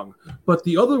be wrong. But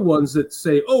the other ones that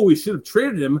say, oh, we should have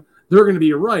traded him, they're going to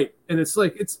be right. And it's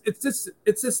like, it's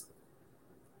this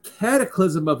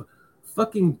cataclysm of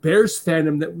fucking Bears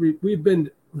fandom that we've been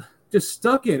just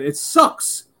stuck in. It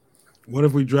sucks. What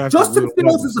if we drafted Justin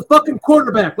Fields is a fucking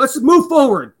quarterback. Let's move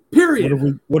forward.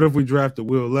 Period. What if we drafted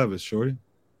Will Levis, Shorty?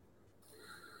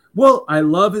 Well, I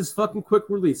love his fucking quick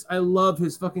release. I love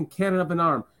his fucking cannon of an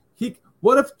arm.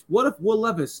 What if Will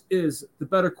Levis is the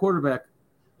better quarterback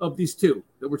of these two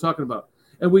that we're talking about?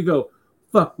 And we go,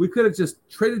 fuck, we could have just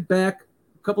traded back,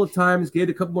 couple of times, gained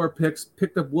a couple more picks,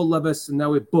 picked up Will Levis, and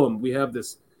now we have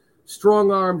this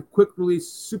strong-armed, quick-release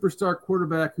superstar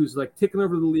quarterback who's like taking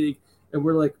over the league, and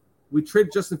we're like, we trade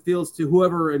Justin Fields to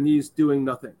whoever, and he's doing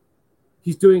nothing.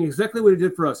 He's doing exactly what he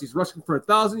did for us. He's rushing for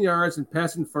 1,000 yards and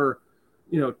passing for,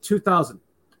 2,000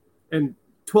 and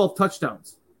 12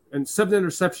 touchdowns and 7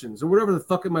 interceptions or whatever the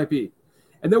fuck it might be.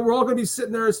 And then we're all going to be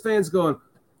sitting there as fans going,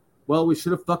 well, we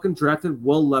should have fucking drafted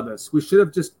Will Levis. We should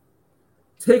have just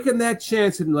taken that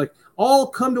chance and like all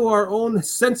come to our own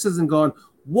senses and gone,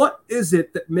 what is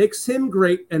it that makes him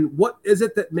great and what is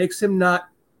it that makes him not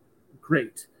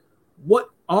great? What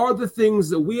are the things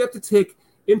that we have to take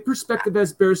in perspective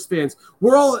as Bears fans?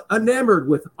 We're all enamored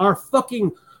with our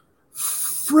fucking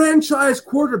franchise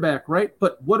quarterback, right?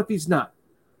 But what if he's not?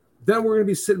 Then we're going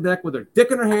to be sitting back with our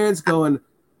dick in our hands going,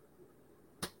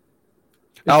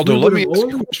 Aldo, let me ask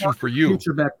a question for you.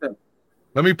 Back then.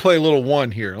 Let me play a little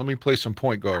one here. Let me play some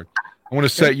point guard. I want to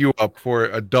set you up for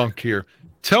a dunk here.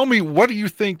 Tell me, what do you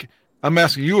think? I'm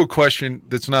asking you a question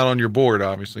that's not on your board,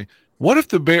 obviously. What if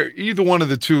the Bears, either one of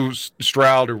the two,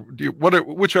 Stroud or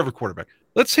whichever quarterback,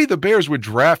 let's say the Bears would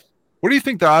draft, what do you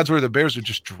think the odds were the Bears would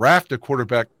just draft a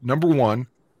quarterback, number one,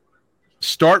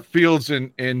 start Fields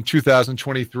in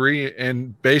 2023,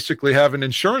 and basically have an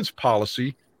insurance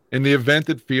policy in the event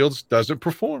that Fields doesn't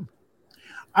perform?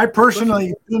 I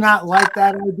personally do not like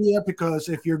that idea, because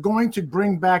if you're going to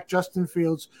bring back Justin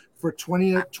Fields for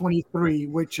 2023,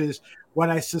 which is what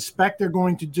I suspect they're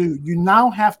going to do, you now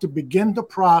have to begin the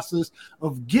process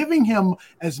of giving him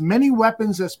as many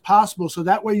weapons as possible so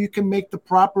that way you can make the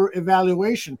proper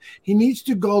evaluation. He needs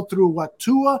to go through what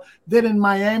Tua did in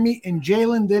Miami and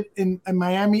Jalen did in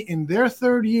Miami in their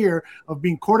third year of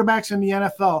being quarterbacks in the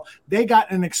NFL. They got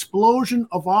an explosion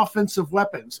of offensive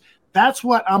weapons. That's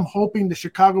what I'm hoping the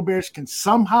Chicago Bears can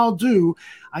somehow do.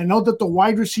 I know that the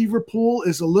wide receiver pool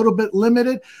is a little bit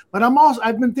limited, but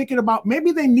I've been thinking about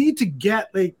maybe they need to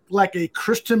get like a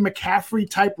Christian McCaffrey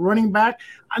type running back.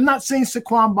 I'm not saying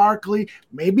Saquon Barkley,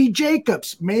 maybe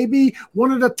Jacobs, maybe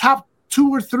one of the top 2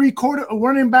 or 3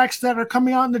 running backs that are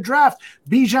coming out in the draft.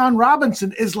 Bijan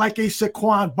Robinson is like a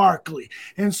Saquon Barkley.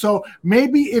 And so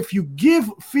maybe if you give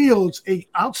Fields a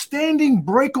outstanding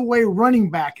breakaway running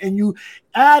back and you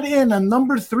add in a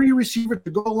number 3 receiver to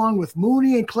go along with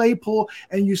Mooney and Claypool,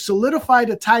 and you solidify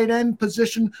the tight end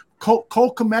position, Cole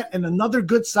Kmet and another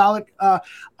good solid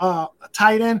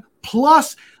tight end,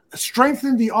 plus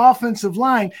strengthen the offensive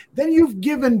line, then you've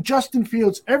given Justin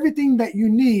Fields everything that you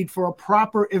need for a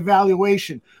proper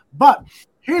evaluation. But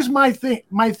here's my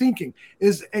thinking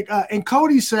is, and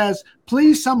Cody says,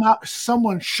 please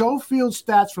someone show Fields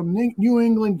stats from New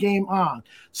England game on.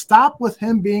 Stop with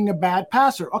him being a bad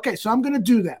passer. Okay, so I'm going to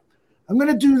do that.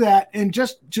 And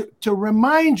just to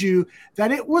remind you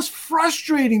that it was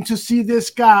frustrating to see this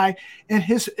guy in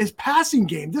his passing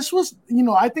game. This was,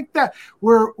 I think that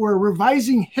we're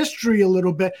revising history a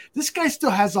little bit. This guy still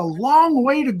has a long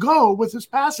way to go with his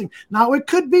passing. Now, it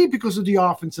could be because of the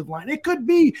offensive line. It could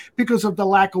be because of the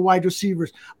lack of wide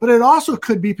receivers, but it also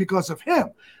could be because of him.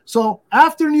 So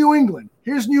after New England,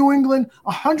 here's New England,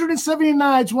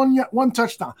 179 one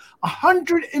touchdown,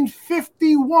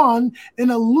 151 in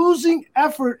a losing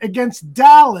effort against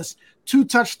Dallas, 2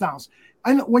 touchdowns.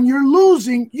 And when you're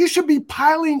losing, you should be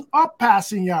piling up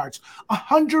passing yards.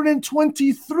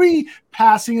 123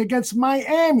 passing against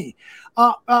Miami,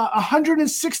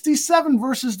 167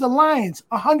 versus the Lions,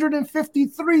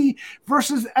 153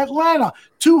 versus Atlanta,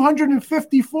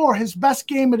 254, his best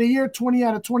game of the year, 20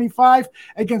 out of 25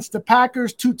 against the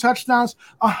Packers, 2 touchdowns,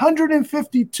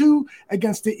 152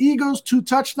 against the Eagles, 2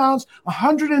 touchdowns,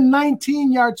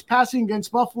 119 yards passing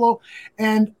against Buffalo,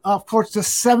 and of course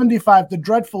the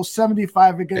dreadful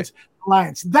 75 against the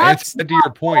Lions. That's to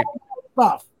your point.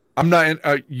 Stuff. I'm not.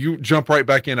 You jump right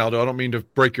back in, Aldo. I don't mean to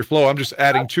break your flow. I'm just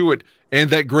adding to it. And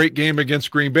that great game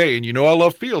against Green Bay. And I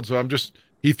love Fields. So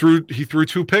he threw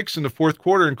 2 picks in the fourth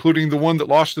quarter, including the one that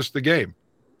lost us the game.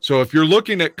 So if you're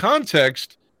looking at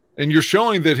context and you're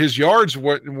showing that his yards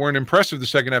weren't impressive the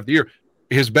second half of the year,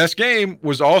 his best game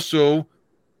was also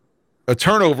a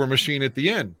turnover machine at the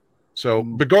end. So,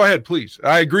 but go ahead, please.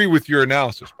 I agree with your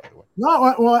analysis, by the way.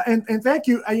 No, well, and thank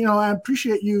you. I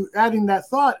appreciate you adding that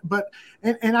thought. But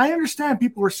and I understand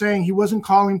people were saying he wasn't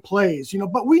calling plays,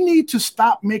 but we need to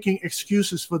stop making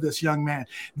excuses for this young man.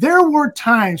 There were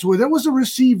times where there was a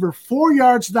receiver 4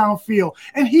 yards downfield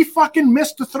and he fucking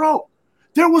missed the throw.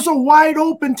 There was a wide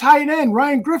open tight end,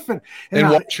 Ryan Griffin, in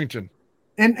Washington.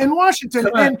 In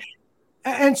Washington,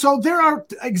 And so there are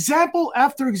example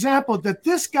after example that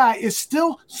this guy is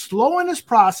still slow in his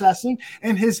processing,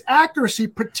 and his accuracy,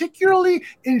 particularly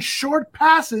in short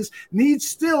passes, needs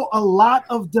still a lot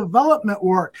of development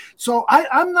work. So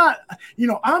I'm not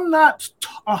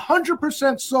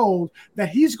 100% sold that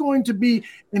he's going to be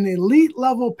an elite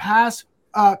level pass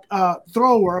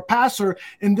thrower, a passer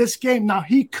in this game. Now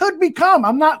he could become.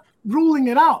 I'm not ruling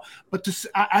it out, but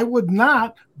I would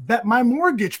not bet my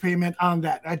mortgage payment on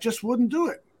that. I just wouldn't do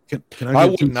it. Can I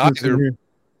get would not either.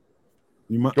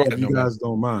 If you guys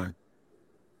don't mind.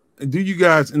 Do you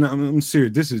guys, and I'm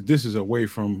serious, this is away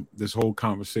from this whole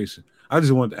conversation. I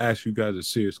just wanted to ask you guys a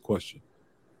serious question.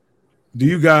 Do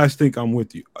you guys think I'm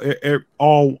with you?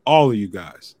 All of you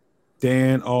guys,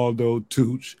 Dan, Aldo,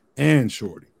 Tooch, and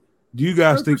Shorty. Do you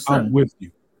guys 100%. Think I'm with you?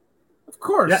 Of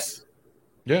course. Yes.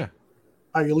 Yeah.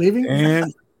 Are you leaving?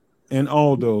 And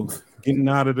Aldo getting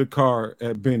out of the car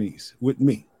at Benny's with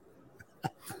me.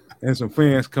 And some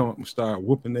fans come up and start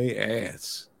whooping their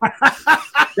ass.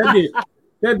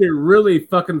 That'd be really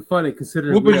fucking funny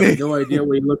considering we have no idea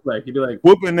what he looked like. He'd be like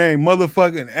whooping their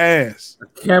motherfucking ass. A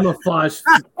camouflage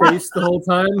face the whole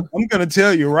time. I'm gonna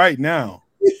tell you right now,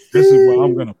 this is where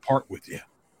I'm gonna part with you.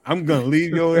 I'm gonna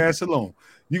leave your ass alone.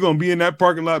 You're gonna be in that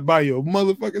parking lot by your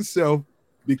motherfucking self.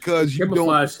 Because you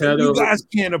guys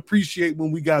can't appreciate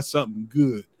when we got something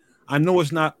good. I know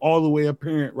it's not all the way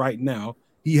apparent right now.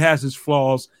 He has his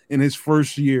flaws in his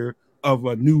first year of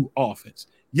a new offense.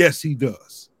 Yes, he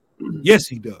does. Yes,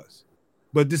 he does.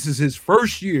 But this is his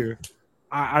first year.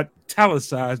 I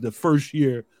italicized the first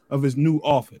year of his new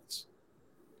offense.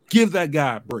 Give that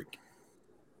guy a break.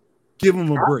 Give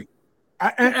him a break.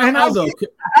 Aldo,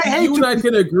 you and I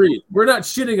can agree. We're not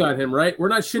shitting on him, right? We're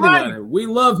not shitting on him. We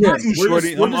love him.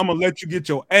 I'm gonna let you get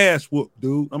your ass whooped,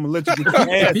 dude. I'm gonna let you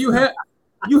get your ass.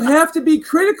 You have to be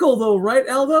critical, though, right,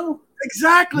 Aldo?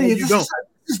 Exactly. No,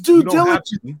 it's due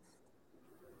diligence.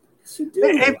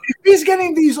 If he's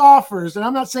getting these offers, and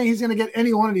I'm not saying he's going to get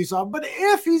any one of these offers, but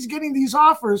if he's getting these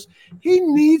offers, he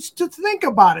needs to think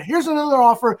about it. Here's another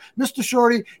offer, Mr.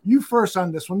 Shorty. You first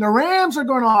on this one. The Rams are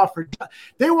going to offer.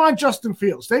 They want Justin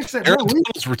Fields. They said Aaron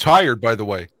Donald's retired, by the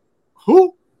way.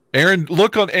 Who?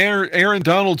 Look on Aaron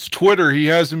Donald's Twitter. He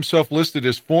has himself listed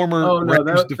as former. Oh no,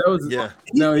 that was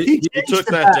No, he took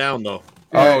that down though.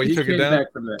 Oh, he took it down.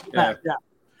 Back from that. Yeah.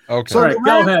 Okay. So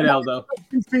go ahead, Aldo.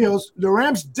 The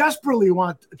Rams desperately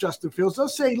want Justin Fields. They'll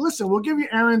say, listen, we'll give you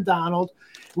Aaron Donald.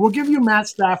 We'll give you Matt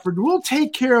Stafford. We'll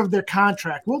take care of their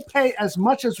contract. We'll pay as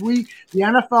much as the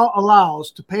NFL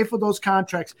allows to pay for those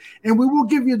contracts. And we will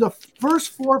give you the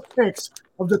first 4 picks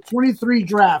of the 23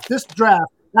 draft. This draft,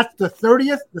 that's the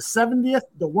 30th, the 70th,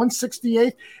 the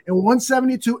 168th, and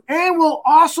 172. And we'll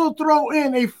also throw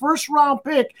in a first-round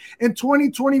pick in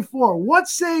 2024. What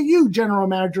say you, General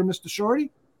Manager, Mr.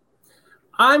 Shorty?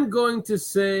 I'm going to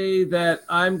say that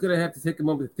I'm going to have to take a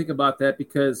moment to think about that,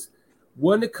 because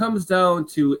when it comes down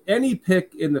to any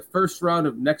pick in the first round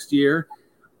of next year,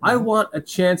 I want a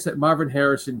chance at Marvin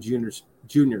Harrison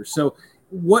Jr. So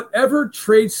whatever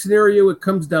trade scenario it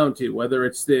comes down to, whether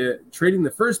it's trading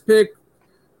the first pick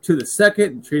to the second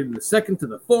and trading the second to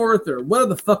the fourth or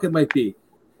whatever the fuck it might be,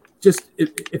 just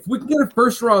if we can get a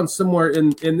first round somewhere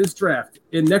in this draft,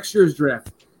 in next year's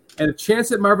draft, and a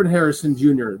chance at Marvin Harrison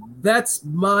Jr., that's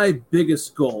my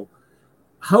biggest goal.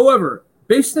 However,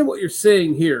 based on what you're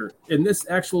saying here in this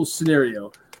actual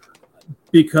scenario,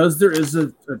 because there is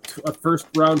a first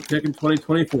round pick in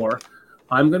 2024,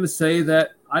 I'm going to say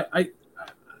that I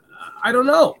don't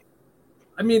know.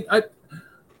 I mean, I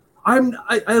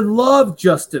love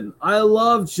Justin. I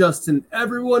love Justin.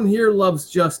 Everyone here loves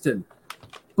Justin,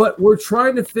 but we're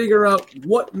trying to figure out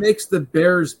what makes the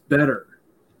Bears better.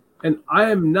 And I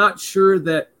am not sure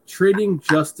that trading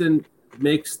Justin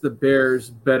makes the Bears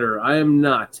better. I am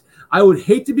not. I would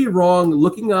hate to be wrong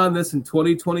looking on this in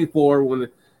 2024 when,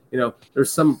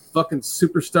 there's some fucking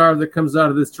superstar that comes out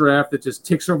of this draft that just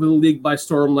takes over the league by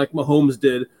storm like Mahomes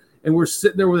did. And we're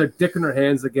sitting there with our dick in our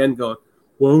hands again going,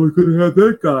 well, we could have had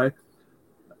that guy.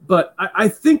 But I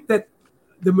think that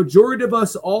the majority of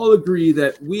us all agree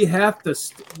that we have to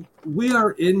we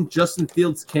are in Justin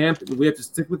Fields' camp, and we have to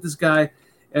stick with this guy.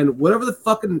 And whatever the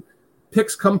fucking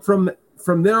picks come from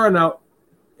there on out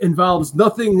involves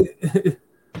nothing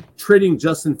trading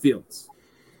Justin Fields.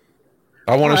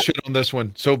 I want to shit on this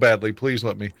one so badly. Please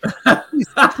let me.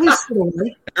 Please sit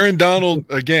away. Aaron Donald,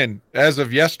 again, as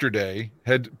of yesterday,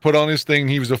 had put on his thing.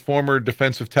 He was a former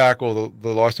defensive tackle,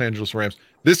 the Los Angeles Rams.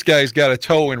 This guy's got a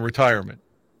toe in retirement.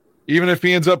 Even if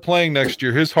he ends up playing next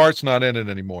year, his heart's not in it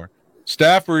anymore.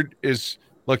 Stafford is,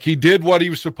 look, he did what he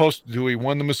was supposed to do. He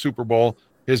won them a Super Bowl.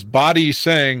 His body's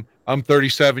saying, I'm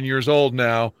 37 years old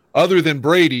now. other than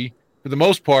Brady, for the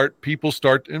most part, people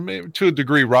start, and maybe to a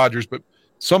degree Rodgers, but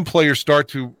some players start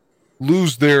to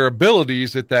lose their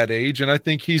abilities at that age, and I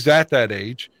think he's at that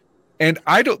age. And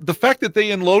the fact that they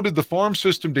unloaded the farm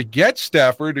system to get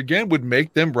Stafford again would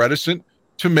make them reticent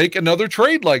to make another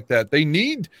trade like that. They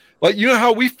need, like, you know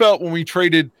how we felt when we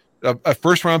traded a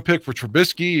first-round pick for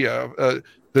Trubisky,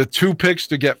 the 2 picks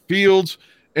to get Fields,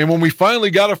 and when we finally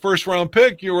got a first-round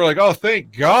pick, you were like, oh,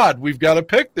 thank God we've got a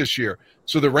pick this year.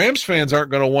 So the Rams fans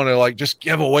aren't going to want to, like, just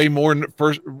give away more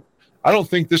first. I don't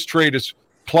think this trade is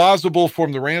plausible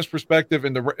from the Rams' perspective,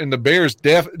 and the Bears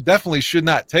definitely should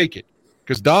not take it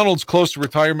because Donald's close to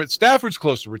retirement, Stafford's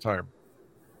close to retirement.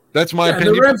 That's my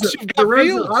opinion. The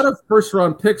Rams are out of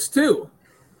first-round picks too.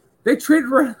 They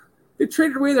traded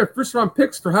away their first-round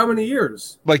picks for how many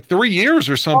years? Like 3 years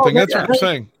or something. That's what I'm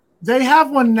saying. They have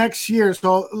one next year.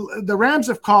 So the Rams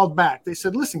have called back. They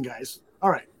said, listen, guys, all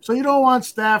right, so you don't want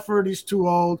Stafford. He's too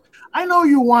old. I know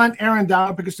you want Aaron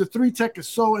Donald because the 3-tech is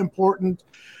so important.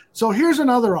 So here's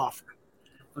another offer.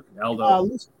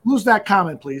 Lose that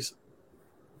comment, please.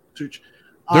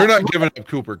 They're not giving up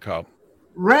Cooper Kupp.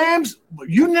 Rams,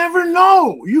 you never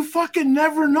know. You fucking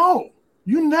never know.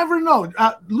 You never know.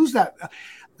 Lose that.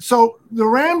 So the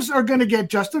Rams are going to get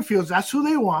Justin Fields. That's who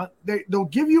they want. They'll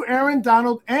give you Aaron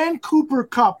Donald and Cooper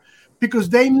Kupp because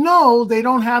they know they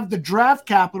don't have the draft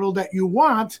capital that you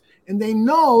want, and they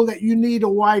know that you need a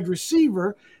wide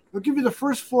receiver. They'll give you the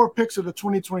first 4 picks of the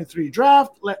 2023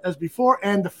 draft as before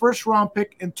and the first-round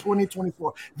pick in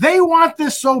 2024. They want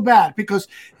this so bad because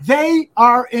they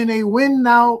are in a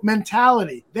win-now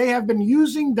mentality. They have been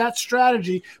using that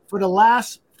strategy for the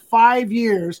last 5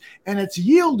 years, and it's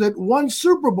yielded 1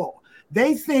 Super Bowl.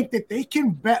 They think that they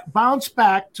can bounce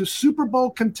back to Super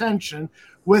Bowl contention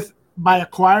by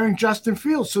acquiring Justin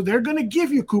Fields. So they're going to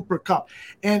give you Cooper Kupp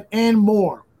and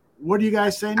more. What do you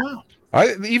guys say now?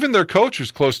 Even their coach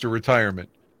is close to retirement.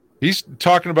 He's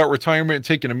talking about retirement and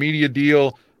taking a media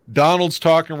deal. Donald's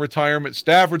talking retirement.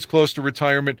 Stafford's close to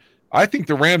retirement. I think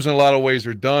the Rams in a lot of ways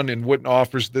are done and wouldn't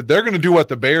offers. They're going to do what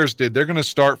the Bears did. They're going to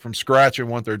start from scratch and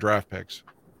want their draft picks.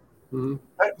 Mm-hmm.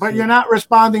 But you're not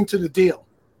responding to the deal.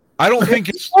 I don't think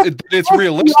it's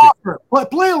realistic.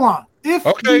 But play along.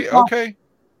 Okay.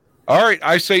 All right.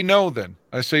 I say no then.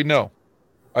 I say no.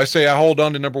 I say I hold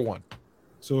on to number 1.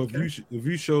 So if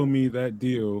you show me that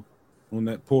deal on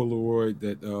that Polaroid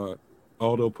that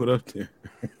Aldo put up there,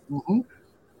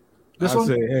 I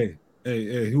say,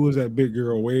 hey, who was that big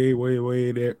girl way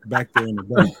there back there in the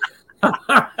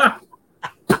back?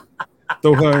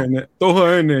 Throw her in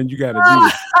there, and you got a deal.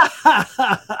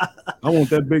 I want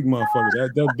that big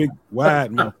motherfucker, that big wide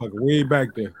motherfucker way back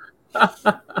there.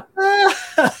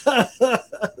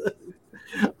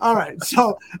 All right,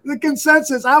 so the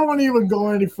consensus, I won't even go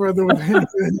any further with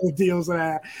the deals that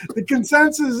I have. The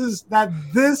consensus is that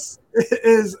this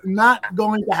is not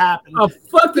going to happen. Oh,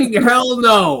 fucking hell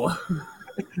no.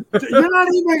 You're not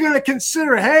even going to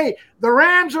consider, hey, the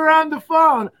Rams are on the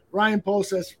phone. Ryan Pohl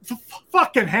says,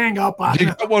 fucking hang up on You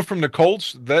got one from the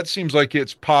Colts? That seems like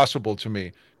it's possible to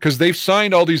me because they've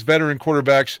signed all these veteran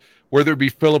quarterbacks, whether it be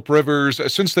Phillip Rivers.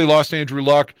 Since they lost Andrew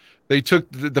Luck, they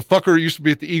took the fucker who used to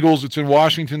be at the Eagles. It's in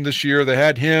Washington this year. They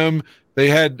had him. They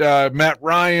had Matt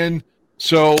Ryan.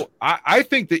 So I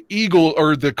think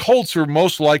the Colts are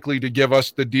most likely to give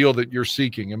us the deal that you're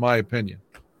seeking, in my opinion.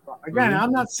 Again,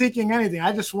 I'm not seeking anything.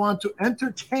 I just want to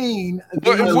entertain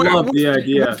the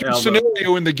idea.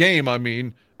 Scenario in the game, of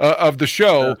the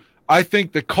show. Yeah. I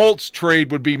think the Colts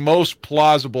trade would be most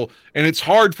plausible, and it's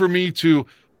hard for me to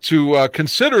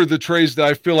consider the trades that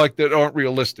I feel like that aren't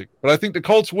realistic. But I think the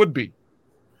Colts would be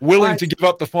willing to give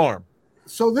up the farm.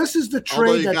 So this is the trade.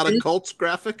 Although you got a Colts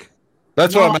graphic?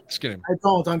 That's what I'm asking him. I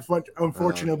don't,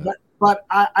 unfortunately. Okay. But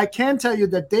I can tell you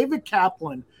that David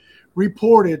Kaplan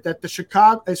reported that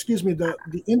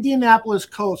the Indianapolis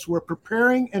Colts were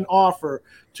preparing an offer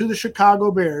to the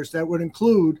Chicago Bears that would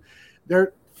include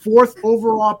their 4th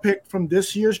overall pick from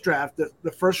this year's draft,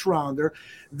 the first rounder,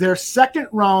 their 2nd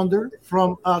rounder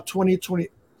from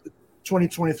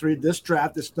 2023, this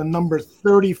draft is the number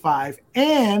 35,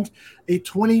 and a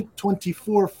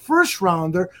 2024 first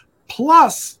rounder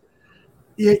plus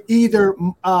either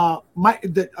a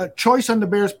choice on the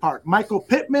Bears' part, Michael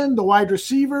Pittman, the wide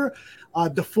receiver,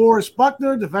 DeForest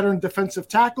Buckner, the veteran defensive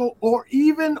tackle, or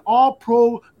even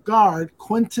all-pro guard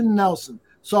Quentin Nelson.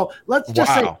 So let's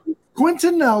just say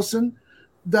Quentin Nelson,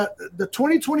 the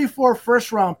 2024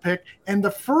 first-round pick, and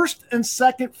the 1st and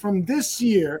 2nd from this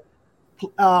year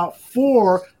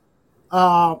for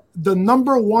the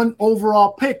number 1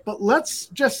 overall pick. But let's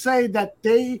just say that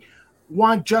they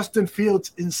want Justin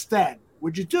Fields instead.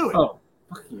 Would you do it? Oh,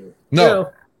 fuck you.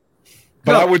 No.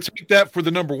 But I would take that for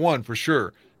the number one for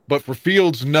sure. But for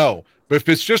Fields, no. But if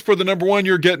it's just for the number one,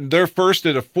 you're getting their first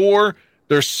at a 4,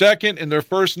 their second and their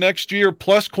first next year,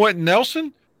 plus Quentin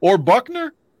Nelson or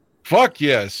Buckner. Fuck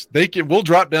yes, we'll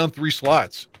drop down 3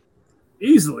 slots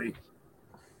easily.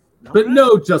 But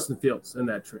no Justin Fields in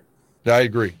that trade. I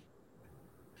agree.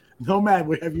 Nomad,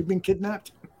 have you been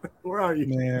kidnapped? Where are you?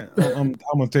 Man, I'm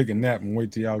gonna take a nap and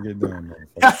wait till y'all get done.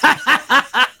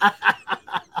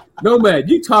 Nomad,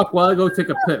 you talk while I go take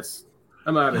a piss.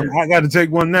 I'm out of here. I got to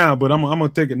take one now, but I'm gonna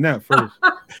take a nap first.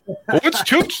 What's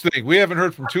Tooch think? We haven't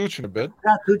heard from Tooch in a bit.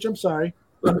 Yeah, Tooch, I'm sorry.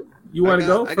 You want to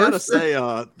go? I gotta say,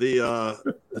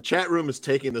 the chat room is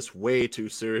taking this way too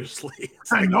seriously.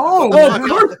 I know.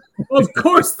 Of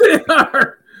course they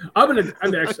are. I'm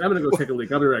gonna go take a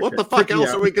leak. I'll be right What back. the fuck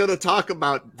else are we gonna talk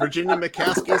about? Virginia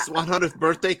McCaskey's 100th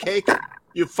birthday cake?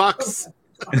 You fucks.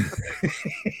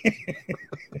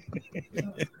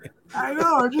 I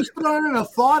know. I'm just throwing in a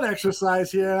thought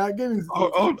exercise here. I'm getting.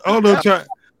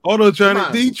 Although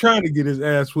trying to get his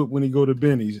ass whipped when he go to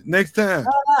Benny's next time.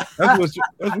 That's what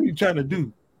you're trying to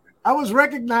do. I was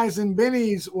recognizing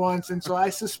Benny's once, and so I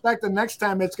suspect the next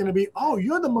time it's going to be, oh,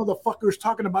 you're the motherfuckers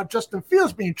talking about Justin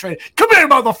Fields being traded. Come here,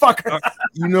 motherfucker.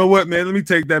 You know what, man? Let me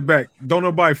take that back. Don't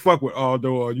nobody fuck with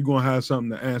Aldo, or you're going to have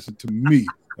something to answer to me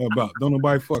about. Don't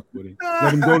nobody fuck with him.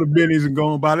 Let him go to Benny's and go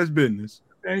on about his business.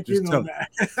 Thank you, Nomad.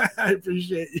 I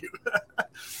appreciate you.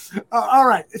 All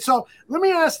right. So let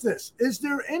me ask this. Is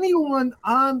there anyone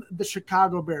on the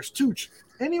Chicago Bears, Tooch,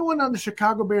 anyone on the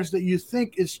Chicago Bears that you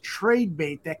think is trade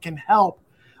bait that can help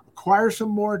acquire some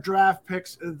more draft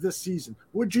picks this season?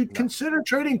 Would you consider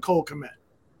trading Cole Kmet?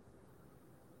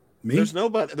 Me? There's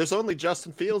nobody. There's only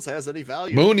Justin Fields has any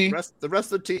value. Mooney. The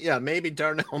rest of the team, yeah, maybe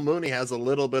Darnell Mooney has a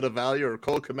little bit of value, or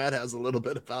Cole Kmet has a little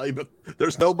bit of value, but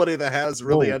there's nobody that has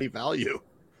really any value.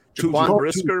 Jaquan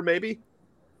Brisker, maybe.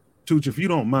 Tooch, if you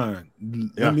don't mind,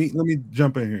 let me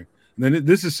jump in here. Then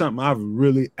this is something I've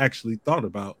really actually thought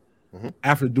about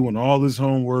after doing all this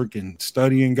homework and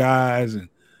studying guys and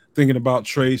thinking about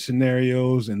trade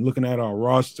scenarios and looking at our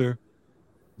roster.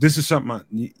 This is something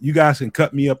you guys can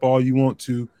cut me up all you want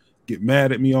to, get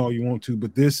mad at me all you want to,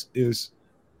 but this is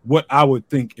what I would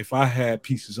think if I had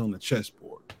pieces on the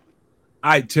chessboard.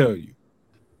 I'd tell you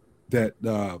that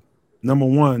number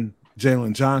one,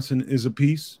 Jalen Johnson is a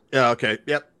piece. Yeah, okay.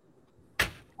 Yep.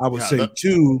 I would say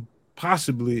 2,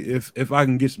 possibly if I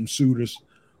can get some suitors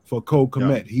for Cole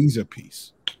Kmet, he's a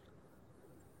piece.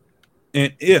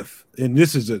 And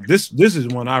this is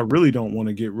one I really don't want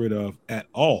to get rid of at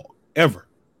all, ever,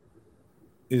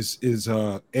 is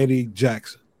Eddie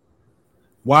Jackson.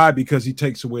 Why? Because he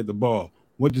takes away the ball.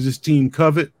 What does this team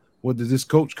covet? What does this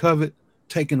coach covet?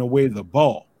 Taking away the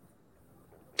ball.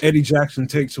 Eddie Jackson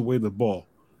takes away the ball.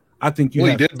 I think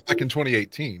he did back in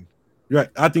 2018. Right.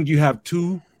 I think you have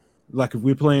 2, like if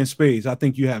we're playing spades, I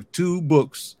think you have 2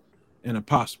 books and a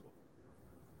possible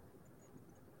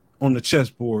on the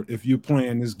chessboard if you're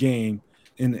playing this game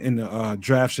in the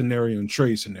draft scenario and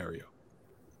trade scenario.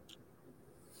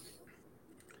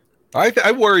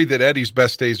 I worry that Eddie's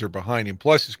best days are behind him.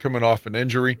 Plus, he's coming off an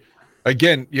injury.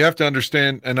 Again, you have to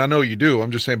understand, and I know you do,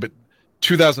 I'm just saying, but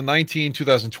 2019,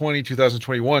 2020,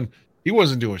 2021, he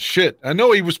wasn't doing shit. I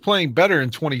know he was playing better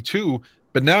in 22,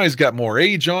 but now he's got more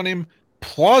age on him.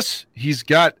 Plus, he's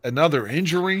got another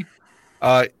injury.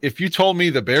 If you told me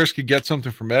the Bears could get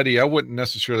something from Eddie, I wouldn't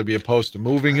necessarily be opposed to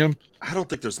moving him. I don't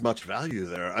think there's much value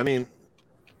there. I mean,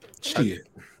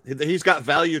 he's got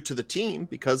value to the team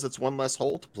because it's one less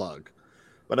hole to plug.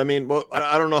 But I mean,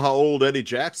 I don't know how old Eddie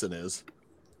Jackson is.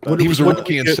 He was a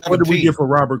rookie in 17. What did we get for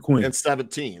Robert Quinn? In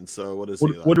 17. So what is he?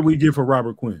 What did we get for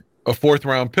Robert Quinn? A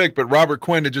 4th-round pick, but Robert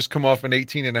Quinn had just come off an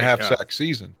 18.5 sack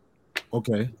season.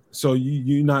 Okay, so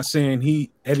you're not saying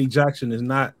Eddie Jackson is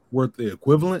not worth the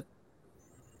equivalent?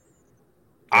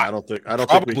 I don't think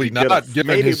probably not,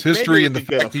 given his history and the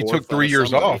fact he took 3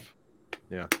 years off.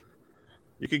 Yeah,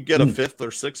 you could get a 5th or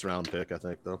 6th round pick, I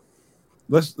think, though.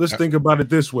 Let's think about it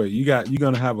this way: you're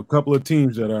gonna have a couple of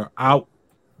teams that are out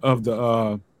of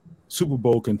the Super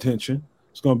Bowl contention.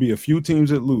 It's gonna be a few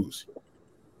teams that lose,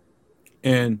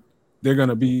 and they're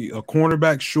gonna be a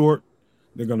cornerback short.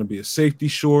 They're gonna be a safety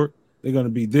short. They're gonna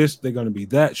be this. They're gonna be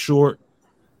that short,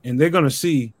 and they're gonna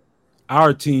see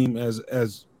our team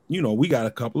as you know, we got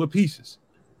a couple of pieces.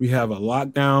 We have a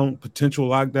potential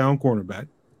lockdown cornerback.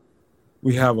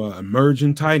 We have an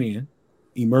emerging tight end.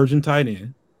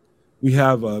 We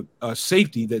have a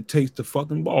safety that takes the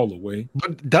fucking ball away.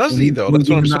 But does he though? That's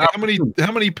what I'm saying.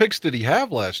 How many picks did he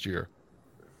have last year?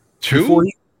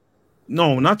 2?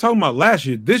 No, not talking about last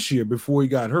year. This year, before he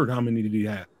got hurt, how many did he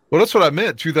have? Well, that's what I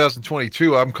meant.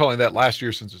 2022. I'm calling that last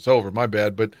year since it's over. My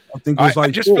bad. But I think it was I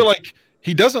just feel like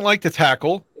he doesn't like to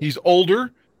tackle. He's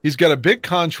older. He's got a big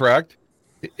contract.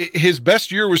 His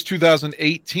best year was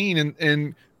 2018,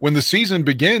 and when the season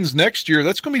begins next year,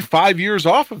 that's going to be 5 years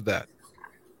off of that.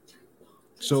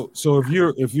 So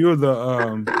if you're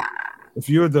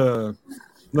the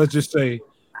let's just say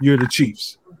you're the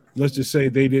Chiefs. Let's just say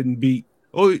they didn't beat.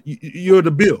 Oh, you're the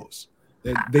Bills.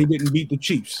 That they didn't beat the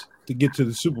Chiefs to get to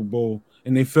the Super Bowl,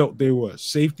 and they felt they were a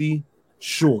safety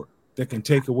short that can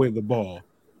take away the ball.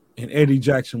 And Eddie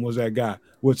Jackson was that guy.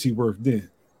 What's he worth then?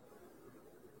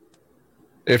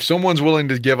 If someone's willing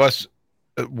to give us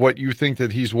what you think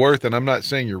that he's worth, and I'm not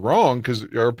saying you're wrong because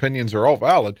our opinions are all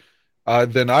valid,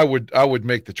 then I would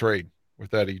make the trade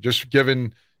with Eddie. Just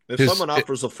given if someone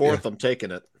offers a fourth, I'm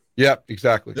taking it. Yeah,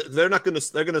 exactly. They're going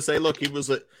to say, look, he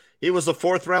was a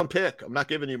fourth round pick. I'm not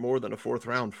giving you more than a fourth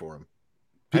round for him.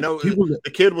 I know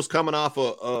the kid was coming off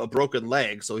a broken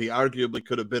leg, so he arguably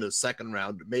could have been a second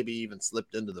round, maybe even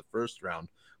slipped into the first round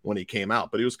when he came out.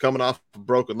 But he was coming off a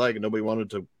broken leg, and nobody wanted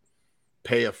to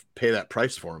pay that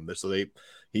price for him. So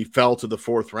he fell to the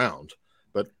fourth round.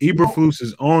 But Eberflus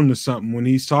is on to something when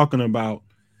he's talking about,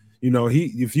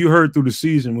 if you heard through the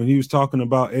season when he was talking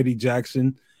about Eddie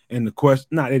Jackson and the question,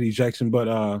 not Eddie Jackson,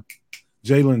 but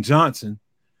Jalen Johnson,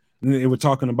 and they were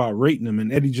talking about rating him.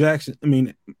 And Eddie Jackson,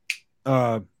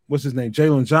 what's his name?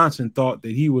 Jalen Johnson thought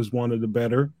that he was one of the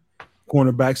better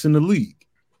cornerbacks in the league.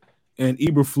 And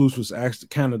Eberflus was asked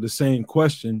kind of the same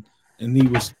question, and he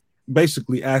was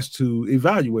basically asked to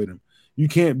evaluate him. You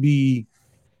can't be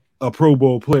a Pro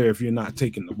Bowl player if you're not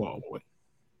taking the ball away.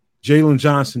 Jalen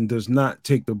Johnson does not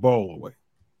take the ball away.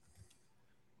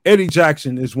 Eddie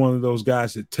Jackson is one of those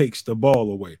guys that takes the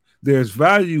ball away. There's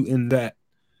value in that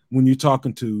when you're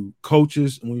talking to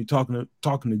coaches and when you're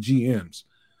talking to GMs.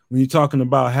 When you're talking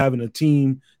about having a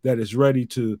team that is ready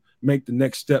to make the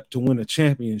next step to win a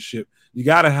championship, you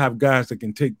got to have guys that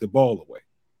can take the ball away.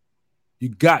 You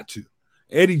got to.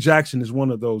 Eddie Jackson is one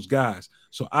of those guys.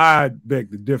 So I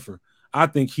beg to differ. I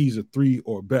think he's a 3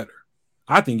 or better.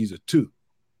 I think he's a 2.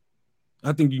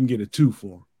 I think you can get a 2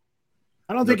 for him.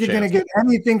 I don't think you're going to get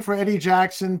anything for Eddie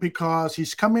Jackson because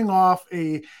he's coming off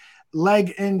a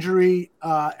leg injury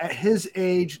at his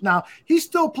age. Now, he's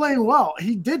still playing well.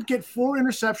 He did get 4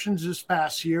 interceptions this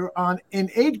past year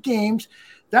in 8 games.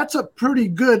 That's a pretty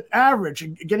good average,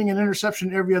 getting an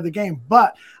interception every other game.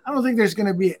 But I don't think there's going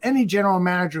to be any general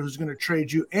manager who's going to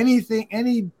trade you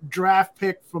any draft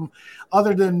pick from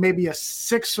other than maybe a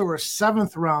 6th or a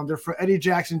 7th rounder for Eddie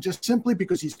Jackson, just simply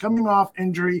because he's coming off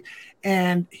injury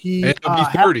and he'll be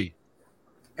 30.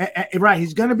 Right,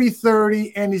 he's going to be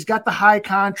 30, and he's got the high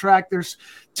contract. There's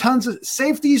tons of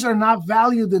safeties are not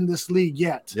valued in this league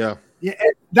yet. Yeah,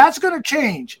 that's going to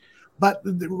change. But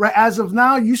as of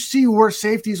now, you see where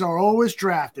safeties are always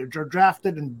drafted. They're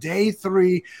drafted in day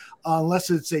 3,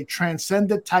 unless it's a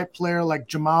transcendent type player like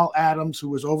Jamal Adams, who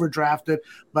was overdrafted,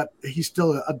 but he's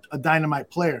still a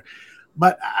dynamite player.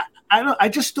 But I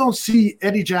just don't see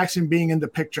Eddie Jackson being in the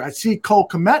picture. I see Cole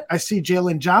Kmet. I see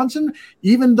Jalen Johnson.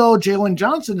 Even though Jalen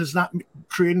Johnson is not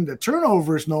creating the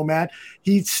turnovers, Nomad,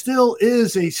 he still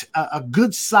is a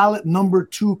good, solid number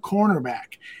 2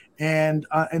 cornerback. And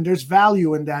there's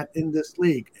value in that in this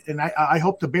league. And I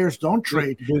hope the Bears don't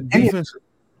trade.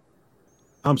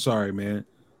 I'm sorry, man.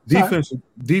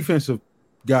 Defensive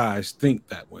guys think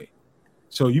that way.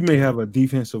 So you may have a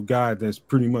defensive guy that's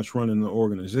pretty much running the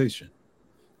organization.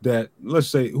 That, let's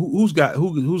say, who's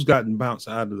gotten bounced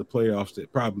out of the playoffs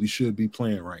that probably should be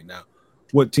playing right now?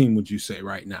 What team would you say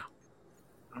right now?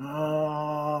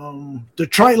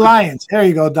 Detroit Lions. There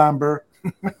you go, Don Burr.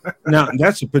 Now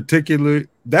that's particular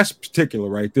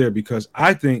right there, because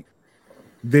I think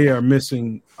they are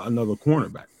missing another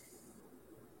cornerback.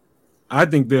 I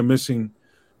think they're missing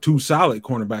 2 solid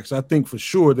cornerbacks. I think for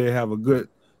sure they have a good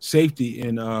safety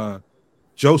in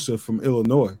Joseph from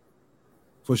Illinois.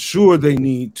 For sure they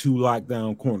need 2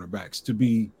 lockdown cornerbacks to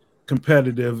be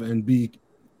competitive and be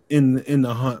in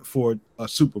the hunt for a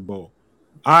Super Bowl.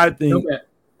 I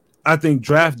think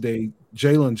draft day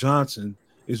Jalen Johnson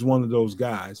is one of those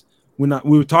guys. We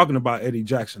were talking about Eddie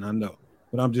Jackson, I know,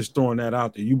 but I'm just throwing that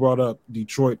out there. You brought up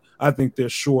Detroit. I think they're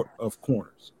short of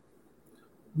corners.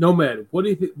 Nomad, what do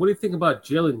you think about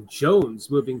Jalen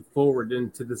Jones moving forward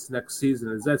into this next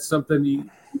season? Is that something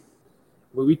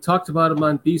we talked about him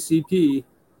on BCP,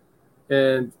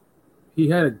 and he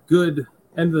had a good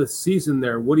end of the season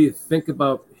there. What do you think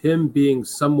about him being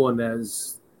someone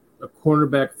as a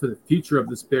cornerback for the future of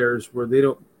the Bears, where they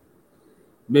don't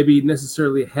maybe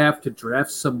necessarily have to draft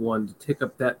someone to take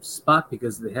up that spot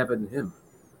because they have it in him?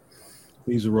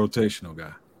 He's a rotational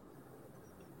guy.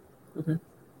 Okay.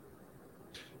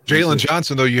 Jalen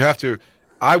Johnson, though,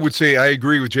 I would say I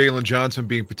agree with Jalen Johnson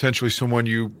being potentially someone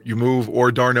you move,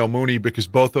 or Darnell Mooney, because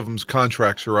both of them's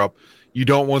contracts are up. You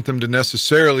don't want them to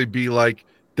necessarily be like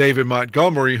David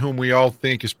Montgomery, whom we all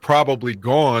think is probably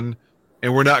gone,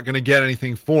 and we're not going to get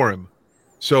anything for him.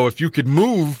 So if you could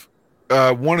move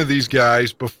one of these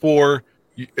guys before,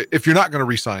 if you're not going to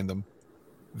re-sign them,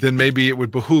 then maybe it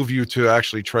would behoove you to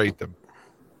actually trade them.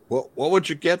 Well, what would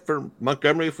you get for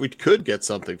Montgomery if we could get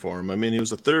something for him? I mean, he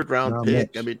was a third-round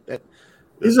pick. I mean,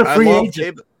 he's a free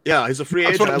agent. He's a free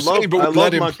That's agent. I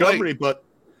love Montgomery, but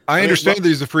I understand that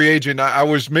he's a free agent. I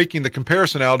was making the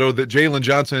comparison, Aldo, that Jalen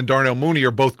Johnson and Darnell Mooney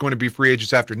are both going to be free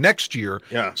agents after next year.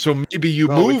 Yeah. So maybe you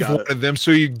move one of them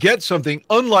so you get something,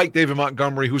 unlike David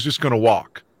Montgomery, who's just going to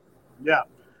walk. Yeah.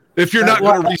 If you're not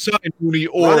going to re-sign Mooney,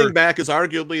 or running back is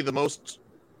arguably the most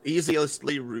easiest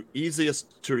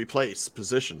to replace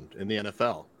position in the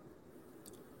NFL.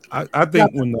 I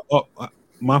think when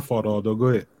my fault, Aldo, go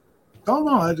ahead. Oh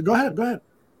no, go ahead.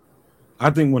 I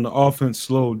think when the offense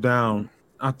slowed down,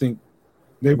 I think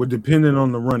they were dependent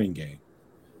on the running game.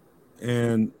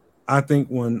 And I think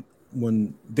when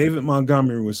David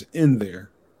Montgomery was in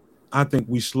there, I think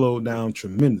we slowed down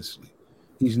tremendously.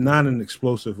 He's not an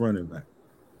explosive running back.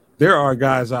 There are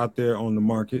guys out there on the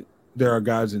market. There are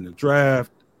guys in the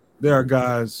draft. There are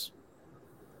guys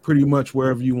pretty much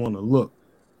wherever you want to look.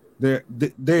 There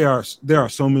are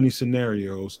so many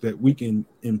scenarios that we can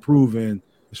improve in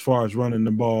as far as running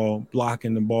the ball,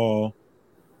 blocking the ball.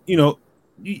 You know,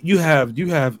 you have.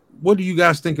 What do you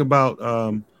guys think about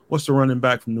what's the running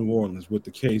back from New Orleans with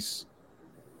the case?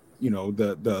 You know,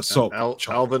 the assault.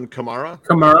 Alvin Kamara.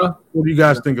 What do you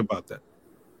guys think about that?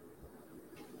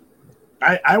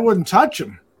 I wouldn't touch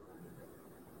him.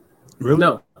 Really?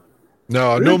 No.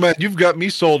 No, man, you've got me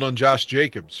sold on Josh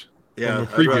Jacobs. Yeah, from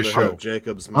the previous show.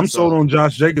 Jacobs. I'm sold on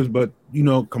Josh Jacobs, but you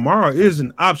know, Kamara is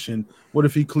an option. What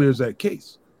if he clears that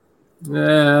case?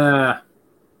 Not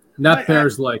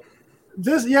Bears like.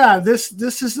 This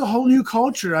is a whole new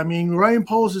culture. I mean, Ryan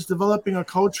Poles is developing a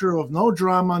culture of no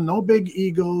drama, no big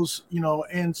egos, you know,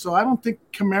 and so I don't think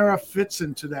Kamara fits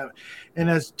into that. And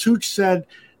as Tooch said,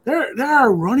 there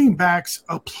are running backs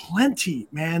aplenty,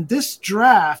 man. This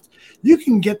draft, you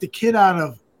can get the kid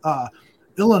out of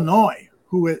Illinois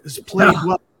who has played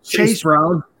well. Chase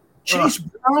Brown.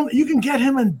 Brown, you can get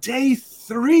him in day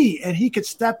 3, and he could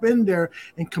step in there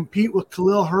and compete with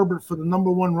Khalil Herbert for the number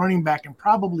 1 running back and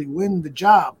probably win the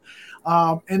job.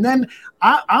 And then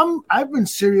I've been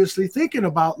seriously thinking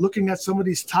about looking at some of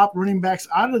these top running backs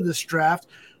out of this draft,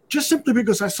 just simply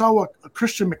because I saw what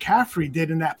Christian McCaffrey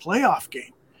did in that playoff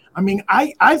game. I mean,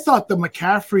 I thought the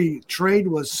McCaffrey trade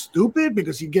was stupid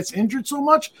because he gets injured so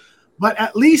much, but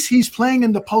at least he's playing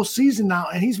in the postseason now,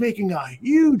 and he's making a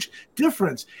huge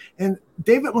difference. And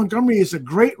David Montgomery is a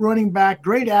great running back,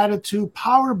 great attitude,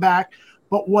 power back.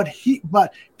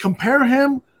 But compare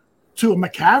him to a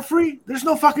McCaffrey, there's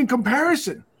no fucking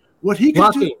comparison. What he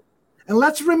can do. And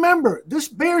let's remember, this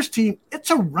Bears team,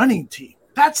 it's a running team.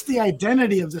 That's the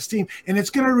identity of this team. And it's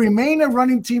going to remain a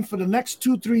running team for the next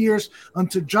 2-3 years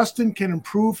until Justin can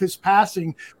improve his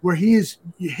passing, where he is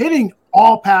hitting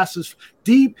all passes,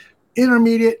 deep,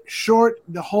 intermediate, short,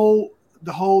 the whole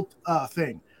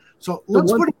thing. So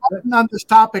let's put a button on this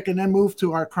topic and then move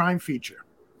to our crime feature.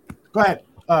 Go ahead,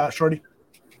 Shorty.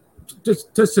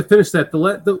 Just to finish that,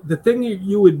 the thing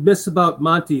you would miss about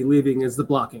Monty leaving is the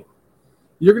blocking.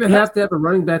 You're going to have a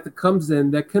running back that comes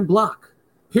in that can block,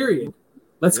 period.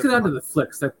 Let's get on to the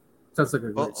flicks. That sounds like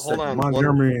a great hold on.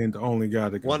 Montgomery ain't the only guy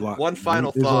that can block. One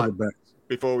final thought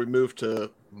before we move to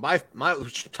my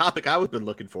topic I've been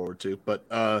looking forward to. But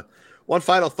one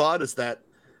final thought is that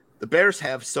the Bears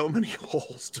have so many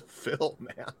holes to fill,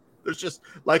 man. There's just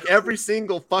like every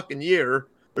single fucking year,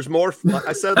 there's more. Like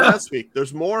I said last week,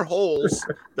 there's more holes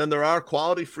than there are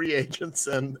quality free agents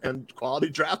and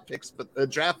quality draft picks. But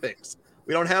draft picks,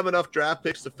 we don't have enough draft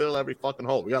picks to fill every fucking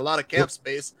hole. We got a lot of cap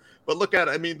space. But look at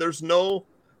it. I mean, there's no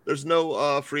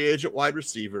free agent wide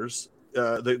receivers.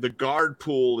 The guard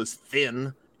pool is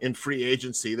thin in free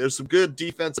agency. There's some good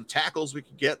defensive tackles we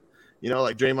could get,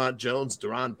 like Draymond Jones,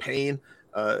 Daron Payne.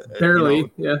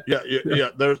 Barely, yeah.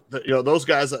 There's, those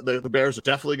guys. The Bears are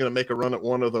definitely going to make a run at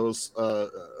one of those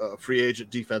free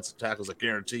agent defensive tackles. I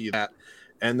guarantee you that.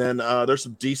 And then there's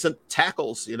some decent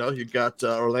tackles. You've got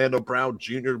Orlando Brown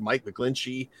Jr., Mike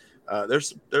McGlinchey.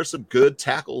 There's some good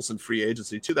tackles in free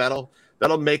agency too. That'll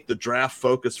make the draft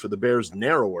focus for the Bears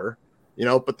narrower,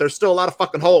 but there's still a lot of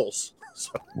fucking holes.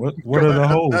 So, what are the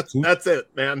holes? That's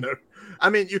it, man. I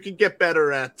mean, you can get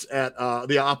better at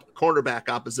the cornerback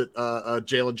opposite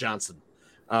Jalen Johnson.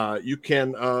 You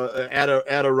can add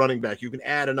a running back. You can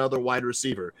add another wide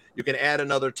receiver. You can add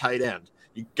another tight end.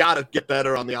 You got to get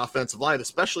better on the offensive line,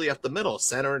 especially at the middle,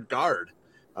 center and guard.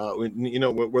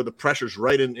 Where the pressure's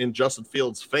right in Justin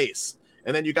Fields' face.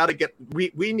 And then you got to get.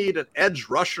 We need an edge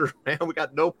rusher, man. We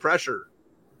got no pressure.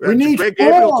 We need Greg four.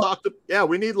 Gabriel talked to, yeah,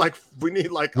 we need like a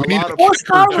lot of four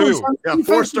starters.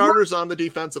 four starters on the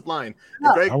defensive line.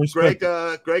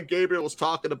 Yeah. Greg Gabriel was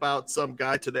talking about some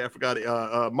guy today. I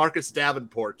forgot. Marcus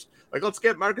Davenport. Like, let's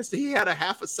get Marcus. He had a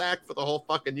half a sack for the whole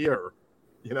fucking year.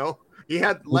 You know, he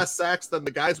had less sacks than the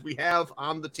guys we have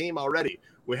on the team already.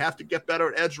 We have to get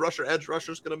better at edge rusher. Edge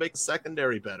rusher is going to make the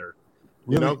secondary better.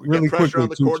 Get pressure on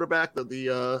the quarterback.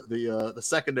 The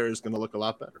secondary is going to look a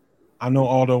lot better. I know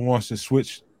Aldo wants to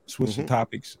switch the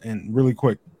topics, and really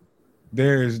quick,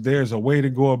 there's a way to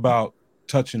go about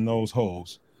touching those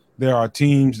holes. There are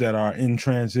teams that are in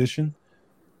transition.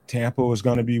 Tampa is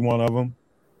going to be one of them.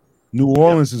 New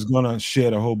Orleans is going to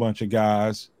shed a whole bunch of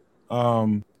guys.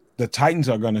 The Titans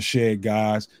are going to shed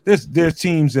guys. There's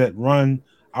teams that run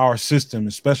our system,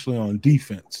 especially on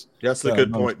defense. That's a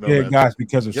good point, though. Guys,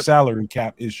 because of salary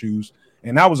cap issues,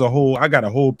 and that was I got a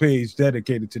whole page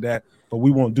dedicated to that, but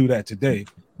we won't do that today.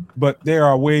 But there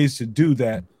are ways to do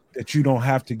that you don't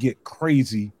have to get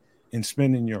crazy in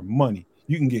spending your money.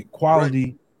 You can get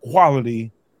quality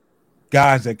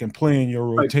guys that can play in your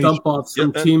rotation. Like dump off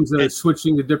some teams that are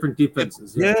switching to different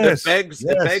defenses. It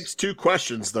begs two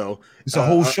questions, though. It's a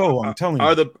whole show, I'm telling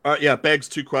you. Begs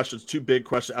two questions, two big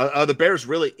questions. Are the Bears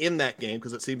really in that game?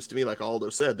 Because it seems to me, like Aldo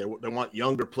said, they want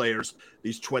younger players,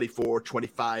 these 24,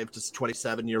 25 to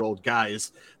 27-year-old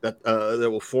guys that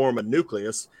will form a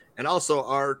nucleus. And also,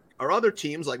 are other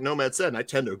teams, like Nomad said, and I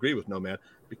tend to agree with Nomad,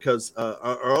 because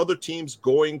are other teams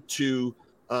going to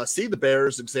see the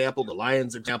Bears example, the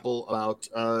Lions example about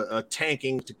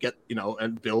tanking to get,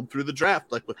 and build through the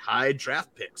draft, like with high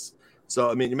draft picks? So,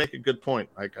 I mean, you make a good point.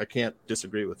 I can't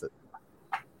disagree with it.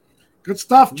 Good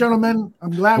stuff, gentlemen.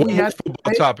 I'm glad we had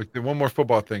football topic. One more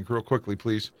football thing, real quickly,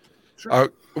 please.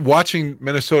 Sure. Watching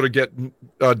Minnesota get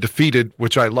defeated,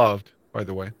 which I loved, by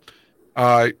the way.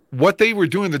 What they were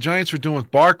doing, the Giants were doing with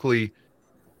Barkley,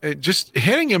 just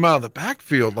hitting him out of the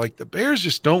backfield. Like, the Bears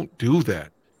just don't do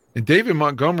that. And David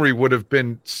Montgomery would have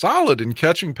been solid in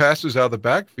catching passes out of the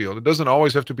backfield. It doesn't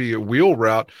always have to be a wheel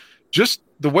route. Just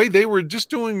the way they were just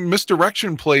doing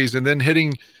misdirection plays and then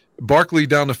hitting Barkley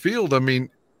down the field. I mean,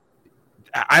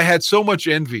 I had so much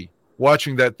envy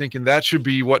watching that, thinking that should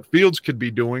be what Fields could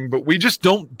be doing, but we just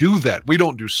don't do that. We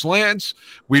don't do slants.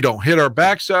 We don't hit our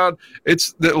backs out.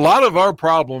 It's a lot of our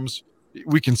problems.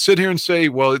 We can sit here and say,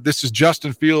 well, this is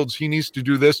Justin Fields. He needs to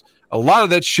do this. A lot of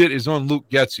that shit is on Luke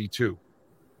Getsy too.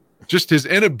 Just his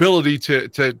inability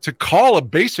to call a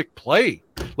basic play.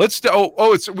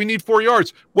 We need 4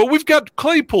 yards. Well, we've got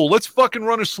Claypool. Let's fucking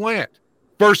run a slant.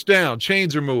 First down.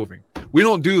 Chains are moving. We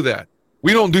don't do that.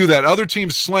 Other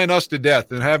teams slant us to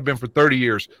death and have been for 30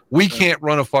 years. We can't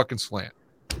run a fucking slant.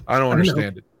 I don't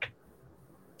understand it.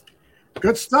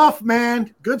 Good stuff,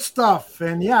 man. Good stuff.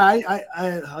 And yeah, I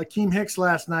Akeem Hicks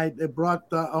last night, it brought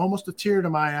almost a tear to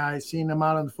my eyes seeing him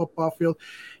out on the football field.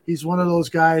 He's one of those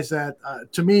guys that,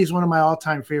 to me, he's one of my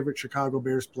all-time favorite Chicago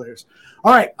Bears players.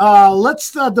 All right,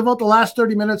 let's devote the last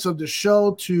 30 minutes of the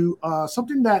show to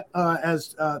something that,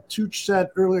 as Tooch said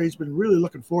earlier, he's been really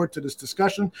looking forward to this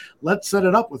discussion. Let's set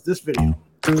it up with this video.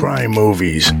 Crime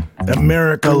movies.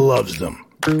 America loves them,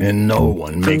 and no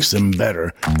one makes them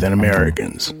better than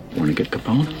Americans. Want to get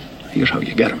Capone? Here's how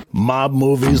you get him. Mob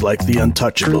movies like The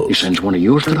Untouchables. He sends one of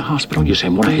yours to the hospital. You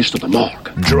send one of his to the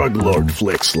morgue. Drug lord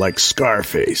flicks like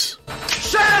Scarface.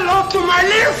 Say hello to my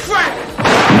little friend!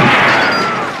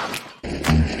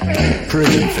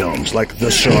 Prison films like The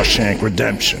Shawshank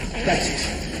Redemption. That's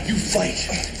it. You fight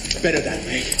better than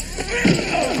me.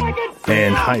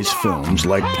 And heist films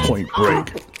like Point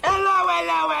Break.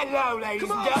 Hello, ladies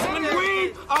and gentlemen.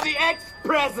 We are the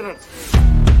ex-presidents.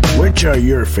 Which are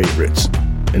your favorites?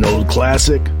 An old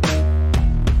classic?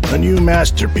 A new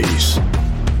masterpiece?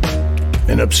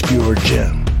 An obscure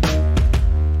gem?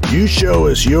 You show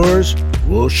us yours,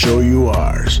 we'll show you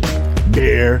ours.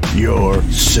 Bare your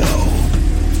soul.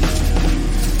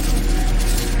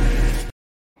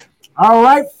 All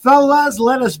right, fellas,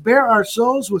 let us bare our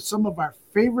souls with some of our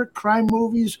favorite crime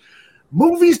movies.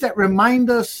 Movies that remind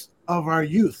us of our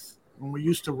youth when we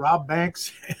used to rob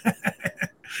banks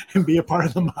and be a part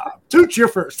of the mob. Tooch, you're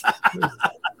first.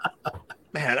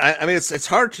 Man, I mean, it's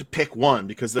hard to pick one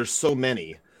because there's so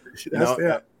many.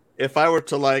 If I were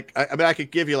to I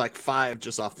could give you like 5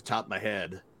 just off the top of my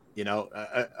head.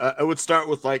 I would start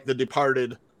with like The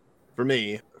Departed for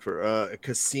me for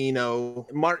Casino.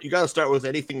 You got to start with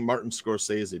anything Martin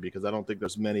Scorsese, because I don't think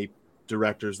there's many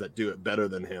directors that do it better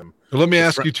than him. Well, let me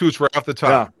ask you too. It's right off the top.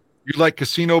 Yeah. You like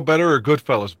Casino better or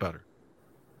Goodfellas better?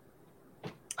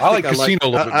 I like Casino a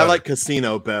little bit better. I like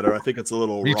Casino better. I think it's a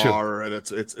little Me too. rawer and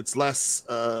it's less.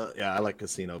 I like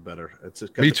Casino better. It's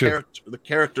Me too. The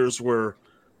characters were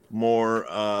more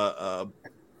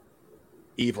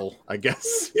evil, I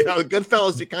guess.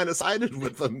 Goodfellas, you kind of sided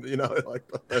with them. Like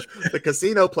the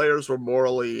Casino players were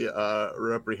morally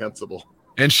reprehensible.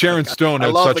 And Sharon Stone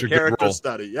had love such the a good character role.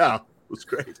 study. Yeah, it was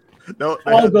great. No,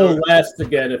 I'll go last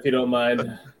again if you don't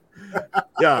mind.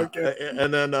 Yeah, Okay.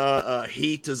 and then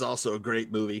Heat is also a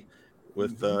great movie.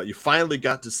 With you finally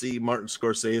got to see Martin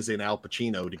Scorsese and Al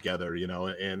Pacino together,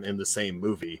 in the same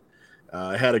movie.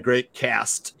 It had a great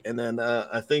cast, and then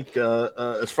I think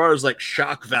as far as like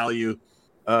shock value,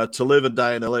 To Live and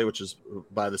Die in L.A., which is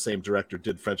by the same director,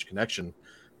 did French Connection,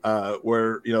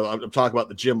 where I'm talking about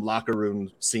the gym locker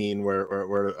room scene where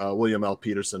William L.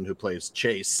 Peterson, who plays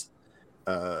Chase,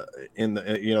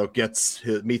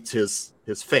 meets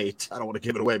his fate. I don't want to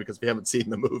give it away because we haven't seen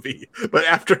the movie, but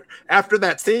after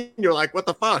that scene, you're like, what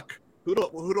the fuck? Who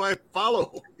do I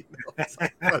follow?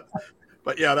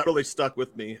 But yeah, that really stuck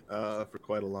with me for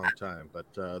quite a long time. But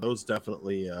those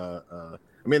definitely.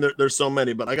 There's so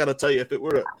many, but I got to tell you, if it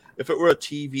were a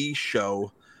TV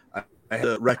show, I had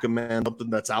to recommend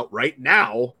something that's out right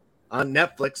now on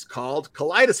Netflix called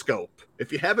Kaleidoscope.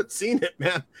 If you haven't seen it,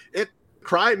 man,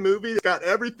 crime movie. It's got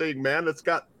everything, man. It's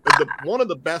got one of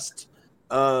the best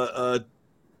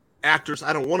actors.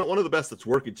 One of the best that's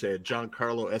working today,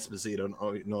 Giancarlo Esposito. I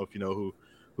don't know if you know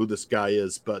who this guy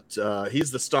is, but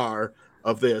he's the star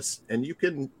of this, and you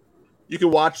can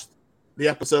watch the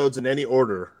episodes in any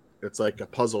order. It's like a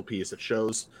puzzle piece. It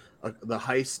shows the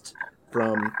heist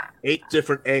from 8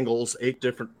 different angles, 8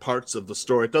 different parts of the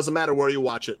story. It doesn't matter where you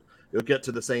watch it; you'll get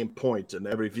to the same point. And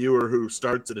every viewer who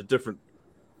starts at a different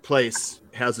place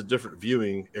has a different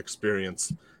viewing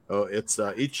experience. It's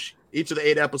each of the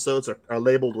 8 episodes are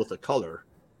labeled with a color,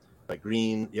 like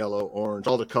green, yellow, orange,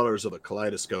 all the colors of a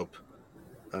kaleidoscope.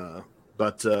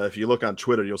 But if you look on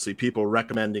Twitter, you'll see people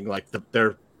recommending like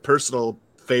their personal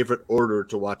favorite order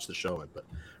to watch the show in. But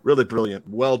really brilliant,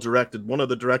 well directed. One of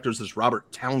the directors is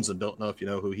Robert Townsend. Don't know if you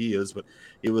know who he is, but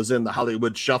he was in the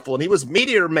Hollywood Shuffle and he was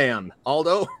Meteor Man.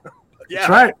 Aldo, yeah, That's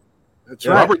right. That's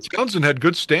right. Robert Townsend had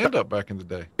good stand-up back in the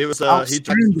day. It was he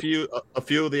took a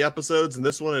few of the episodes, and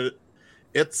this one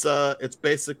it's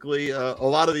basically a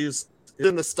lot of these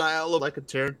in the style of like a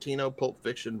Tarantino, Pulp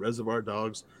Fiction, Reservoir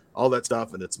Dogs, all that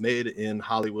stuff, and it's made in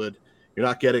Hollywood. You're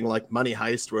not getting like Money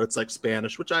Heist where it's like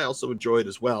Spanish, which I also enjoyed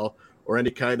as well, or any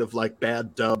kind of like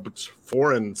bad dubbed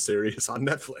foreign series on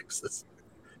Netflix.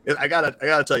 I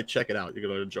gotta tell you, check it out. You're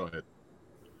gonna enjoy it.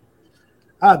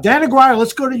 Dan Aguirre,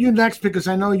 let's go to you next because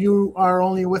I know you are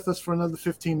only with us for another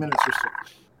 15 minutes or so.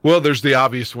 Well, there's the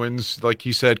obvious ones, like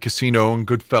he said, Casino and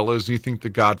Goodfellas. You think The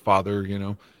Godfather,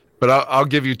 But I'll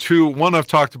give you 2. One I've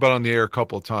talked about on the air a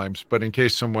couple of times, but in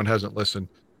case someone hasn't listened,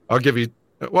 I'll give you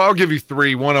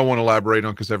 3. One I want to elaborate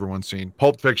on because everyone's seen.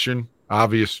 Pulp Fiction,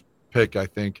 obvious pick, I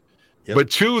think. Yep.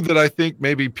 But 2 that I think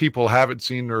maybe people haven't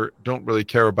seen or don't really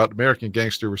care about. American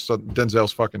Gangster, where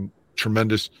Denzel's fucking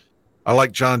tremendous. I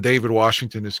like John David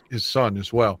Washington, his son,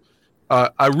 as well.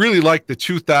 I really like the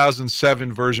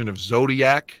 2007 version of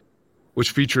Zodiac,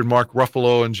 which featured Mark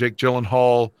Ruffalo and Jake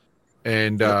Gyllenhaal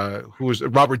and who was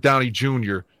Robert Downey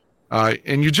Jr.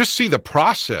 And you just see the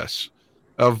process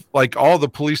of like all the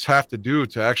police have to do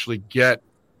to actually get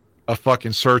a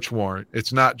fucking search warrant.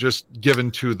 It's not just given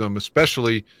to them,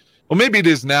 especially, well, maybe it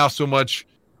is now so much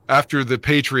after the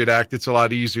Patriot Act, it's a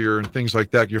lot easier and things like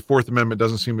that. Your Fourth Amendment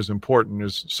doesn't seem as important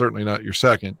as certainly not your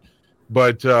Second.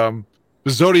 But the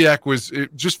Zodiac was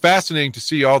just fascinating to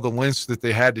see all the lengths that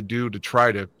they had to do to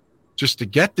try to just to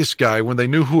get this guy when they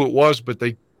knew who it was, but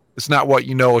it's not what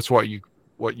you know, it's what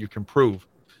you can prove.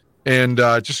 And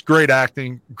just great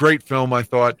acting, great film, I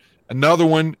thought. Another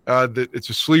one that it's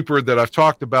a sleeper that I've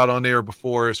talked about on air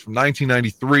before is from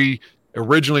 1993,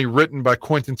 originally written by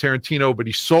Quentin Tarantino, but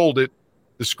he sold it,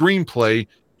 the screenplay.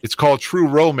 It's called True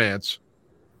Romance.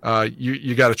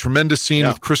 You got a tremendous scene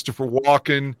with Christopher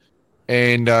Walken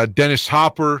and Dennis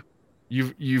Hopper.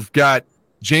 You've got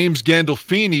James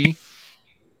Gandolfini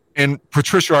and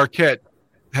Patricia Arquette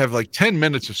have like 10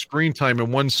 minutes of screen time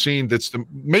in one scene that's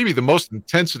maybe the most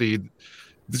intensity,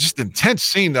 just intense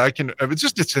scene that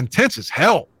it's intense as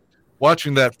hell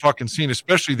watching that fucking scene,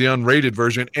 especially the unrated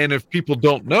version. And if people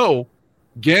don't know,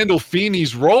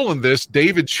 Gandolfini's role in this,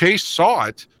 David Chase saw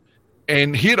it,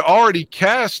 and he had already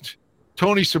cast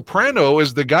Tony Soprano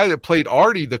as the guy that played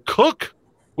Artie, the cook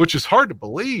which is hard to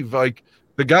believe. Like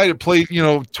the guy that played,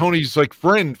 Tony's like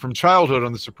friend from childhood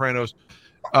on The Sopranos,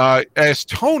 as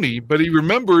Tony, but he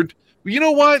remembered, you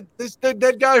know what,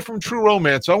 that guy from True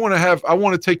Romance, I want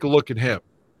to take a look at him.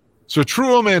 So True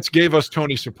Romance gave us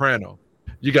Tony Soprano.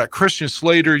 You got Christian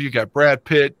Slater, you got Brad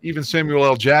Pitt, even Samuel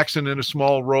L. Jackson in a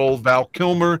small role, Val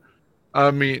Kilmer.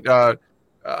 I mean,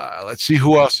 let's see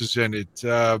who else is in it.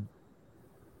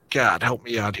 God, help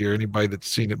me out here. Anybody that's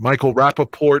seen it. Michael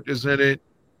Rappaport is in it.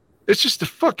 It's just a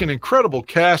fucking incredible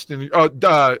cast. And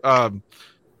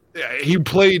he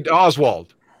played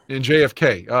Oswald in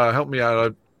JFK. Help me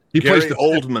out. Gary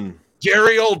Oldman.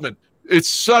 Gary Oldman. It's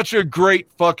such a great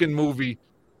fucking movie.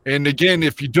 And again,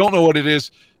 if you don't know what it is,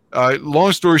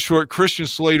 long story short, Christian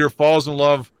Slater falls in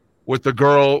love with the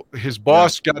girl. His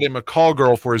boss got him a call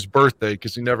girl for his birthday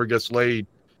because he never gets laid.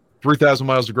 3,000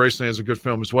 Miles of Graceland is a good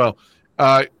film as well.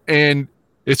 And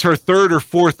it's her third or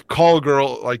fourth call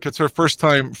girl. Like it's her fourth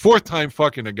time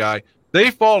fucking a guy.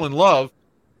 They fall in love.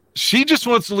 She just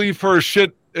wants to leave her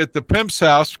shit at the pimp's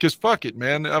house because fuck it,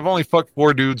 man. I've only fucked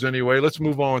 4 dudes anyway. Let's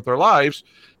move on with our lives.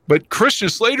 But Christian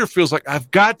Slater feels like I've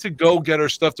got to go get her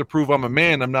stuff to prove I'm a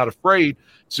man. I'm not afraid.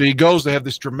 So he goes. They have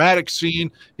this dramatic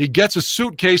scene. He gets a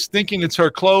suitcase thinking it's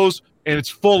her clothes, and it's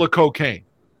full of cocaine.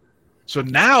 So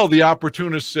now the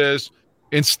opportunist says,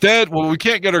 instead, well, we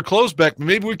can't get her clothes back.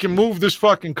 Maybe we can move this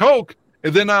fucking coke,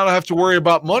 and then I don't have to worry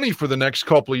about money for the next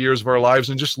couple of years of our lives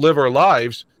and just live our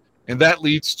lives. And that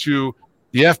leads to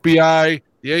the FBI,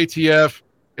 the ATF,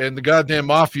 and the goddamn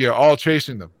mafia all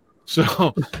chasing them.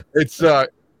 So it's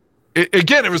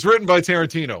again, it was written by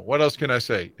Tarantino. What else can I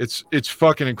say? It's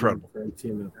fucking incredible.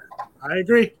 I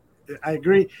agree.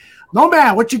 No,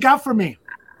 man, what you got for me?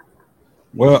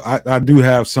 Well, I do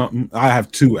have something. I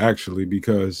have 2 actually,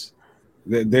 because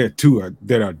there are 2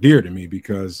 that are dear to me,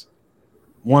 because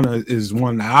one is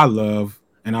one that I love,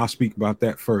 and I'll speak about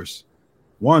that first.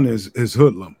 One is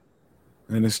Hoodlum,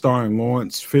 and it's starring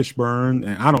Lawrence Fishburne.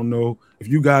 And I don't know if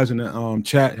you guys in the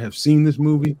chat have seen this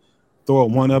movie. Throw a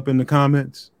 1 up in the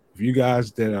comments. If you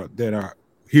guys that are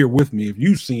here with me, if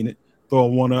you've seen it, throw a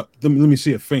 1 up. Let me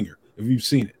see a finger if you've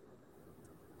seen it.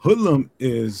 Hoodlum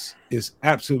is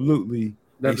absolutely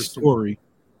a story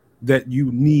that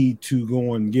you need to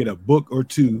go and get a book or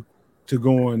 2 to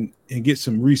go and get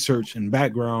some research and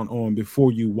background on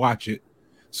before you watch it,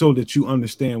 so that you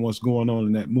understand what's going on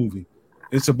in that movie.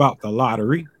 It's about the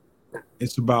lottery.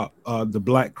 It's about the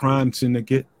black crime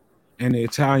syndicate and the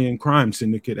Italian crime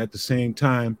syndicate at the same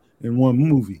time in one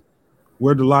movie.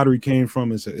 Where the lottery came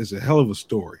from is a hell of a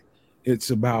story.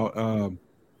 It's about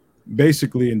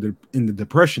basically in the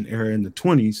Depression era in the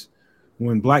 20s,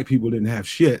 when black people didn't have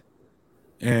shit,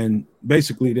 and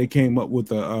basically they came up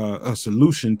with a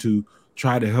solution to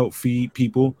try to help feed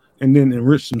people and then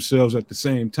enrich themselves at the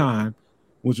same time,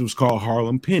 which was called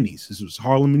Harlem Pennies. This was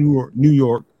Harlem, New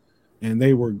York, and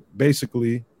they were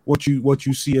basically what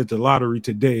you see at the lottery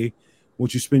today,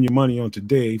 what you spend your money on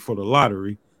today for the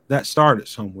lottery. That started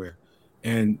somewhere,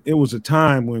 and it was a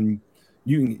time when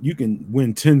you can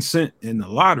win 10 cents in the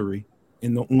lottery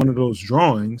in one of those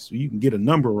drawings. You can get a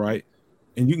number right,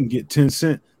 and you can get 10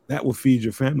 cents. That will feed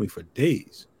your family for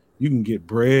days. You can get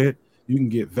bread, you can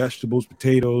get vegetables,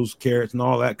 potatoes, carrots, and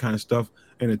all that kind of stuff,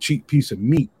 and a cheap piece of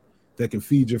meat that can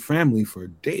feed your family for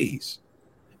days.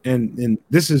 And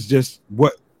this is just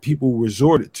what people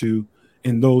resorted to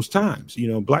in those times. You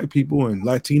know, black people and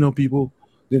Latino people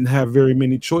didn't have very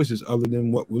many choices other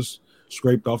than what was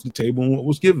scraped off the table and what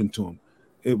was given to them.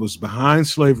 It was behind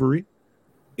slavery.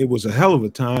 It was a hell of a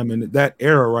time, and that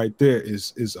era right there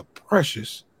is a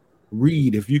precious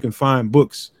read. If you can find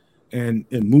books and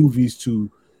movies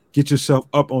to get yourself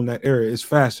up on that era, it's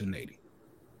fascinating.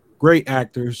 Great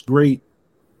actors, great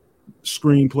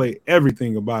screenplay,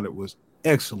 everything about it was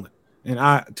excellent. And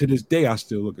to this day, I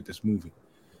still look at this movie.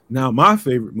 Now, my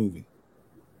favorite movie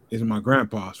is my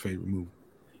grandpa's favorite movie.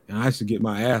 And I used to get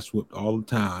my ass whooped all the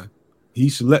time. He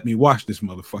used to let me watch this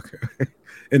motherfucker.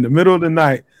 In the middle of the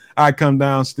night, I come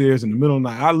downstairs in the middle of the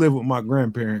night. I lived with my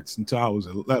grandparents until I was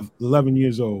 11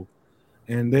 years old.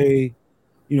 And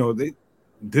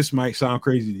this might sound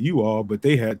crazy to you all, but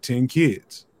they had 10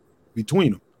 kids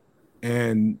between them.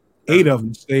 And 8 of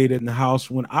them stayed in the house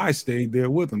when I stayed there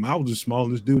with them. I was the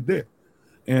smallest dude there.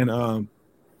 And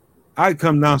I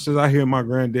come downstairs, I hear my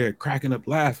granddad cracking up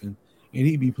laughing, and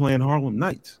he'd be playing Harlem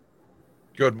Nights.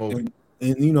 Good movie.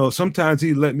 And sometimes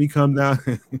he'd let me come down.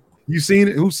 You seen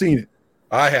it? Who's seen it?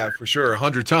 I have, for sure,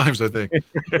 100 times, I think.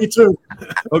 Me too.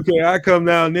 Okay, I come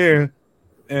down there,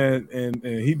 and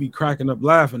he'd be cracking up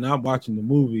laughing. I'm watching the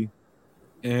movie,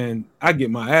 and I get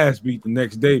my ass beat the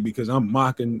next day because I'm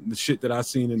mocking the shit that I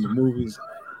seen in the movies.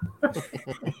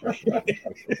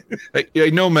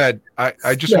 Hey, Nomad,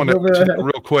 I just want to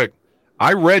real quick.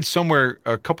 I read somewhere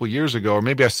a couple years ago, or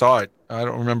maybe I saw it. I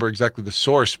don't remember exactly the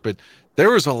source, but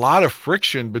there was a lot of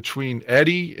friction between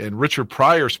Eddie and Richard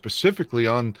Pryor specifically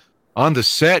on the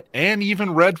set, and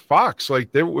even Red Fox. Like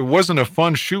it wasn't a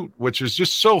fun shoot, which is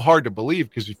just so hard to believe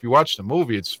because if you watch the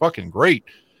movie, it's fucking great,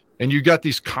 and you got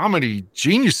these comedy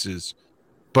geniuses.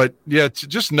 But yeah, to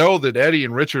just know that Eddie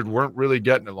and Richard weren't really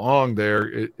getting along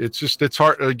there, it's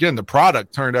hard. Again, the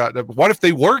product turned out. What if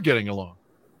they were getting along?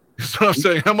 That's what I'm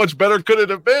saying. How much better could it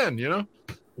have been? You know,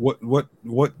 what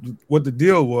the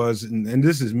deal was, and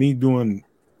this is me doing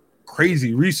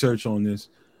crazy research on this.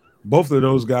 Both of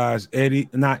those guys,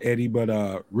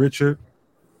 Richard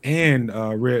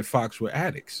and Red Fox were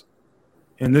addicts,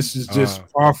 and this is just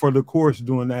par for the course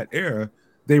during that era.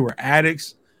 They were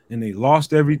addicts, and they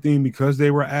lost everything because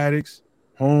they were addicts,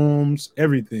 homes,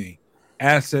 everything,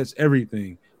 assets,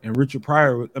 everything. And Richard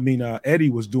Pryor, Eddie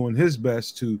was doing his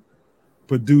best to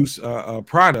produce a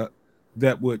product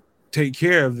that would take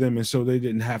care of them, and so they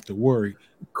didn't have to worry.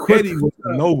 Eddie was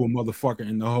a noble motherfucker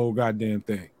in the whole goddamn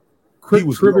thing. Quick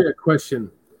trivia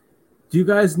question: do you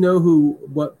guys know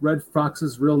what Red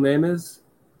Fox's real name is?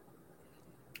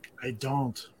 I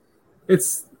don't.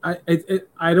 I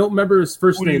don't remember his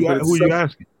first name. Who are you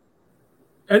asking?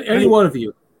 Any one of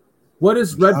you. What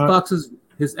is Red Fox's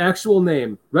his actual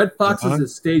name? Red Fox is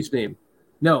his stage name.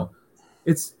 No,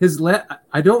 it's his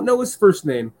I don't know his first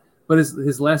name, but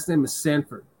his last name is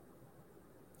Sanford.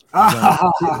 That's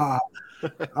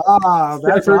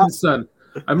Sanford and Son.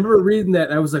 I remember reading that.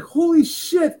 And I was like, "Holy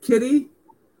shit, Kitty!"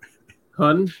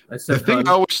 Hun, I said. The thing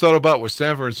I always thought about with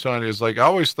Sanford and Son is like I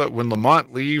always thought when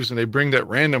Lamont leaves and they bring that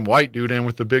random white dude in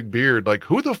with the big beard, like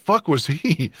who the fuck was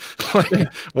he?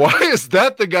 Like, why is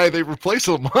that the guy they replace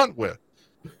Lamont with?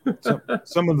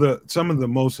 Some of the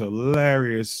most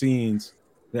hilarious scenes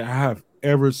that I have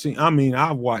ever seen. I mean,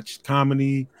 I've watched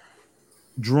comedy,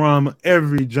 drama,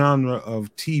 every genre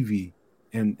of TV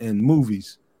and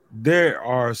movies. There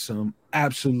are some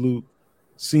absolute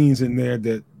scenes in there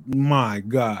that, my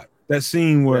God, that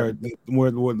scene where the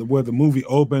movie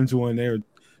opens when they're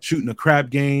shooting a crap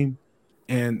game,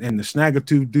 and the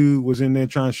Snaggletooth dude was in there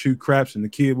trying to shoot craps, and the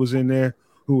kid was in there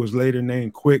who was later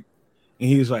named Quick, and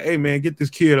he was like, "Hey man, get this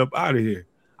kid up out of here.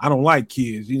 I don't like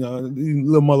kids. You know, these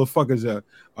little motherfuckers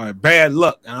are bad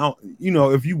luck." And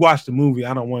if you watch the movie,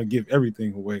 I don't want to give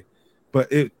everything away,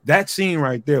 but that scene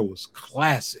right there was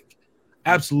classic,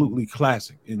 absolutely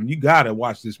classic. And you gotta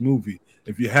watch this movie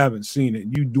if you haven't seen it.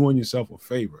 You doing yourself a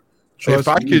favor. If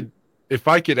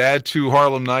I could add to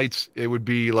Harlem Nights, it would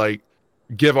be like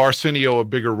give Arsenio a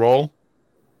bigger role,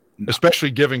 especially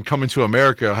given Coming to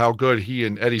America, how good he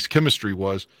and Eddie's chemistry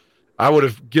was. I would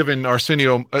have given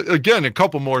Arsenio again a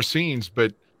couple more scenes,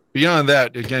 but beyond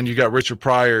that, again, you got Richard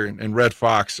Pryor and Red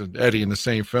Fox and Eddie in the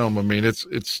same film. I mean, it's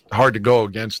hard to go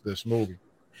against this movie.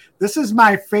 This is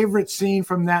my favorite scene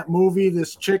from that movie.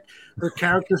 This chick, her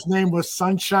character's name was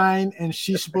Sunshine, and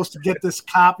she's supposed to get this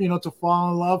cop, to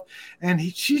fall in love. And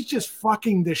she's just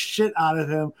fucking the shit out of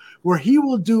him, where he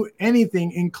will do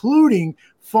anything, including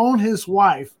phone his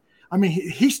wife. I mean,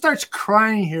 he starts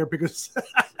crying here because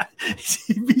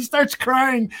he starts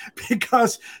crying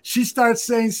because she starts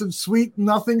saying some sweet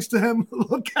nothings to him.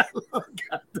 Look at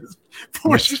this.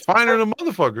 She's finer than a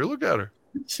motherfucker. Look at her.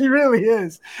 She really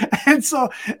is. And so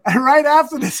right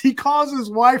after this, he calls his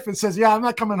wife and says, "Yeah, I'm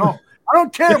not coming home. I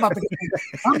don't care about the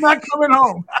game. I'm not coming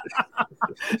home."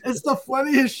 It's the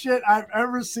funniest shit I've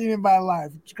ever seen in my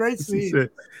life. It's a great scene.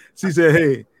 She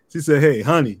said, hey,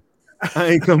 honey, I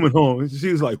ain't coming home.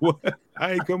 She was like, "What?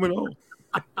 I ain't coming home.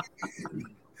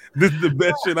 This is the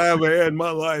best shit I ever had in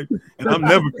my life, and I'm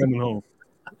never coming home."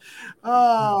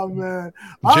 Oh man,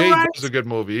 Jade was a good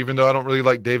movie, even though I don't really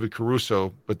like David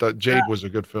Caruso, but that Jade was a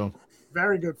good film.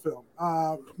 Very good film.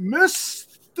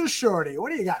 Mr. Shorty, what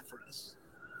do you got for us?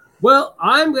 Well,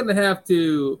 I'm gonna have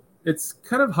to. It's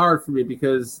kind of hard for me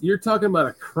because you're talking about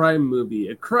a crime movie.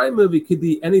 A crime movie could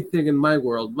be anything in my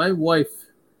world. My wife,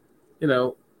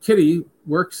 Kitty,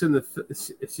 works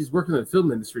she's worked in the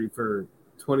film industry for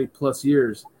 20 plus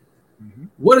years. Mm-hmm.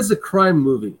 What is a crime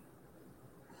movie?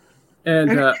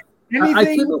 And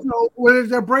anything where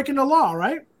they're breaking the law,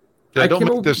 right? Yeah, don't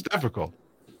make this difficult.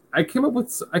 I came up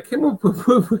with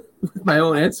my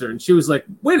own answer, and she was like,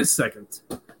 "Wait a second."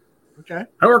 Okay.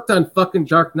 I worked on fucking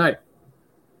Dark Knight,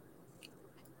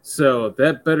 so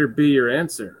that better be your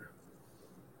answer.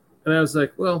 And I was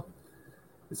like, "Well,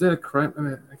 is that a crime? I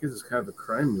mean, I guess it's kind of a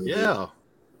crime movie." Yeah.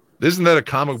 Isn't that a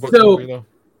comic book movie though?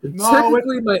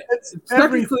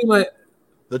 Technically,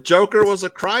 the Joker was a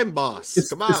crime boss.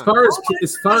 Come on. As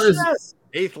far as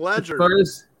Heath Ledger.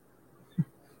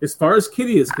 as far as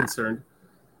Kitty is concerned,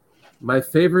 my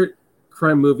favorite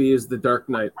crime movie is The Dark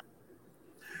Knight.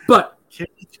 But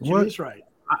Kitty's right.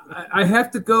 I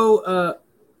have to go.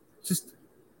 Just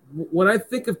when I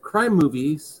think of crime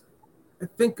movies, I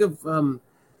think of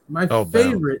my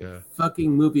favorite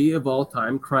fucking movie of all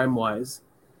time, crime wise,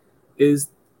 is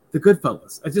The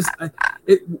Goodfellas.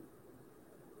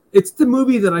 It's the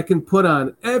movie that I can put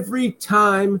on every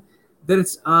time that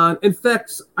it's on. In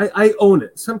fact, I own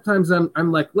it. Sometimes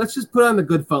I'm like, let's just put on The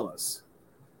Goodfellas,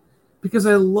 because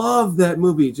I love that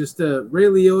movie. Just Ray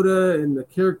Liotta and the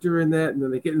character in that, and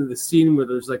then they get into the scene where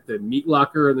there's like the meat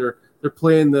locker, and they're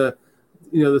playing the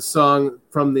song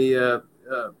from the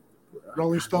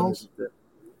Rolling Stones.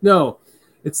 No,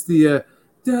 it's the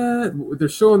they're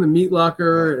showing the meat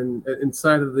locker and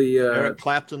inside of the Eric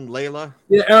Clapton, Layla.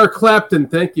 Yeah, Eric Clapton.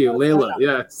 Thank you, Layla.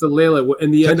 Yeah, it's the Layla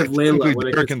in the end of Layla.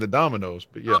 When Derek and the Dominoes,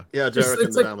 but yeah, Derek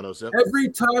and the Dominoes. Yep. Every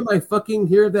time I fucking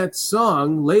hear that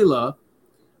song, Layla,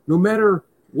 no matter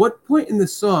what point in the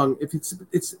song, if it's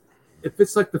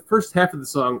like the first half of the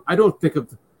song, I don't think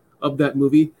of that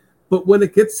movie. But when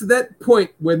it gets to that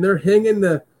point when they're hanging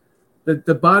the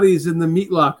bodies in the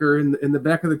meat locker in the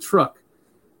back of the truck,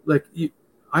 like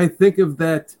I think of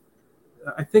that.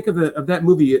 I think of that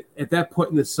movie at that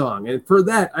point in the song, and for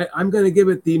that, I'm going to give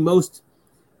it the most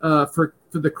for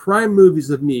the crime movies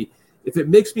of me. If it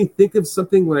makes me think of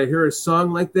something when I hear a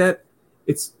song like that,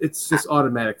 it's just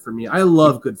automatic for me. I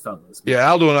love Goodfellas. Yeah,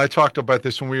 Aldo and I talked about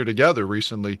this when we were together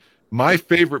recently. My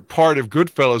favorite part of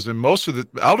Goodfellas, and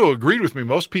Aldo agreed with me.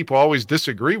 Most people always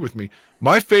disagree with me.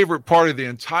 My favorite part of the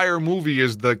entire movie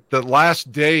is the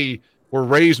last day where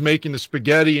Ray's making the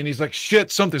spaghetti and he's like, shit,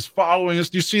 something's following us.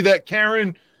 Do you see that,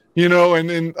 Karen? And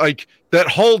then like that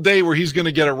whole day where he's going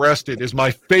to get arrested is my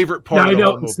favorite part of the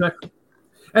whole movie. Exactly.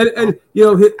 And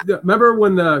remember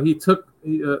when he took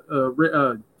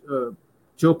Joe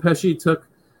Pesci took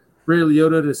Ray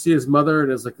Liotta to see his mother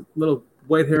and his like little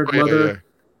white-haired mother? Yeah.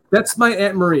 That's my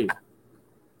Aunt Marie.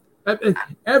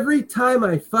 Every time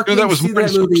I fucking that was see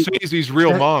Martin that movie, Scorsese's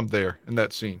real mom there in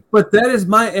that scene. But that is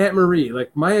my Aunt Marie,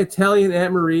 like my Italian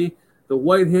Aunt Marie, the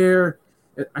white hair.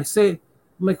 I'm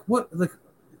like, what? Like,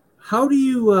 how do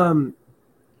you?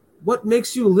 What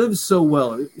makes you live so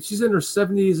well? She's in her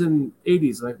 70s and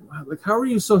 80s. Like, how are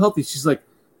you so healthy? She's like,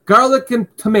 garlic and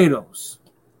tomatoes.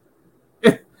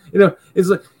 It's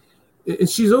like, and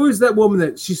she's always that woman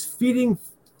that she's feeding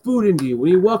food into you.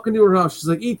 When you walk into her house, she's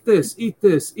like, eat this, eat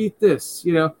this, eat this.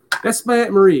 That's my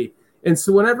Aunt Marie. And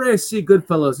so whenever I see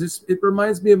Goodfellas, it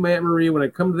reminds me of my Aunt Marie when I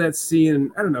come to that scene.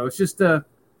 And I don't know, it's just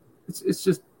it's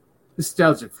just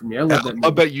nostalgic for me. I love that movie. I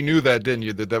bet you knew that, didn't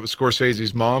you? That was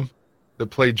Scorsese's mom that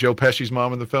played Joe Pesci's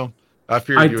mom in the film. I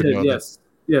figured you would know that.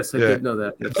 Yes, I did know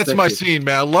that. Yes, that's my scene,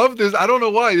 man. I love this. I don't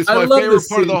know why. It's my favorite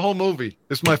part of the whole movie.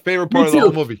 It's my favorite part of the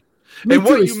whole movie. And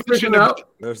what you mentioned about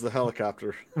there's the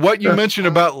helicopter. What you mentioned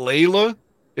about Layla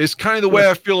is kind of the way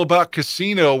I feel about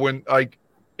Casino. When like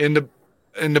in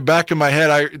the back of my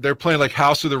head, they're playing like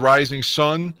House of the Rising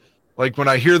Sun. Like when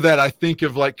I hear that, I think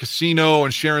of like Casino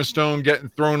and Sharon Stone getting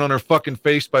thrown on her fucking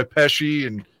face by Pesci,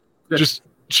 and just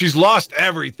she's lost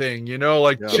everything.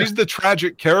 She's the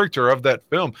tragic character of that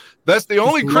film. That's the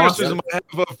only criticism I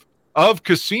have of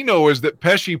Casino is that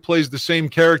Pesci plays the same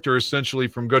character essentially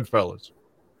from Goodfellas.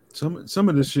 Some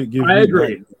of this shit gives I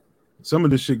agree. Some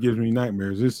of this shit gives me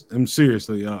nightmares. I'm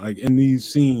seriously like in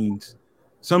these scenes,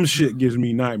 some shit gives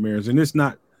me nightmares, and it's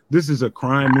not. This is a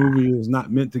crime movie. It's not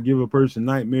meant to give a person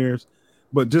nightmares,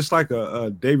 but just like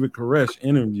a David Koresh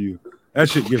interview, that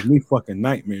shit gives me fucking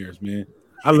nightmares, man.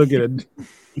 I look at a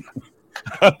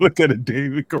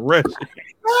David Koresh.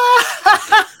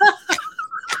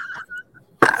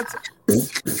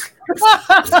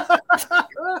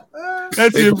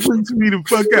 That shit freaks me the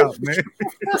fuck out, man.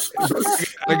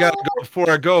 I gotta go before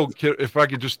I go. If I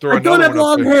could just throw. I don't have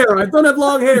long hair. I don't have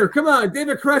long hair. Come on,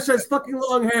 David Koresh has fucking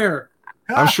long hair.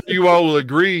 I'm sure you all will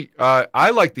agree. I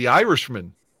like The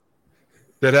Irishman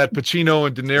that had Pacino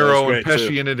and De Niro and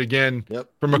Pesci in it again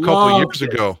from a couple of years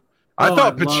ago. I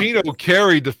thought Pacino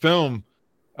carried the film.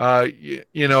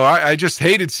 I just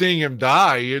hated seeing him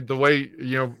die the way,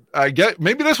 I get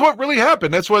maybe that's what really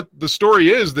happened. That's what the story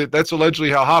is, that's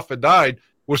allegedly how Hoffa died,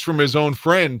 was from his own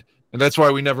friend. And that's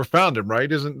why we never found him, right?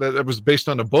 Isn't that was based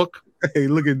on a book? Hey,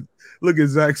 look at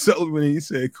Zach Sullivan. He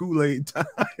said Kool-Aid time.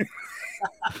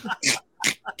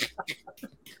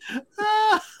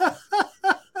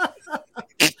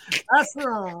 That's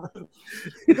not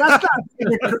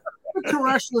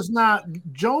Koresh was not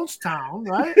Jonestown,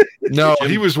 right? No,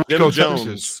 he was Waco, Jones,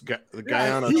 Texas. The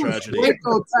Guyana tragedy.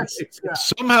 Waco, Texas, yeah.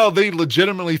 Somehow they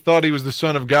legitimately thought he was the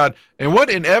son of God. And what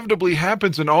inevitably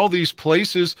happens in all these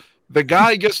places, the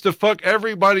guy gets to fuck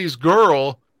everybody's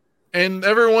girl, and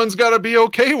everyone's got to be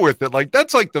okay with it. Like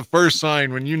that's like the first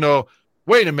sign when you know,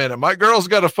 wait a minute, my girl's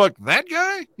got to fuck that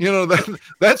guy. You know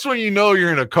that's when you know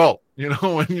you're in a cult. You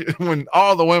know when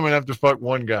all the women have to fuck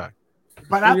one guy.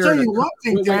 But I'll tell you one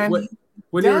thing, Dan.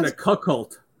 When you're in a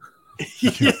cuckold.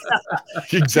 Yeah.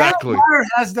 Exactly. Dan Meyer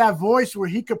has that voice where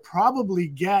he could probably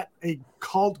get a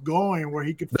cult going where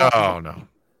he could. No.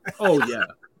 Oh yeah.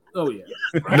 Oh yeah.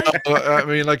 No, I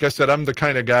mean, like I said, I'm the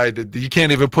kind of guy that you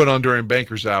can't even put on during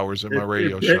banker's hours at my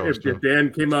radio show. If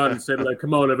Dan came out and said, like,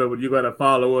 "Come on, everyone, you got to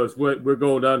follow us. We're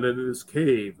going down into this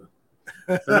cave,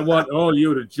 and I want all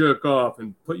you to jerk off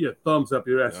and put your thumbs up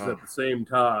your asses at the same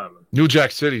time." New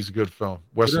Jack City's a good film.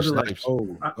 Wesley Whatever, Snipes.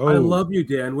 I love you,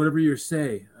 Dan. Whatever you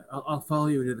say, I'll follow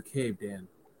you to the cave, Dan.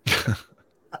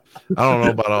 I don't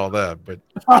know about all that, but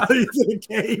follow you to the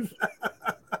cave.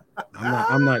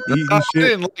 I'm not eating I shit.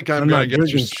 didn't like I'm I'm gonna not get you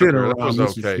drinking shit that around was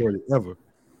Mrs. okay. Shorty ever.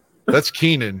 That's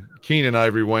Keenan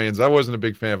Ivory Wayans. I wasn't a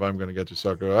big fan of I'm Gonna Get You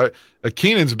Sucker.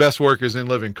 Keenan's best work is In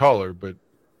Living Color, but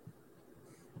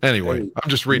anyway, I'm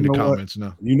just reading the comments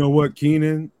now. You know what,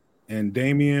 Keenan and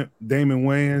Damon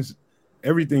Wayans,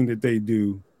 everything that they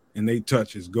do and they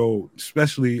touch is gold,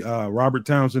 especially Robert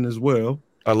Townsend as well.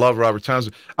 I love Robert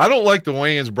Townsend. I don't like the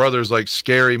Wayans brothers like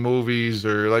scary movies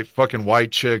or like fucking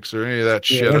white chicks or any of that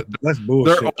shit. That's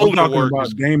bullshit. They're I'm talking overworked.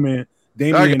 about Damon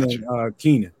and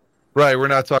Keenan. Right, we're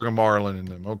not talking Marlon and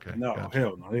them. Okay. No,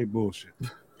 hell no, they bullshit.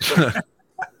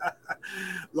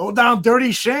 Low Down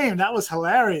Dirty Shame. That was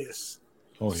hilarious.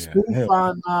 Oh yeah. Spoof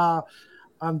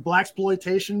on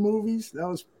blaxploitation movies. That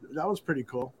was pretty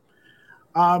cool.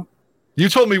 You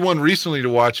told me one recently to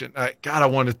watch it. I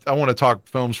want to talk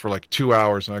films for like 2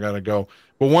 hours and I got to go.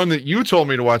 But one that you told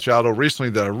me to watch, Aldo, recently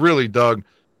that I really dug,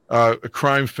 a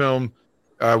crime film,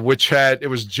 which it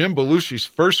was Jim Belushi's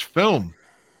first film,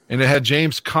 and it had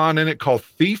James Caan in it, called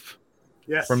Thief.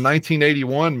 Yes. From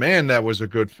 1981. Man, that was a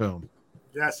good film.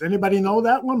 Yes. Anybody know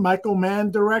that one? Michael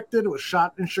Mann directed. It was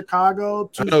shot in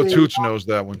Chicago. I know Tooch knows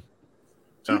that one.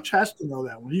 Tooch has to know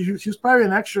that one. He was probably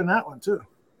an extra in that one too.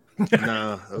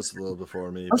 No, that was a little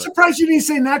before me. I'm surprised you didn't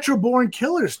say Natural Born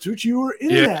Killers, Tooch. You were in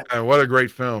that. Yeah, what a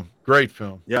great film. Great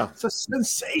film. Yeah. It's a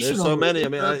sensational. There's so many. I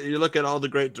mean, you look at all the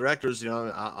great directors,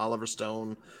 Oliver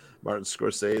Stone, Martin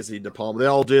Scorsese, De Palma. They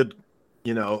all did,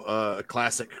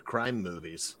 classic crime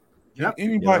movies. Yep.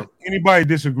 Anybody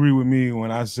disagree with me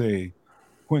when I say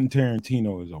Quentin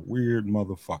Tarantino is a weird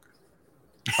motherfucker?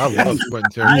 I love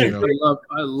Quentin Tarantino.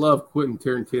 I love Quentin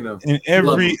Tarantino. And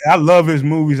I love his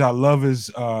movies. I love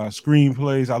his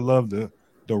screenplays. I love the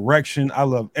direction. I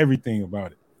love everything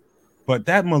about it. But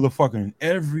that motherfucker in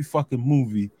every fucking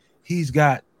movie, he's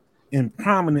got in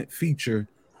prominent feature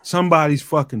somebody's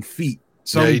fucking feet,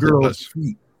 some girl's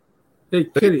feet. Hey,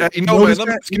 Kitty, let me ask you a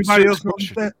Anybody else serious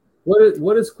notice question. that?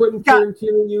 What does Quentin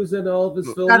Tarantino use in all of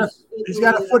his films? He's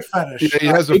got a foot fetish. Yeah, he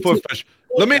has a foot fetish.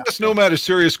 Let me ask Nomad a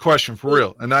serious question for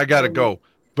real, and I gotta go.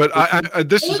 But I'm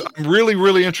really,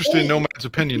 really interested in Nomad's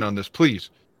opinion on this. Please,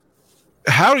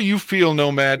 how do you feel,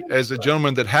 Nomad, as a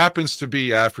gentleman that happens to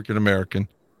be African American?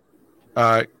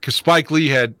 Because Spike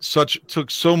Lee took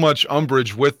so much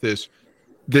umbrage with this,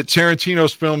 that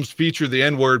Tarantino's films feature the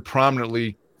N-word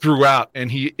prominently throughout, and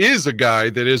he is a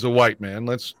guy that is a white man.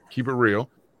 Let's keep it real.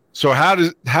 So how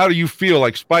do you feel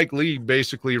like Spike Lee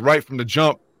basically right from the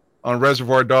jump on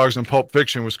Reservoir Dogs and Pulp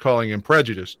Fiction was calling him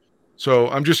prejudiced? So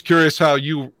I'm just curious how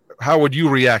would you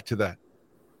react to that?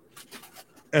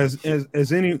 As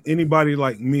anybody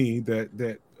like me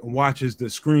that watches the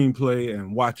screenplay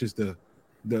and watches the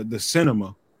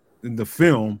cinema and the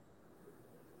film,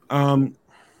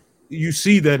 you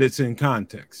see that it's in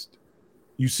context.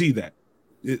 You see that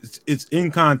it's in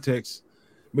context.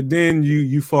 But then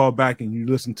you fall back and you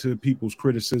listen to people's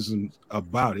criticisms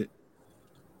about it.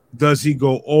 Does he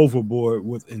go overboard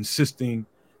with insisting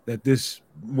that this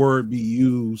word be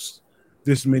used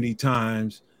this many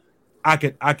times? I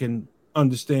can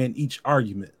understand each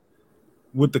argument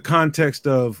with the context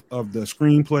of the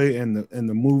screenplay and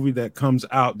the movie that comes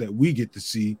out that we get to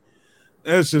see.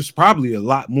 There's just probably a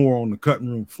lot more on the cutting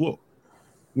room floor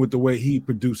with the way he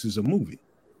produces a movie.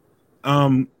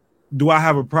 Do I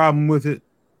have a problem with it?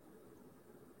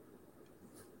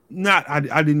 I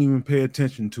didn't even pay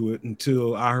attention to it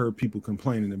until I heard people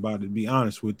complaining about it, to be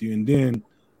honest with you. And then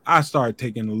I started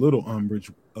taking a little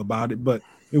umbrage about it, but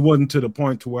it wasn't to the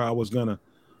point to where I was going to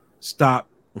stop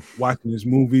watching his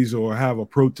movies or have a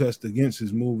protest against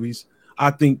his movies.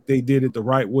 I think they did it the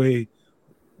right way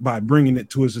by bringing it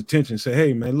to his attention. Say,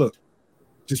 hey, man, look,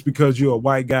 just because you're a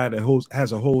white guy that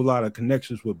has a whole lot of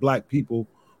connections with black people,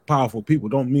 powerful people,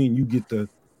 don't mean you get the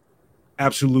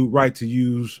absolute right to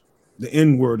use the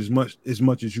N-word as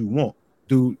much as you want.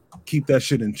 Dude, keep that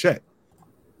shit in check.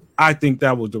 I think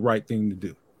that was the right thing to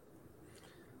do.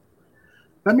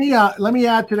 Let me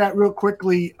add to that real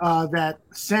quickly that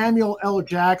Samuel L.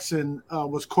 Jackson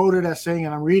was quoted as saying,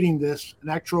 and I'm reading this, an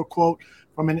actual quote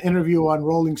from an interview on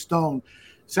Rolling Stone.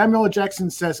 Samuel L. Jackson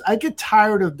says, "I get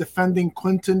tired of defending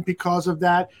Quentin because of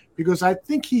that, because I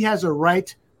think he has a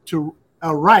right to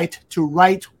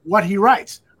write what he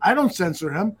writes. I don't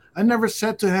censor him. I never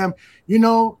said to him,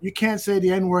 you can't say the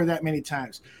N-word that many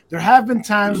times. There have been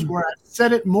times where I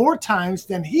said it more times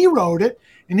than he wrote it,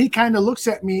 and he kind of looks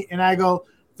at me and I go,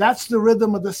 that's the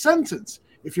rhythm of the sentence.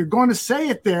 If you're going to say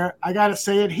it there, I got to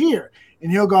say it here."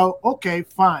 And he'll go, okay,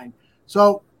 fine.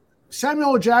 So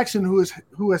Samuel L. Jackson,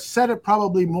 who has said it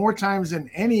probably more times than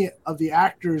any of the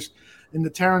actors in the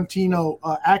Tarantino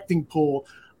acting pool,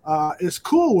 is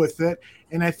cool with it.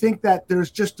 And I think that there's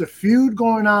just a feud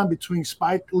going on between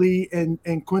Spike Lee and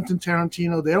Quentin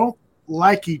Tarantino. They don't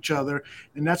like each other,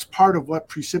 and that's part of what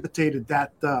precipitated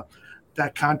that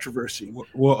controversy.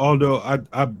 Well, although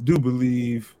I do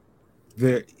believe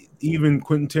that even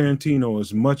Quentin Tarantino,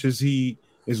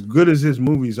 as good as his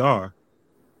movies are,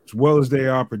 as well as they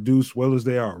are produced, well as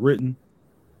they are written,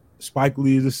 Spike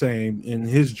Lee is the same in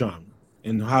his genre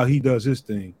and how he does his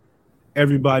thing.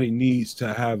 Everybody needs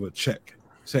to have a check.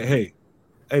 Say,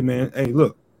 hey man, hey,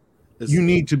 look, you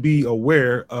need to be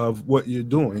aware of what you're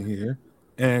doing here.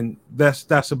 And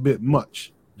that's a bit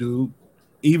much, dude.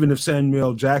 Even if Samuel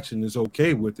L. Jackson is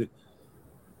okay with it,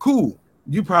 cool.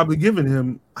 You probably giving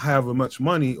him however much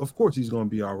money. Of course he's going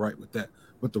to be all right with that.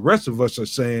 But the rest of us are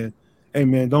saying, hey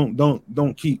man,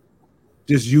 don't keep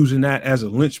just using that as a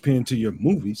linchpin to your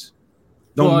movies.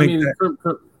 Hold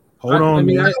on.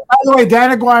 By the way,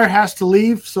 Dan Aguirre has to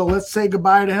leave, so let's say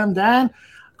goodbye to him. Dan,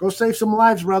 go save some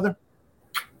lives, brother.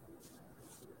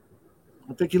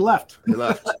 I think he left. He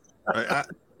left.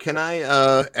 Can I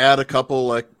add a couple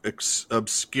like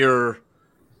obscure,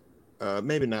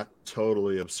 maybe not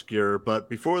totally obscure, but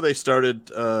before they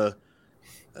started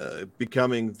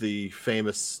becoming the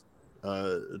famous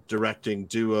directing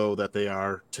duo that they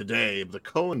are today, the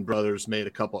Coen brothers made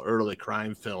a couple early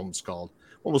crime films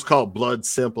one was called Blood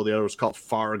Simple, the other was called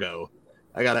Fargo.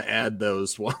 I got to add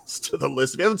those ones to the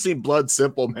list. If you haven't seen Blood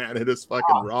Simple, man, it is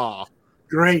fucking raw.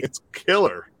 Great. It's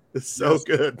killer. It's so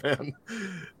good, man.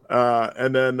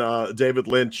 And then David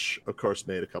Lynch, of course,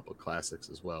 made a couple of classics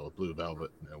as well, Blue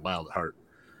Velvet and Wild at Heart.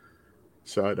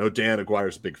 So I know Dan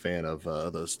Aguirre's a big fan of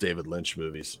those David Lynch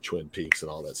movies, Twin Peaks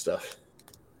and all that stuff.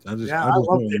 I just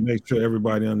want to make sure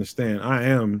everybody understand. I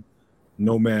am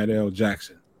Nomad L.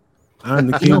 Jackson. I'm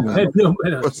the king.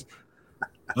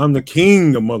 I'm the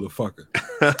king of motherfucker.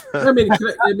 I mean,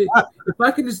 if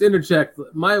I could just interject,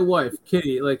 my wife,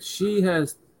 Kitty, like she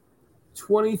has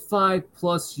 25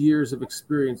 plus years of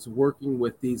experience working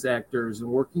with these actors and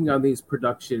working on these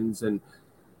productions and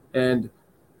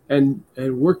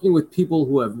working with people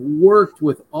who have worked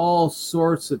with all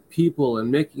sorts of people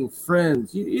and making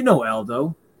friends. You know,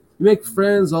 Aldo, you make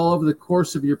friends all over the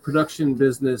course of your production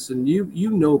business, and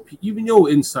you know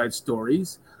inside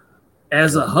stories.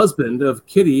 As a husband of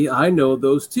Kitty, I know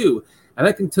those too. And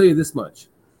I can tell you this much,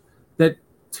 that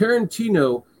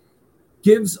Tarantino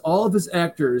gives all of his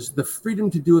actors the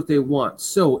freedom to do what they want.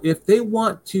 So if they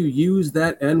want to use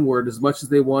that N-word as much as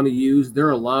they want to use,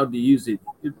 they're allowed to use it.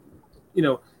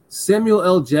 Samuel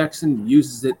L. Jackson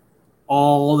uses it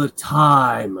all the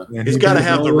time. He's got to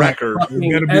have the record.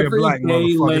 He's got to be a black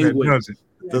motherfucker that does it.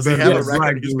 Does he have a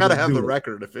record? He's got to have the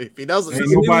record. If he doesn't,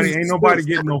 ain't nobody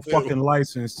getting no fucking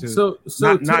license to.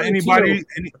 Not anybody.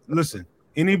 Listen,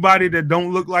 anybody that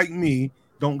don't look like me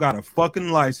don't got a fucking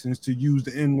license to use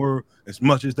the N-word as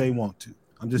much as they want to.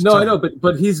 I'm just I know,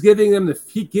 but he's giving them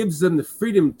he gives them the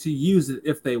freedom to use it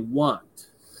if they want,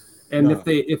 and if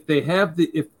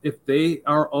they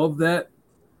are of that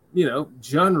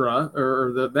genre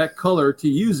or that color to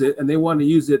use it, and they want to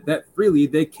use it that freely,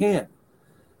 they can.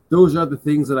 Those are the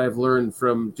things that I've learned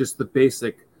from just the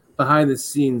basic behind the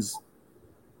scenes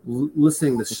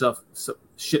listening to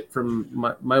shit from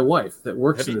my wife that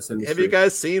works in this industry. Have you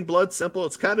guys seen Blood Simple?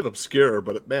 It's kind of obscure,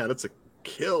 but man, it's a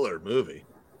killer movie.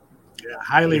 Yeah,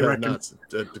 highly recommend.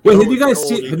 Wait, have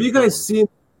you guys seen?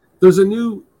 There's a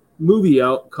new movie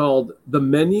out called The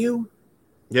Menu.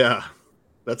 Yeah,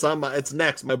 that's on it's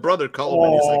next. My brother called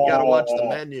me. He's like, "Gotta watch The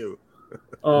Menu."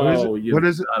 What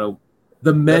is it?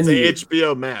 The Menu. That's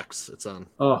HBO Max. It's on.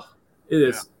 Oh, it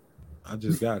is. I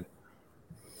just got it.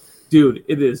 Dude,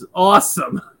 it is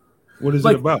awesome. What is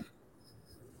it about?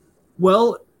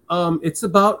 Well, it's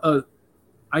about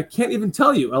I can't even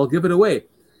tell you. I'll give it away.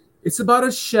 It's about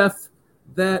a chef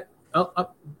that let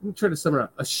me try to summarize.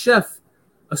 A chef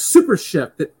a super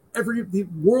chef that the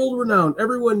world renowned,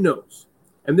 everyone knows,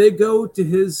 and they go to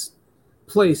his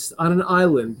place on an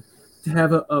island to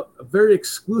have a very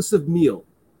exclusive meal,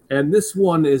 and this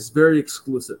one is very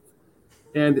exclusive,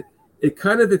 and it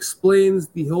kind of explains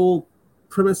the whole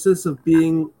premises of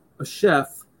being a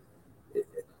chef.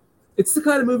 It's the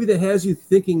kind of movie that has you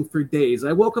thinking for days.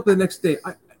 I woke up the next day,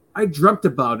 I dreamt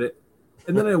about it,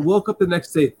 and then I woke up the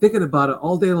next day thinking about it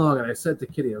all day long, and I said to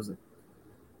Kitty, I was like,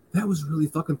 that was really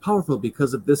fucking powerful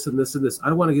because of this and this and this. I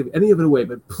don't want to give any of it away,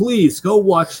 but please go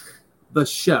watch The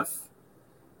Chef.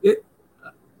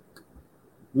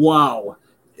 Wow.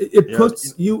 It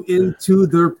puts you into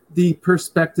the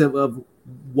perspective of,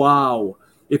 wow,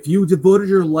 if you devoted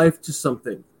your life to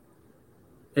something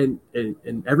and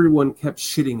everyone kept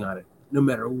shitting on it, no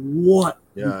matter what.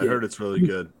 Yeah, I heard it's really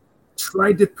good.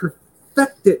 Tried to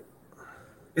perfect it.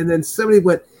 And then somebody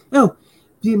went, oh,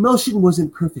 the emotion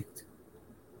wasn't perfect.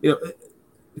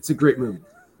 It's a great movie.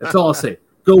 That's all I'll say.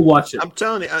 Go watch it. I'm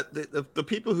telling you, the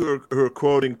people who are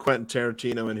quoting Quentin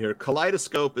Tarantino in here,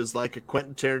 Kaleidoscope is like a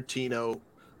Quentin Tarantino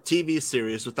TV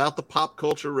series without the pop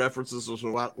culture references,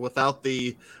 without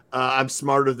the I'm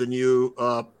smarter than you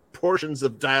portions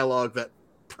of dialogue that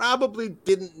probably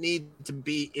didn't need to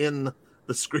be in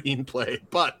the screenplay,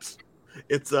 but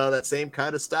it's that same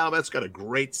kind of style. It's got a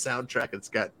great soundtrack. It's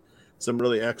got some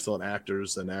really excellent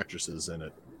actors and actresses in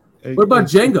it. What about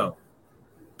Django?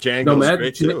 Django's Nomad?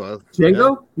 great too.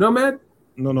 Django? Yeah. Nomad?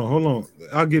 No, hold on.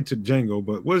 I'll get to Django,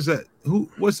 but what's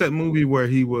that movie where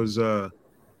he was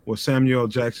where Samuel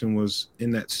Jackson was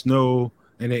in that snow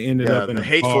and they ended up in the a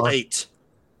Hateful car? Eight.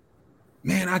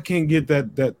 Man, I can't get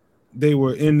that they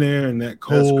were in there and that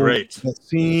cold. That's great. That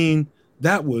scene.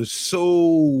 That was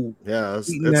so it's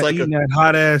like that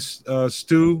hot ass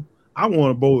stew. I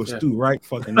want a bowl of stew right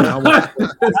fucking now.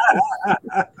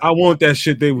 I want that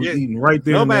shit they were eating right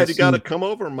there. No, man, you got to come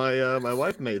over. My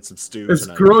wife made some stew. As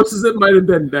tonight. gross as it might have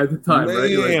been at the time, man,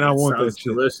 right? I want that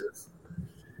shit. Delicious.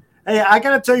 Hey, I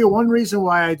got to tell you one reason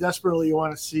why I desperately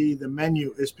want to see the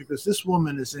menu is because this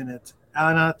woman is in it,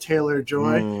 Anna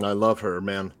Taylor-Joy. I love her,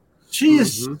 man. She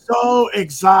is so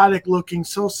exotic looking,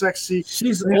 so sexy.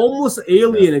 She's almost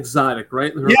alien exotic,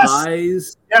 right? Her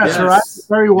eyes. Yes, her eyes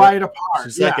are very wide apart.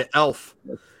 She's like an elf.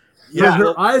 Yeah,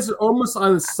 her eyes are almost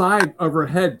on the side of her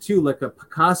head too, like a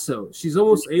Picasso. She's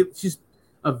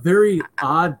a very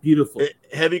odd, beautiful.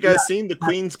 Have you guys seen The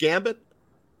Queen's Gambit?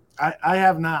 I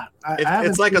have not.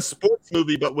 It's like a sports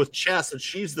movie, but with chess, and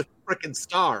she's the freaking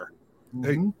star.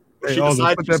 Mm-hmm. She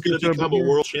decided she's going to become a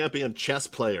world champion chess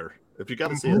player. If you got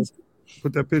to see it,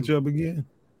 put that picture up again.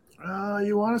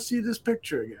 You want to see this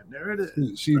picture again? There it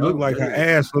is. She looked like her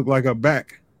ass looked like her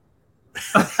back.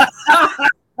 I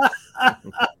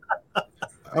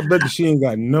bet she ain't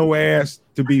got no ass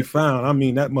to be found. I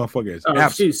mean, that motherfucker is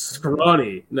she's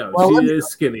scrawny. No, she is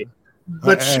skinny.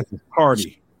 But her ass is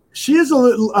party. She is a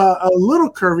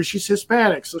little curvy. She's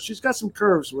Hispanic, so she's got some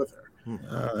curves with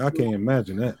her. I can't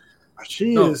imagine that.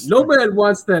 She is. No man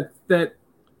wants that.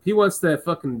 He wants that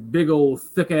fucking big old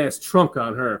thick ass trunk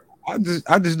on her. I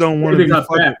just don't want to be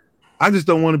fucking. I just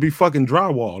don't want to be fucking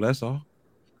drywall. That's all.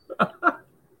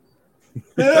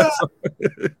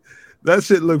 That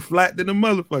shit look flat than a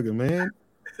motherfucker, man.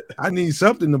 I need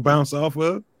something to bounce off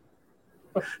of.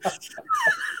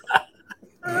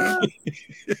 That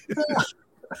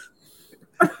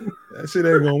shit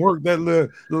ain't gonna work. That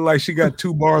look like she got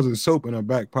 2 bars of soap in her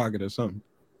back pocket or something.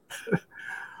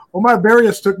 Omar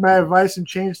Barrios took my advice and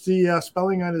changed the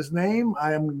spelling on his name.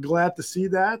 I am glad to see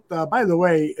that. By the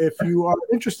way, if you are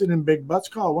interested in big butts,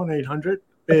 call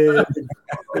 1-800-BIG.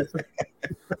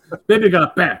 Baby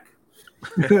got back.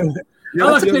 I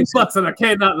like big butts and I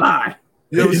cannot lie.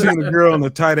 You ever seen a girl in a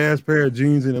tight ass pair of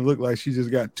jeans and it looked like she just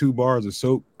got 2 bars of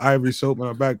soap, ivory soap in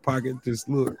her back pocket? Just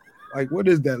look like, what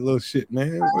is that little shit,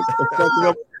 man?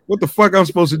 What the fuck I'm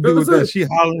supposed to do with that? She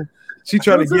hollering. She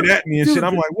trying to get at me and shit.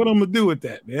 I'm like, what I'm gonna do with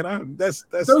that, man? That's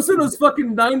those are those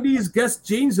fucking 90s Guess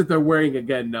jeans that they're wearing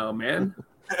again now, man.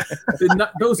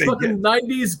 Those fucking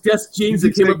 90s Guess jeans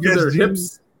that came up to their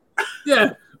hips.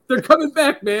 Yeah, they're coming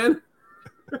back, man.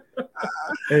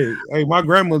 Hey, my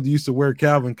grandmother used to wear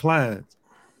Calvin Kleins.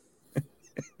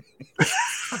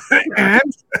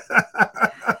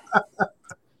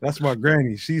 That's my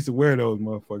granny. She used to wear those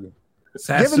motherfuckers.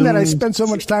 Given that I spend so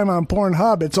much time on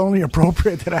Pornhub, it's only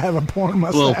appropriate that I have a porn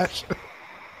mustache.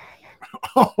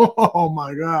 Oh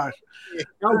my gosh.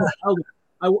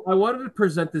 I wanted to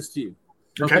present this to you.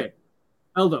 Okay.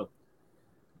 Aldo,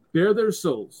 bare their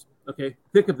souls. Okay.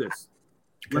 Think of this.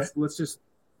 Okay. Let's just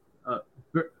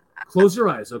close your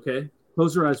eyes. Okay.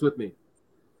 Close your eyes with me.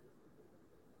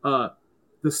 The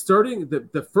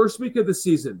first week of the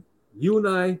season, you and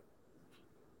I,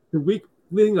 the week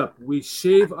leading up, we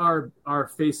shave our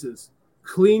faces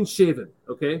clean shaven,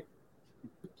 okay?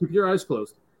 Keep your eyes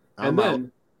closed. And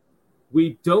then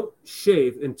we don't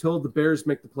shave until the Bears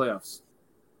make the playoffs.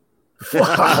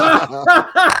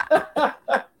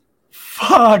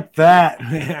 Fuck that,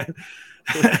 man.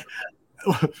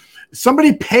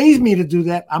 Somebody pays me to do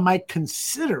that, I might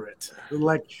consider it.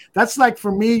 Like that's like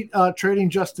for me trading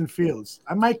Justin Fields.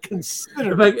 I might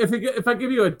consider if I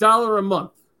give you $1 a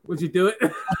month, would you do it?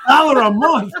 $1 a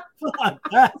month.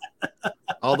 Fuck that.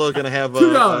 Although gonna have a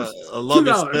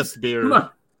Lovie Smith beard.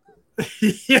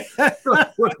 Yeah.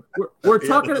 We're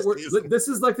talking. This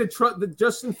is like the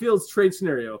Justin Fields trade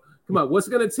scenario. Come on, what's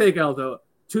it going to take, Aldo?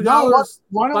 $2,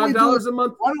 $5 a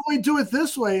month? Why don't we do it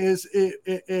this way? Is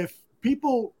if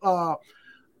people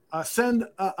send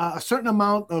a certain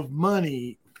amount of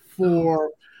money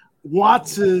for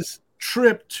Watts's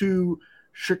trip to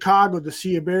Chicago to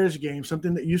see a Bears game,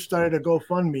 something that you started a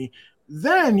GoFundMe,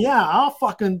 then yeah,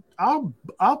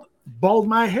 I'll bald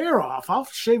my hair off. I'll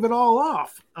shave it all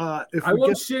off. I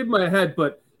won't shave my head,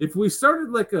 but if we started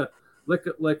like a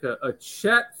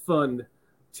chat fund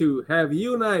to have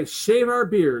you and I shave our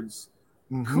beards,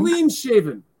 clean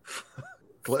shaven,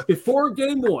 before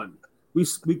game one, we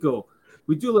can go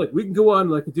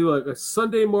on do a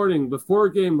Sunday morning before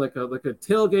a game, like a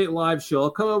tailgate live show.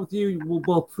 I'll come out with you. We'll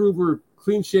both prove we're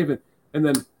clean shaven, and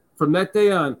then from that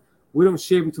day on, we don't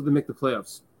shave until they make the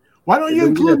playoffs. Why don't you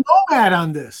include Nomad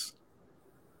on this?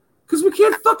 Because we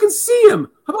can't fucking see him.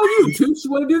 How about you, Toots?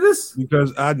 You want to do this?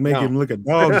 Because I'd make him look at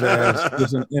dog's ass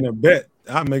just in a bet.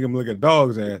 I'd make him look at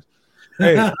dog's ass.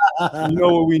 Hey, you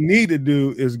know what we need to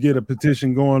do is get a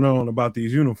petition going on about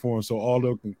these uniforms so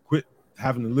Aldo can quit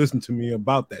having to listen to me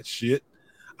about that shit.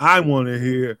 I want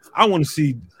to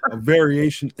see a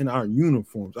variation in our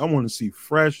uniforms. I want to see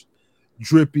fresh,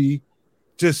 drippy,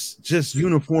 just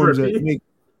uniforms that make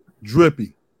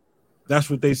drippy. That's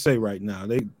what they say right now.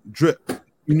 They drip.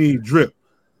 You need drip.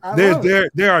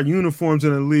 There are uniforms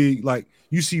in the league. Like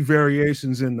you see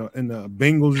variations in the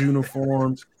Bengals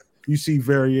uniforms. You see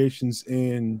variations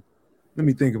in. Let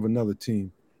me think of another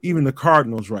team. Even the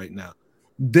Cardinals right now.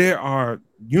 There are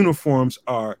uniforms.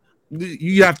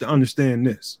 You have to understand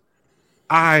this.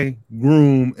 I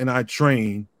groom and I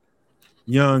train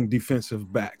young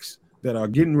defensive backs that are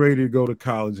getting ready to go to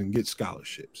college and get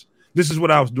scholarships. This is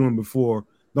what I was doing before.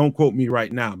 Don't quote me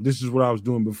right now. This is what I was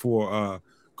doing before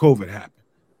COVID happened.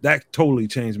 That totally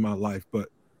changed my life, but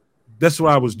that's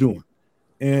what I was doing.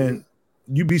 And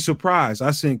you'd be surprised.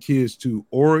 I sent kids to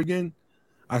Oregon.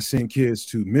 I sent kids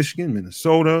to Michigan,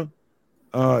 Minnesota,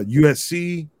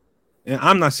 USC. And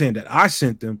I'm not saying that I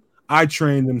sent them. I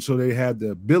trained them so they had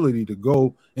the ability to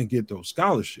go and get those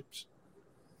scholarships.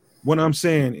 What I'm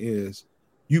saying is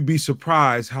you'd be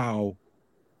surprised how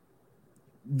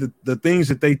the things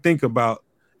that they think about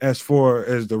as far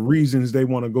as the reasons they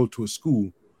want to go to a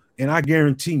school. And I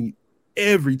guarantee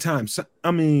every time, I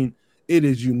mean, it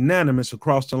is unanimous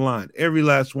across the line. Every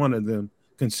last one of them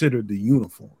considered the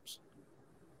uniforms.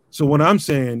 So what I'm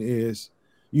saying is,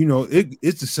 you know,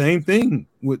 it's the same thing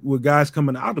with guys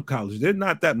coming out of college. They're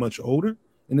not that much older,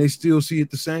 and they still see it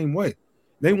the same way.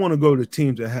 They want to go to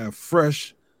teams that have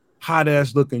fresh,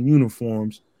 hot-ass looking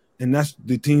uniforms, and that's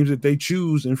the teams that they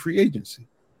choose in free agency.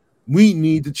 We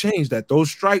need to change that. Those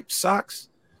striped socks,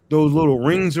 those little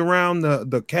rings around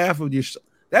the calf of your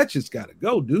that shit's got to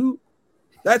go, dude.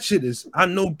 That shit is, I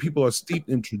know people are steeped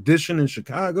in tradition in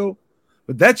Chicago,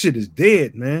 but that shit is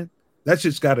dead, man. That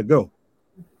shit's got to go.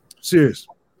 Serious.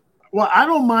 Well, I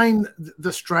don't mind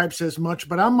the stripes as much,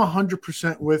 but I'm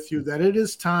 100% with you that it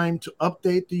is time to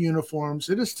update the uniforms.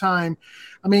 It is time.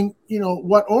 I mean, you know,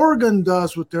 what Oregon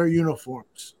does with their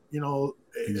uniforms, you know,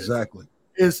 exactly,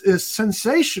 is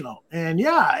sensational. And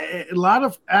yeah, a lot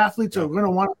of athletes are going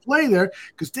to want to play there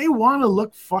because they want to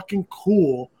look fucking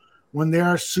cool when they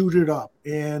are suited up.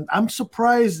 And I'm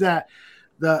surprised that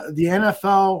the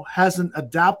NFL hasn't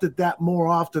adopted that more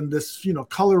often. This, you know,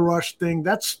 color rush thing,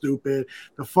 that's stupid.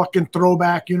 The fucking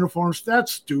throwback uniforms,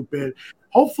 that's stupid.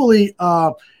 Hopefully,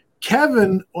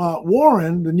 Kevin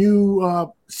Warren, the new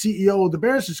CEO of the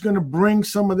Bears, is going to bring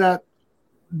some of that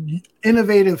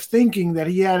innovative thinking that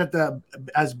he had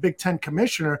as Big Ten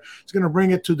commissioner. Is going to bring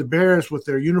it to the Bears with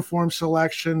their uniform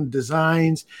selection,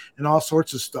 designs, and all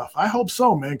sorts of stuff. I hope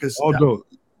so, man. Because although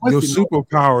your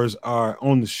superpowers are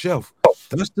on the shelf,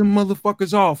 dust them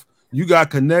motherfuckers off. You got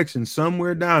connections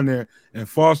somewhere down there. And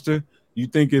Foster, you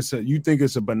think it's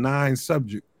a benign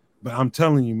subject, but I'm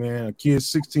telling you, man, a kid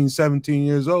 16, 17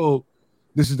 years old,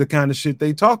 this is the kind of shit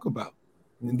they talk about.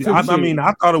 I mean,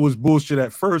 I thought it was bullshit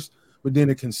at first, but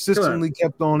then it consistently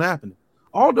kept on happening.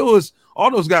 Aldo's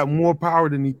got more power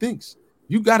than he thinks.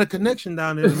 You got a connection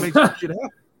down there that makes that shit happen.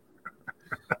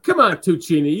 Come on,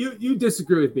 Tuccini. You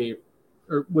disagree with me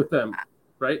or with them,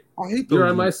 right? I hate You're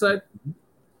on my side.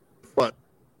 What?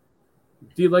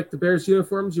 Do you like the Bears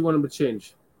uniforms? You want them to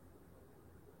change?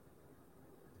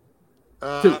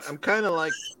 I'm kind of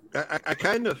like I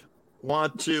kind of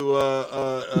want to.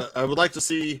 I would like to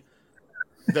see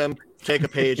them take a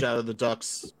page out of the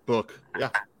Ducks book. Yeah.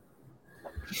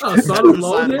 Oh, so I'm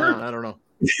alone here? I don't know.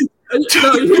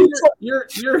 No, you're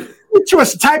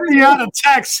just typing out a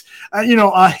text,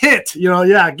 a hit,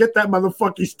 yeah, get that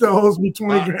motherfucker. He still owes me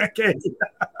 20 grand cash.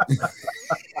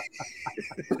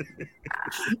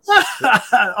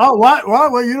 Oh,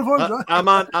 what uniforms? I'm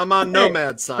on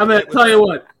Nomad side. I'm gonna tell you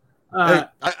what.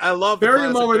 I love bury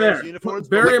him over there. Uniforms,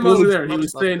 bury him over there. He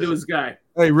was saying to his guy.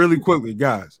 Hey, really quickly,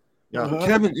 guys. Yeah.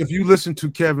 Kevin, if you listen to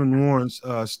Kevin Warren's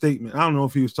statement, I don't know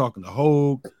if he was talking to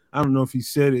Hogue. I don't know if he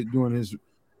said it during his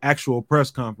actual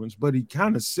press conference, but he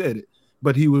kind of said it.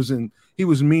 But he was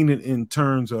meaning in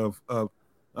terms of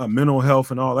mental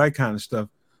health and all that kind of stuff.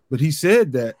 But he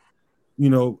said that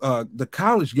the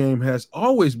college game has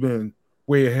always been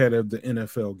way ahead of the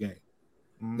NFL game.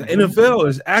 The NFL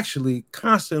is actually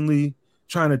constantly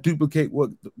trying to duplicate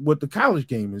what the college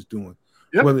game is doing,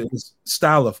 whether it's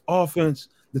style of offense,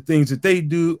 the things that they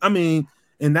do. I mean,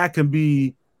 and that can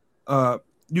be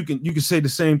you can say the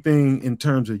same thing in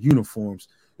terms of uniforms.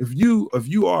 If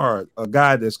you are a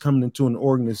guy that's coming into an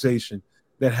organization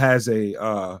that has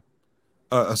a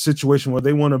situation where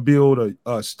they want to build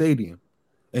a stadium,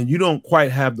 and you don't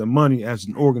quite have the money as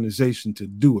an organization to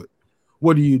do it,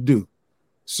 what do?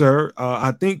 Sir,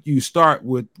 I think you start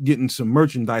with getting some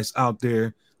merchandise out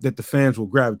there that the fans will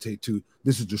gravitate to.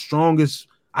 This is the strongest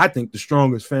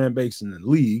fan base in the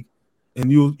league,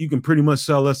 and you can pretty much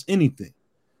sell us anything.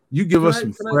 You give us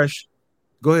some fresh.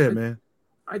 Go ahead, man.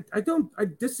 I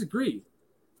disagree.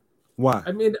 Why?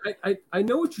 I mean, I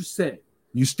know what you're saying.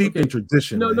 You steep in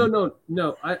tradition.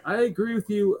 No. I agree with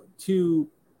you to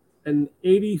an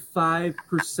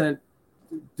 85%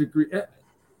 degree.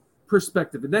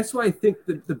 Perspective, and that's why I think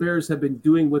that the Bears have been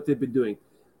doing what they've been doing.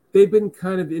 They've been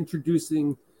kind of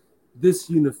introducing this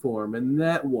uniform and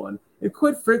that one, and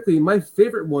quite frankly, my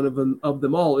favorite one of them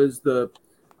all is the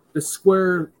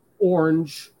square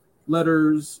orange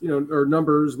letters, or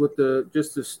numbers with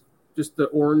just the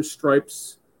orange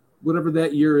stripes, whatever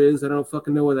that year is. I don't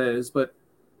fucking know what that is, but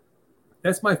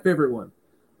that's my favorite one,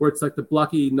 where it's like the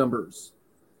blocky numbers.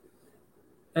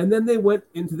 And then they went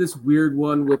into this weird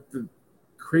one with the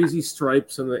crazy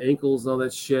stripes on the ankles and all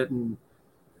that shit. And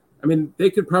I mean, they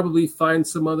could probably find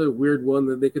some other weird one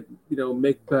that they could,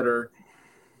 make better.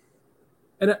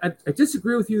 And I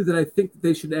disagree with you that I think that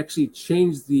they should actually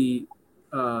change the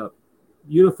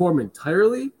uniform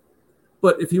entirely.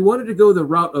 But if you wanted to go the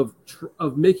route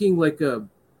of making like a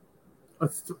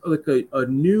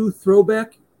new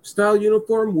throwback style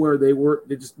uniform where they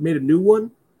just made a new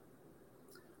one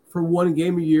for one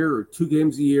game a year or 2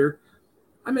 games a year,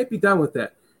 I might be down with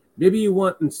that. Maybe you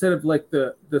want, instead of like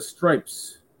the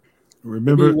stripes.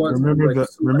 Remember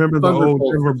the old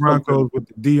Denver Broncos with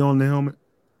the D on the helmet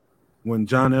when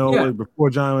John Elway, before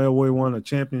John Elway won a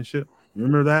championship.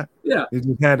 Remember that? Yeah. They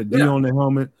just had a D on the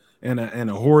helmet and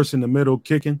a horse in the middle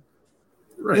kicking.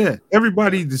 Right. Yeah.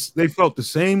 Everybody they felt the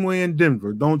same way in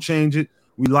Denver. Don't change it.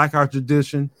 We like our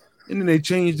tradition. And then they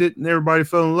changed it and everybody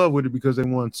fell in love with it because they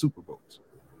won Super Bowls.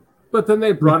 But then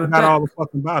they brought it back all the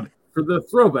fucking about it for the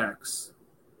throwbacks.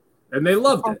 And they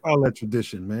loved it. All that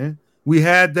tradition, man. We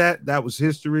had that. That was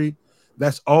history.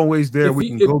 That's always there. We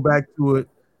can go back to it,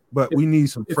 but we need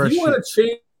some fresh. If you want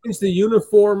to change the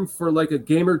uniform for like a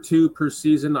game or 2 per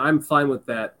season, I'm fine with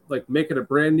that. Like make it a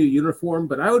brand new uniform.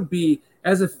 But I would be,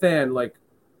 as a fan, like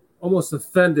almost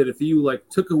offended if you like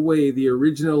took away the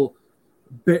original.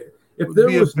 If there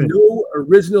was no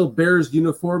original Bears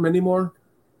uniform anymore.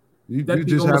 You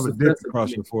just have a dick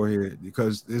across your forehead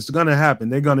because it's gonna happen.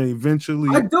 They're gonna eventually.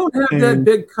 I don't have that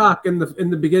big cock in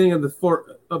the beginning of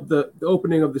the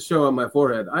opening of the show on my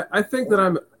forehead. I think that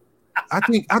I'm. I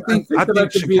think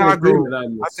Chicago.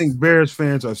 I think Bears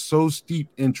fans are so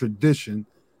steeped in tradition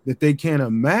that they can't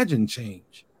imagine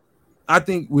change. I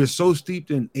think we're so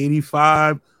steeped in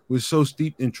 '85. We're so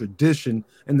steeped in tradition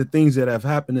and the things that have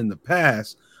happened in the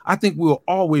past. I think we'll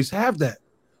always have that.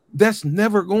 That's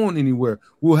never going anywhere.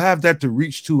 We'll have that to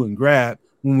reach to and grab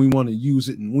when we want to use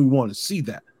it and we want to see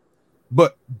that.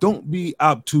 But don't be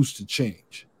obtuse to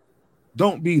change.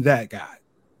 Don't be that guy.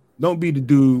 Don't be the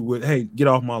dude with, hey, get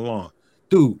off my lawn.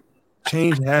 Dude,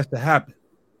 change has to happen.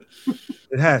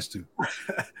 It has to.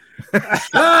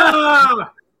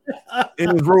 in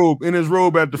his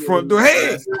robe at the front door.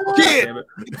 Hey, kid,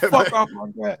 fuck off my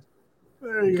grass.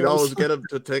 There You you can go. always get him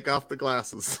to take off the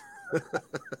glasses.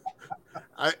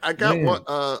 I got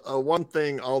Man. one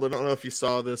thing, Aldo. I don't know if you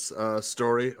saw this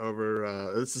story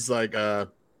over. This is like,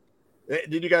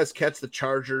 did you guys catch the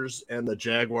Chargers and the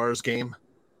Jaguars game?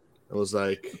 It was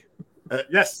like,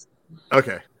 Yes.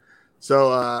 okay. So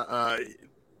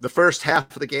the first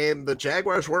half of the game, the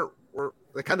Jaguars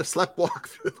they kind of sleptwalked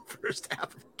through the first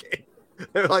half of the game.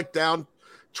 They're like down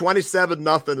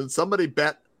 27-0, and somebody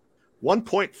bet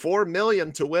 $1.4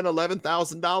 million to win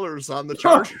 $11,000 on the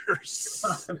Chargers.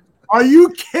 Are you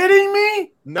kidding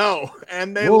me? No,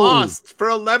 and they Whoa. lost for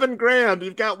 $11,000.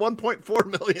 You've got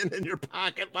 $1.4 million in your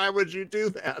pocket. Why would you do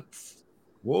that?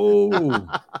 Whoa.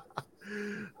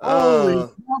 Holy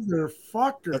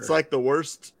motherfucker. That's like the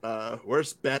worst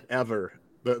bet ever.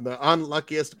 The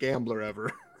unluckiest gambler ever.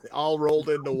 All rolled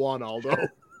into one, Aldo.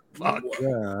 Fuck.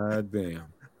 God damn.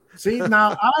 See,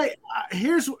 now I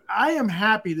am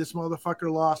happy this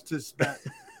motherfucker lost his bet.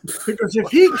 Because if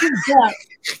he can get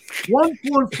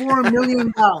 $1.4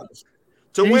 million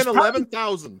to win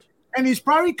 11,000, and he's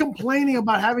probably complaining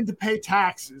about having to pay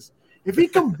taxes, if he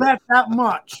can bet that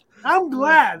much, I'm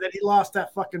glad that he lost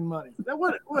that fucking money.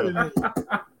 What an idiot.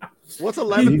 What's He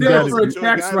 11,000 did for a to tax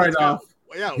guy that's write-off.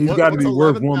 Yeah, He's got to what's be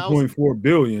worth 11,000? 1.4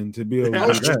 billion to be able to No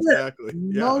do shit. that. Exactly.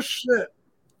 No shit.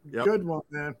 Yep. Good one,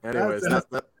 man. Anyways, that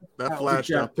flashed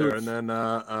job, up there, Coach. and then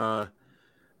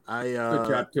Good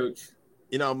job, Coach.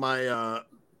 you know, my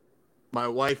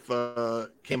wife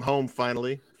came home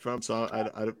finally from, so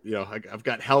I've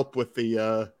got help with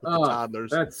the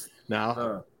toddlers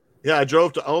now. Yeah, I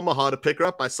drove to Omaha to pick her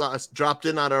up. I dropped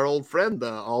in on our old friend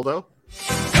Aldo.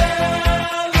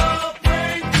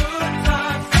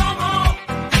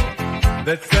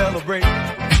 Let's celebrate.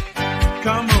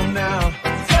 Come on now.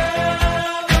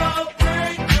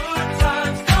 Celebrate good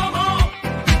times. Come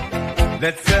on.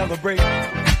 Let's celebrate.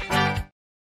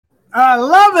 I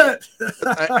love it.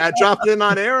 I dropped in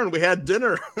on Aaron. We had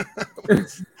dinner.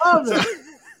 Love it.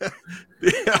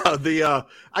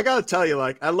 I gotta tell you,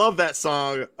 like, I love that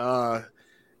song.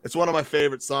 It's one of my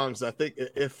favorite songs. I think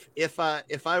if I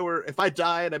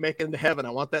die and I make it into heaven, I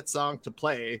want that song to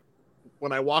play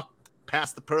when I walk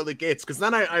past the pearly gates, because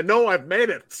then I know I've made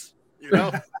it. You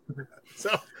know.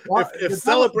 So Well, if the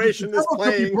celebration devil is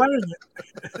could be playing,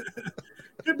 it.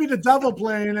 Could be the devil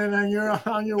playing, and then you're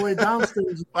on your way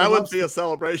downstairs. that would be a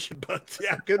celebration. But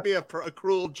yeah, it could be a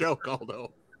cruel joke,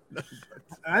 although.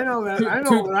 I know that. I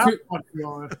know where I'm fucking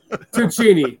going.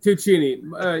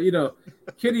 Tuccini. You know,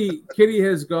 Kitty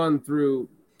has gone through.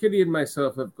 Kitty and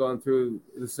myself have gone through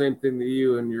the same thing that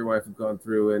you and your wife have gone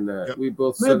through, and we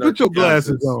both. Man, put your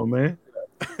glasses on, man.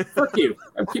 Fuck you!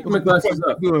 I'm keeping my glasses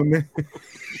up. What you doing, man? Fuck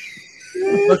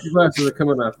your glasses are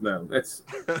coming off now.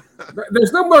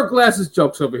 There's no more glasses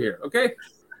jokes over here. Okay.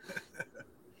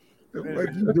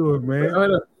 What you doing,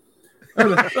 man?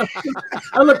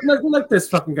 Look this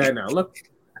fucking guy now. Look.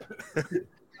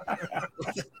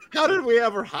 How did we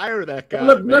ever hire that guy?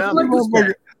 Look man?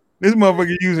 This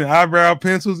motherfucker using eyebrow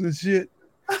pencils and shit.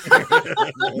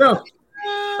 No,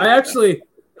 I actually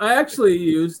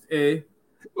used a.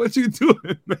 What you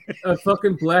doing, man? A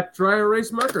fucking black dry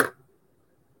erase marker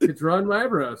to draw in my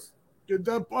eyebrows. Fill it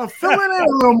in a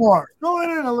little more. Fill it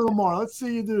in a little more. Let's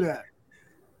see you do that.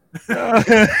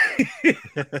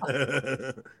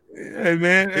 Hey,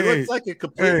 man. He looks like a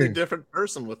completely different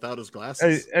person without his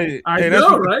glasses. I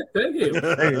know, right? Thank you.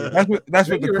 Hey, that's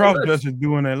what the cross-dressers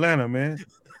do in Atlanta, man.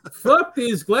 Fuck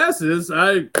these glasses.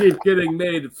 I keep getting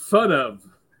made fun of.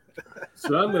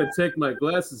 So I'm going to take my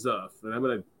glasses off, and I'm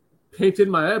going to paint in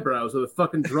my eyebrows with a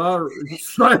fucking dry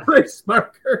erase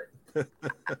marker. Hey,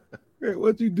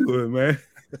 what you doing, man?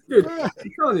 Dude, I'm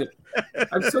telling you.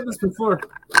 I've said this before.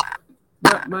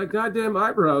 My goddamn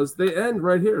eyebrows, they end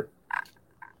right here.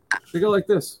 They go like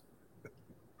this.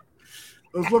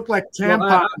 Those look like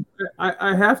tampons. Well,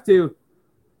 I have to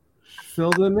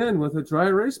fill them in with a dry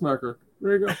erase marker.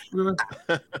 There you go.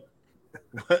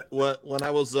 What when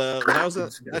I was did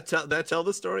I tell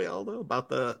the story, Aldo, about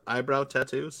the eyebrow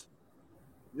tattoos?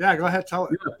 Yeah, go ahead, tell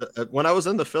it. When I was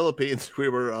in the Philippines,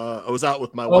 I was out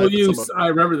with my wife. I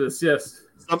remember this. Yes,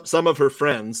 some of her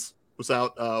friends was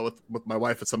out with my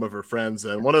wife and some of her friends,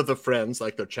 and one of the friends,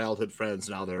 like their childhood friends,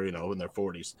 now they're in their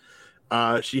 40s.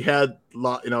 She had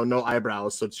no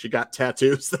eyebrows, so she got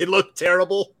tattoos. They looked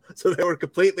terrible, so they were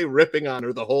completely ripping on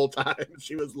her the whole time.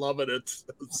 She was loving it.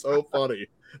 It was so funny.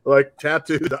 Like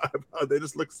tattooed eyebrows, they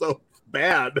just look so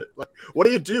bad. Like, what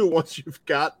do you do once you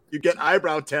get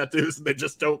eyebrow tattoos and they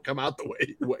just don't come out the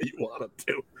way you want them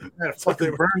to? Yeah,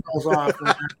 fucking burn those off.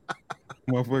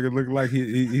 Motherfucker looked like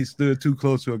he stood too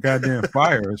close to a goddamn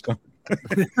fire or something.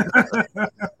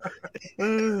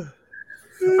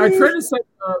 I tried to send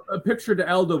a picture to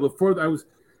Aldo before. I was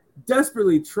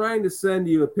desperately trying to send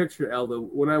you a picture, Aldo,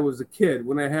 when I was a kid,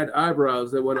 when I had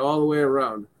eyebrows that went all the way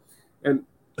around. And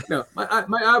now my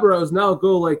eyebrows now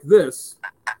go like this.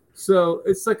 So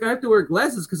it's like I have to wear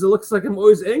glasses because it looks like I'm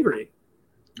always angry.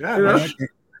 Yeah, you know?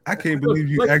 I can't believe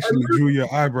you actually drew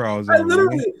your eyebrows. I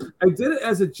did it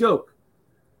as a joke.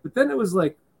 But then it was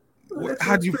like,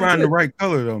 how'd you find the right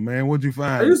color though, man? What'd you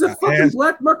find? I used a fucking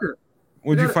black marker.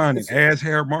 What'd you find? An ass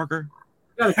hair marker?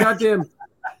 I got a goddamn.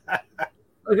 I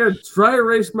got a dry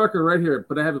erase marker right here,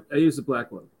 but I use a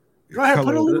black one. Go ahead,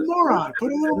 put a little more on.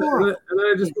 Put a little more on. And then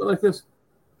I just went like this.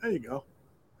 There you go.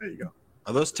 There you go.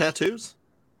 Are those tattoos?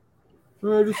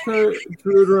 So I just kind of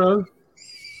drew it around.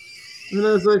 And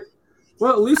I was like,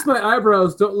 well, at least my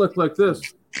eyebrows don't look like this.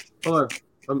 Hold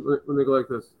on. Let me go like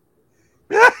this.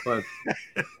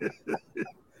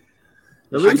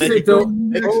 At least they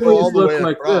don't always look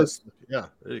like this. Yeah,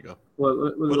 there you go.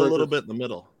 Well, put a little bit in the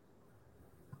middle.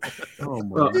 Oh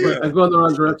my God. I'm going the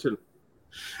wrong direction.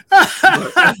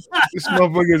 This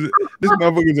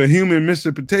motherfucker's a human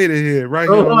Mr. Potato Head right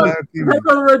here on live TV. I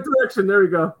go the right direction. There we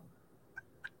go.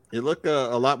 You look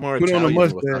a lot more Put Italian. on a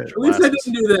mustache. At least I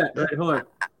didn't do that. Right, hold on.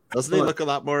 Doesn't he look a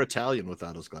lot more Italian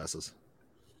without his glasses?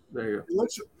 There you go. It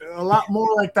looks a lot more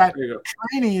like that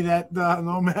trainee that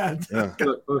Nomad. Yeah.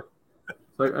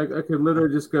 Like I could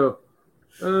literally just go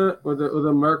with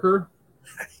a marker,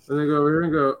 and then go over here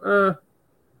and go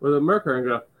with a marker and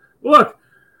go, look,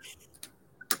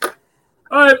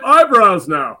 I have eyebrows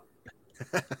now.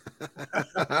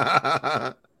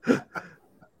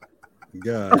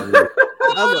 God.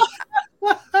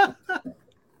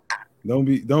 Don't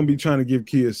be trying to give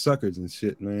kids suckers and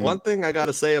shit, man. One thing I got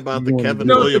to say about the Kevin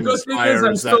the Williams good thing hire is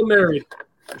I'm is still that married.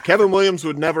 Kevin Williams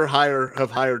would never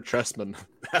have hired Trestman.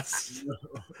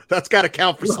 That's got to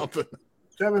count for something.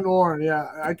 Kevin Warren,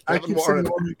 yeah. I keep saying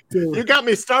Warren too. You got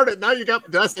me started. Now you got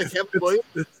Dustin Kevin Williams.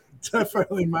 It's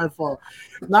definitely my fault.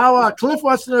 Now, Cliff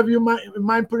wants to know if you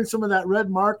mind putting some of that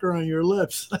red marker on your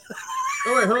lips.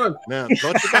 Oh wait, hold on. Man,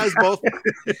 don't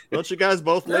you guys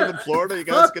both live in Florida? You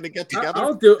guys gonna get together?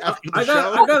 I'll do. After the I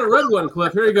show? got a red one,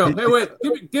 Cliff. Here you go. Hey, wait.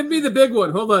 Give me the big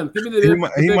one. Hold on. Give me the big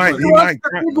one. He might There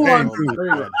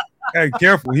you go. Hey,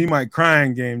 careful. He might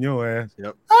crying game your ass.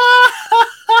 Yep.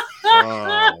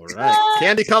 All right.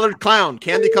 Candy colored clown,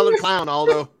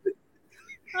 Aldo.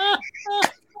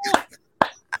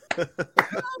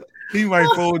 He might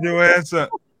fold your ass up.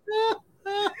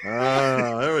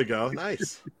 There we go.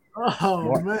 Nice.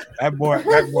 Oh man, that boy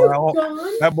has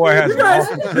You guys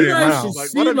an should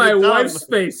see my wife's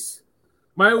face.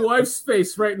 My wife's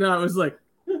face right now is like.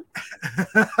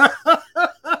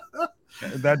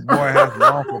 That boy has an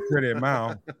awful pretty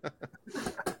mouth.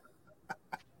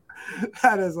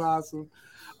 That is awesome.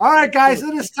 All right, guys,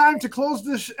 it is time to close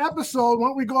this episode. Why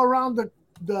don't we go around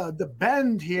the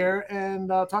bend here and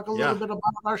talk a little bit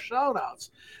about our shout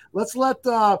outs. Let's let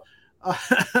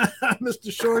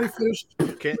Mr. Shorty finish.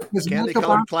 Candy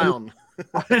colored clown.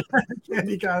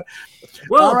 Candy colored.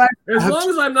 Well, all right. As long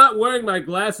as I'm not wearing my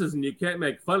glasses and you can't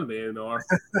make fun of me anymore.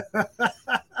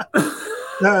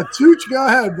 Tooch, go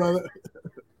ahead, brother.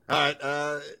 All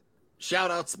right.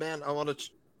 Shout outs, man. I want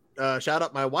to shout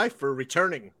out my wife for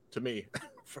returning to me.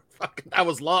 I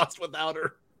was lost without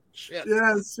her. Shit.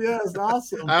 Yes,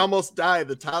 awesome. I almost died.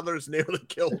 The toddlers nearly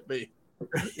killed me.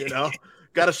 You know?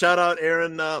 Got to shout out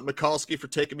Aaron Mikulski for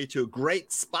taking me to a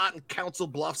great spot in Council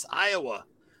Bluffs, Iowa.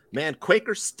 Man,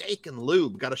 Quaker Steak and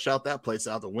Lube. Got to shout that place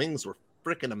out. The wings were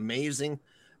freaking amazing.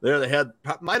 There they had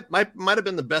might have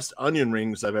been the best onion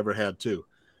rings I've ever had too.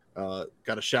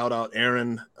 Got to shout out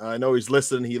Aaron. I know he's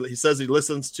listening. He says he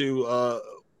listens to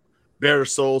Bear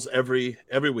Souls every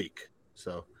week.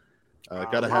 So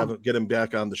got to get him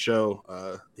back on the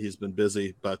show. He's been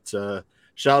busy, but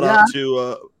shout out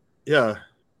to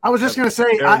I was just going to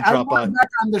say, I want him back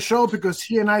on the show because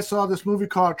he and I saw this movie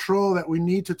called Troll that we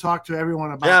need to talk to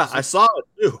everyone about. Yeah, I saw it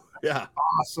too. Yeah.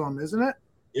 Awesome, isn't it?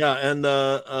 Yeah, and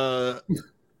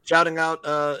shouting out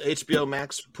HBO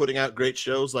Max for putting out great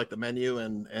shows like The Menu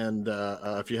and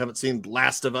if you haven't seen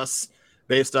Last of Us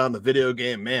based on the video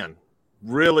game, man,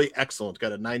 really excellent.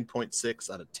 Got a 9.6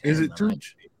 out of 10. Is it true?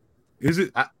 Is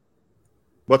it?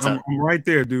 What's that? I'm right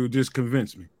there, dude. Just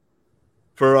convince me.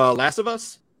 For Last of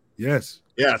Us? Yes.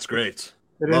 Yeah, it's great.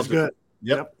 It is good.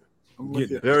 Yep. I'm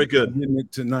with you. Very good. I'm getting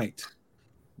it tonight.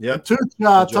 Yep. Tooch,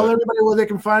 tell everybody where they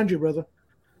can find you, brother.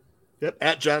 Yep.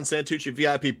 At John Santucci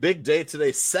VIP. Big day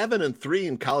today. 7-3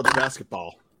 in college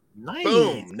basketball. Nice.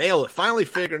 Boom, nail it. Finally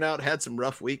figuring out, had some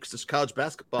rough weeks. This college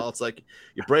basketball, it's like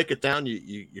you break it down,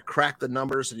 you crack the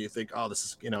numbers, and you think, oh, this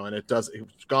is, and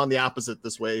it's gone the opposite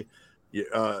this way.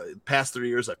 Past 3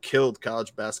 years, I've killed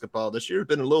college basketball. This year has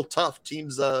been a little tough.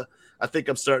 Teams, I think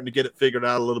I'm starting to get it figured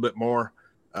out a little bit more.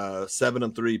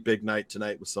 7-3, big night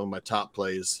tonight with some of my top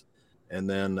plays. And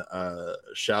then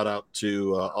shout out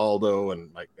to Aldo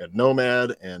and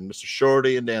Nomad and Mr.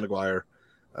 Shorty and Dan Aguirre.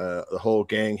 The whole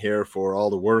gang here for all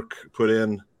the work put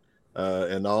in,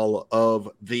 and all of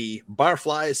the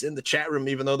barflies in the chat room,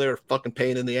 even though they're fucking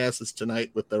pain in the asses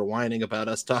tonight with their whining about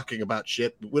us talking about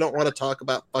shit. We don't want to talk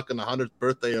about fucking the 100th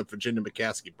birthday of Virginia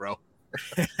McCaskey, bro.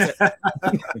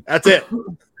 That's it.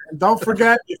 And don't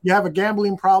forget, if you have a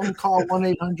gambling problem, call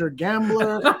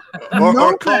 1-800-GAMBLER.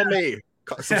 Or call me.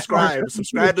 Subscribe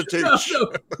to Tooch.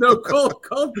 No, call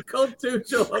Tooch.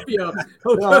 He'll help you out.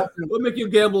 We'll make you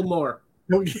gamble more.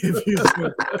 He'll give you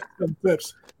some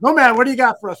tips. No, man, what do you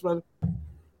got for us, brother?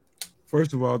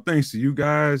 First of all, thanks to you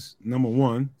guys, number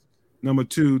one. Number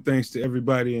two, thanks to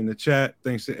everybody in the chat.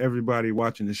 Thanks to everybody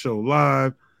watching the show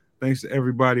live. Thanks to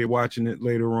everybody watching it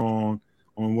later on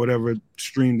whatever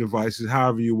stream devices,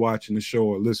 however you're watching the show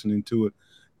or listening to it.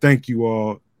 Thank you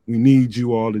all. We need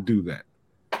you all to do that.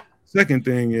 Second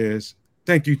thing is,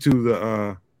 thank you to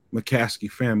the McCaskey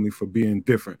family for being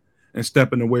different and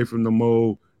stepping away from the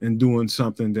mold and doing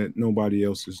something that nobody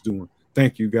else is doing.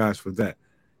 Thank you guys for that.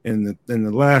 And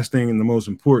the last thing and the most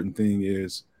important thing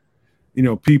is,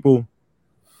 people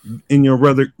in your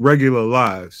regular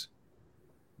lives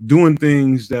doing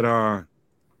things that are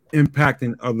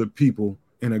impacting other people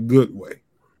in a good way.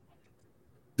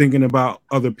 Thinking about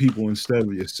other people instead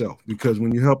of yourself. Because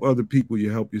when you help other people,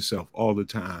 you help yourself all the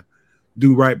time.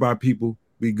 Do right by people.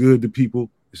 Be good to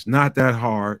people. It's not that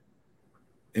hard.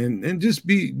 And just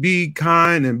be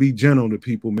kind and be gentle to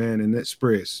people, man, and that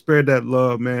spread that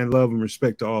love, man, love and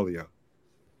respect to all of y'all.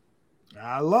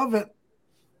 I love it.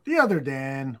 The other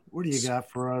Dan, what do you got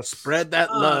for us? Spread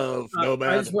that love, Nomad.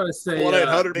 I just want to say,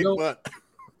 1-800-8-BUTT.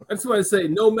 I just want to say,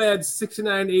 Nomad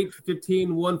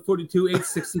 698-15 142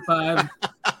 865.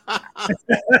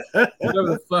 Whatever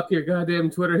the fuck your goddamn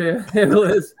Twitter handle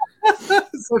is.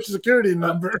 Social Security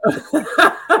number.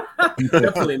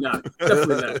 Definitely not.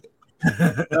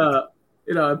 I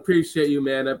appreciate you,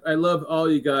 man. I love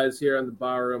all you guys here on the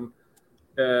bar room.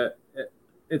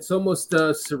 It's almost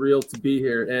surreal to be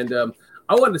here. And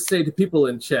I want to say to people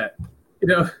in chat,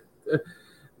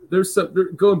 there's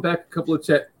going back a couple of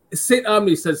chat. St.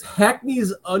 Omni says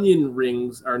Hackney's onion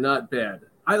rings are not bad.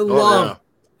 I love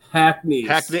Hackney's.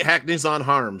 Hackney's on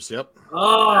Harms. Yep.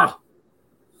 I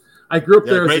grew up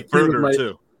there. Great burger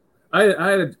too.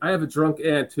 I have a drunk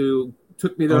aunt who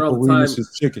took me there all the time.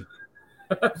 Chicken.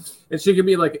 And she gave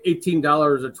me like $18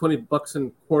 or $20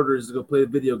 in quarters to go play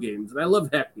video games. And I love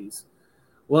Hackney's.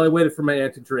 Well, I waited for my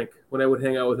aunt to drink when I would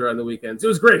hang out with her on the weekends. It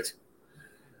was great.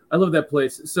 I love that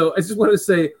place. So I just want to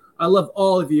say I love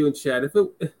all of you in chat. If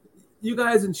you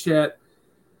guys in chat,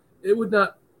 it would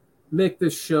not make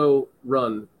this show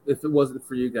run if it wasn't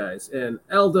for you guys. And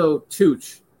Aldo,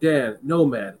 Tooch, Dan,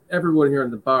 Nomad, everyone here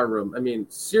in the bar room. I mean,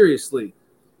 seriously,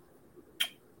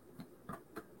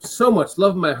 so much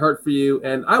love in my heart for you.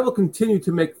 And I will continue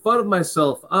to make fun of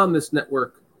myself on this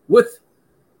network with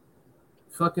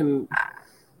fucking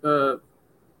you're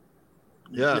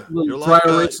dry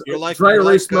erase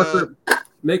marker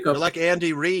makeup. You're like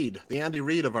Andy Reid, the Andy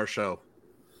Reid of our show.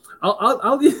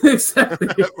 I'll exactly.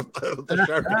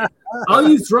 I'll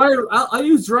use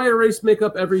dry erase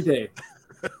makeup every day.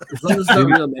 As long as it's not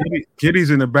real, man.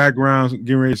 Kitty's in the background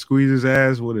getting ready to squeeze his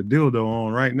ass with a dildo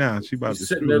on right now. She about She's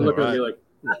to sitting there looking at me like,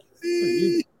 "What are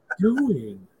you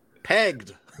doing?"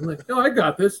 Pegged. I'm like, "No, I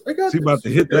got this. I got She this." about to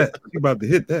hit that. She about to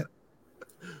hit that.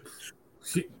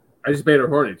 I just made her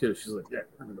horny too. She's like, "Yeah,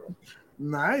 I'm going."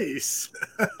 Nice.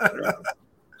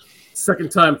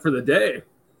 Second time for the day.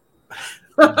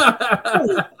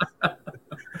 And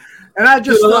I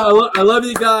just I love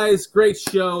you guys. Great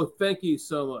show. Thank you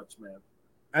so much, man.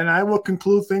 And I will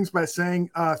conclude things by saying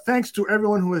thanks to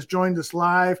everyone who has joined us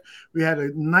live. We had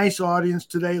a nice audience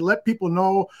today. Let people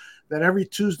know that every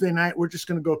Tuesday night we're just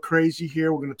going to go crazy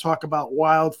here. We're going to talk about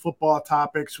wild football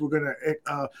topics. We're going to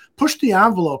push the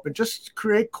envelope and just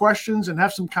create questions and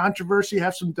have some controversy,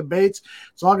 have some debates.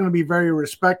 It's all going to be very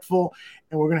respectful,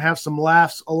 and we're going to have some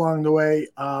laughs along the way.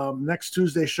 Next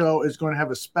Tuesday show is going to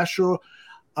have a special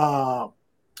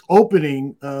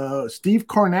opening. Steve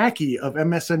Kornacki of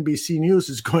MSNBC News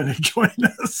is going to join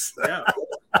us. Yeah,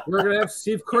 we're going to have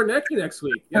Steve Kornacki next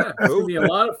week. Yeah, it's going to be a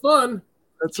lot of fun.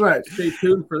 That's right. Stay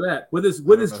tuned for that with his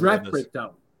draft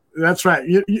breakdown. That's right.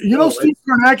 You know, Steve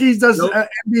Kornacki does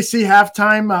NBC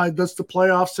halftime, does the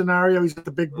playoff scenario. He's at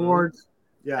the big board.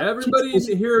 Yeah. Everybody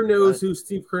here knows who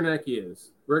Steve Kornacki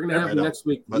is. We're going to have him next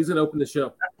week. He's going to open the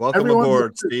show. Welcome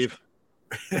aboard, Steve.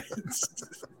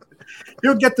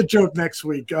 You'll get the joke next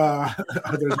week.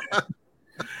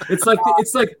 It's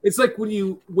like when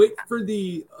you wait for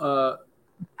the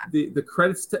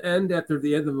credits to end after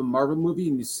the end of a Marvel movie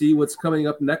and you see what's coming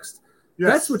up next.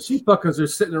 Yes. That's what you fuckers are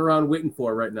sitting around waiting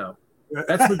for right now.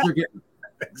 That's what you're getting.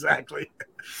 Exactly.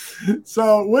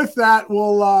 So with that,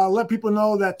 we'll let people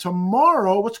know that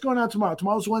tomorrow, what's going on tomorrow?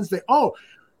 Tomorrow's Wednesday. Oh,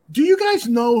 do you guys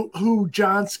know who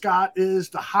John Scott is?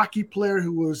 The hockey player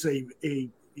who was he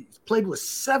played with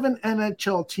 7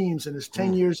 NHL teams in his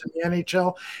 10 years in the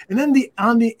NHL. And then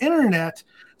on the internet,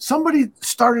 somebody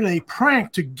started a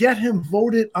prank to get him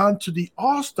voted onto the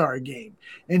All-Star game.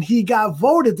 And he got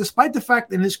voted despite the fact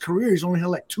that in his career he's only had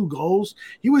like 2 goals.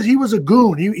 He was a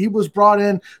goon. He was brought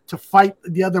in to fight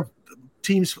the other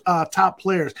team's top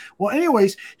players. Well,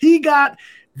 anyways, he got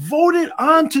voted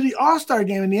onto the All-Star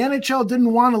game, and the NHL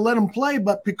didn't want to let him play,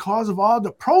 but because of all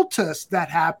the protests that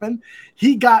happened,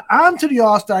 he got onto the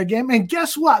All-Star game, and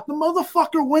guess what? The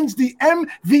motherfucker wins the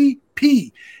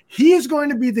MVP. He is going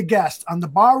to be the guest on the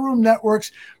Barroom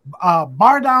Network's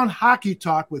Bar Down Hockey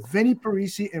Talk with Vinny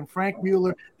Parisi and Frank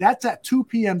Mueller. That's at 2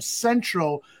 p.m.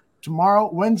 Central tomorrow,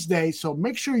 Wednesday. So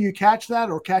make sure you catch that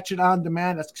or catch it on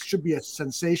demand. That should be a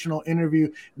sensational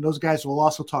interview, and those guys will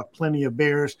also talk plenty of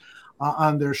Bears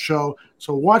on their show.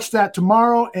 So watch that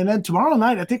tomorrow. And then tomorrow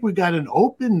night, I think we got an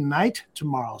open night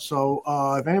tomorrow. So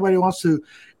if anybody wants to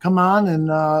come on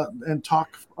and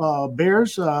talk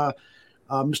Bears,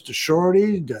 Mr.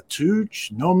 Shorty,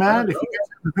 Tooch, Nomad, if you guys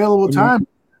have available time,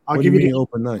 I'll give you the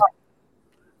open night.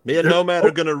 Me and Nomad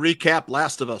are going to recap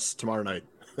Last of Us tomorrow night.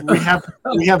 We have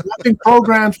nothing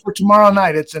programmed for tomorrow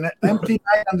night. It's an empty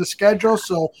night on the schedule.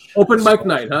 So open mic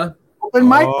night, huh? Open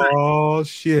mic. Oh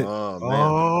shit!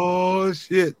 Oh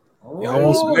shit! Y'all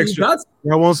want some extra?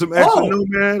 Y'all want some extra? No,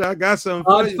 man. I got something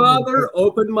for you. Godfather,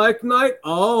 open mic night.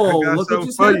 Oh, look what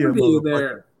just happened to you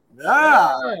there.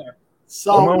 Yeah.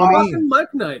 So open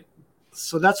mic night.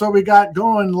 So that's what we got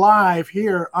going live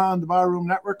here on the Barroom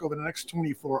Network over the next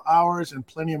 24 hours, and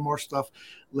plenty of more stuff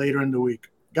later in the week.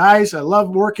 Guys, I love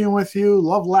working with you,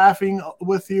 love laughing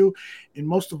with you, and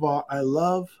most of all, I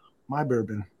love my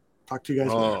bourbon. Talk to you guys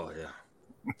later. Oh, yeah.